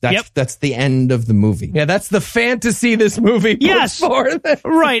guys. That's the end of the movie. Yeah, that's the fantasy this movie puts forth.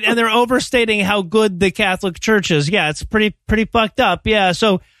 Right, and they're overstating how good the Catholic Church is. Yeah, it's pretty fucked up. Yeah,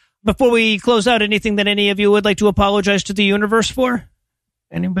 so before we close out, anything that any of you would like to apologize to the universe for?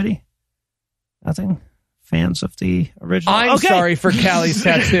 Anybody? Nothing? Fans of the original? I'm sorry for Callie's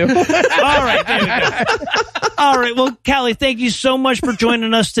tattoo. All right, there we go. All right, well, Callie, thank you so much for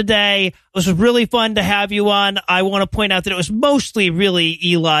joining us today. It was really fun to have you on. I want to point out that it was mostly really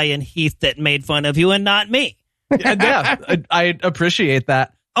Eli and Heath that made fun of you and not me. Yeah, I appreciate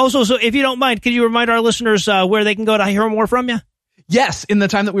that. Also, so if you don't mind, could you remind our listeners where they can go to hear more from you? Yes, in the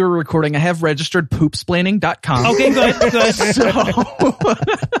time that we were recording, I have registered poopsplaining.com. Okay, good. Go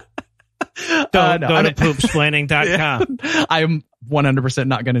to poopsplaining.com. Yeah, I'm 100%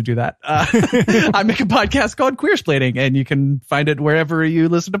 not going to do that. I make a podcast called Queersplaining, and you can find it wherever you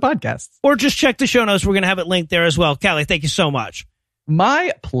listen to podcasts. Or just check the show notes. We're going to have it linked there as well. Callie, thank you so much.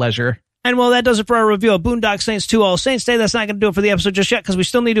 My pleasure. And well, that does it for our review of Boondock Saints 2 All Saints Day. That's not going to do it for the episode just yet, because we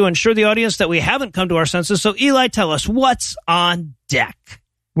still need to ensure the audience that we haven't come to our senses. So Eli, tell us what's on deck.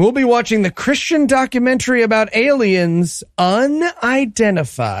 We'll be watching the Christian documentary about aliens,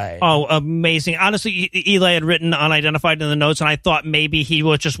 Unidentified. Oh, amazing. Honestly, Eli had written Unidentified in the notes, and I thought maybe he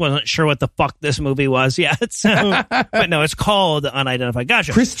just wasn't sure what the fuck this movie was. Yeah, but no, it's called Unidentified.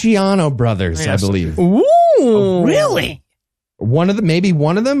 Gotcha. Cristiano Brothers, I believe. Ooh. Oh, really? Maybe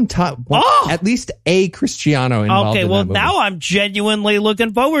one of them, at least a Cristiano involved in that movie. Now I'm genuinely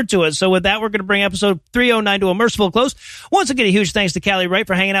looking forward to it. So with that, we're going to bring episode 309 to a merciful close. Once again, a huge thanks to Callie Wright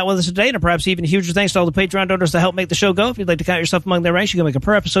for hanging out with us today, and perhaps even huger thanks to all the Patreon donors that help make the show go. If you'd like to count yourself among their ranks, you can make a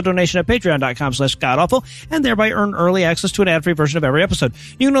per episode donation at patreon.com/godawful and thereby earn early access to an ad-free version of every episode.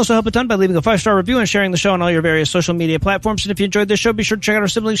 You can also help a ton by leaving a 5-star review and sharing the show on all your various social media platforms. And if you enjoyed this show, be sure to check out our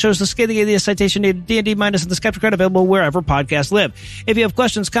sibling shows, The Scathing Atheist, Citation Needed, D&D Minus, and The Skeptic Cred, available wherever podcasts live. If you have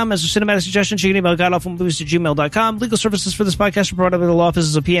questions, comments, or cinematic suggestions, you can email godawfulmovies@gmail.com. Legal services for this podcast are provided by the law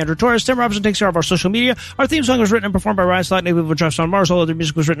offices of P. Andrew Torres. Tim Robinson takes care of our social media. Our theme song was written and performed by Ryan Slott, native of Drafts on Mars. All other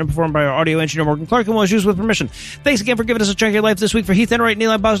music was written and performed by our audio engineer, Morgan Clark, and was used with permission. Thanks again for giving us a chunk of your life this week. For Heath Enright and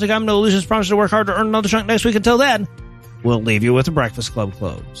Eli Bosnick, I'm No Illusions. Promise to work hard to earn another chunk next week. Until then, we'll leave you with the Breakfast Club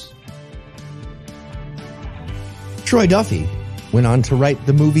close. Troy Duffy went on to write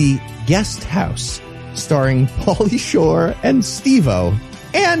the movie Guest House, starring Pauly Shore and Steve-O,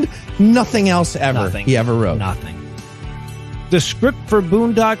 and nothing else he ever wrote. Nothing. The script for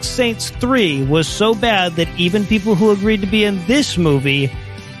Boondock Saints 3 was so bad that even people who agreed to be in this movie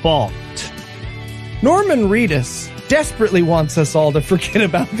balked. Norman Reedus desperately wants us all to forget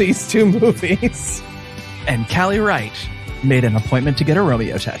about these two movies. And Callie Wright made an appointment to get a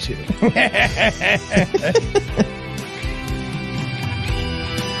Romeo tattoo.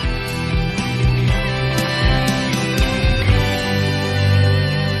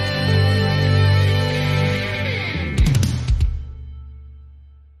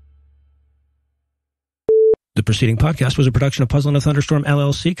 The preceding podcast was a production of Puzzle and a Thunderstorm,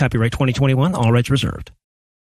 LLC. Copyright 2021. All rights reserved.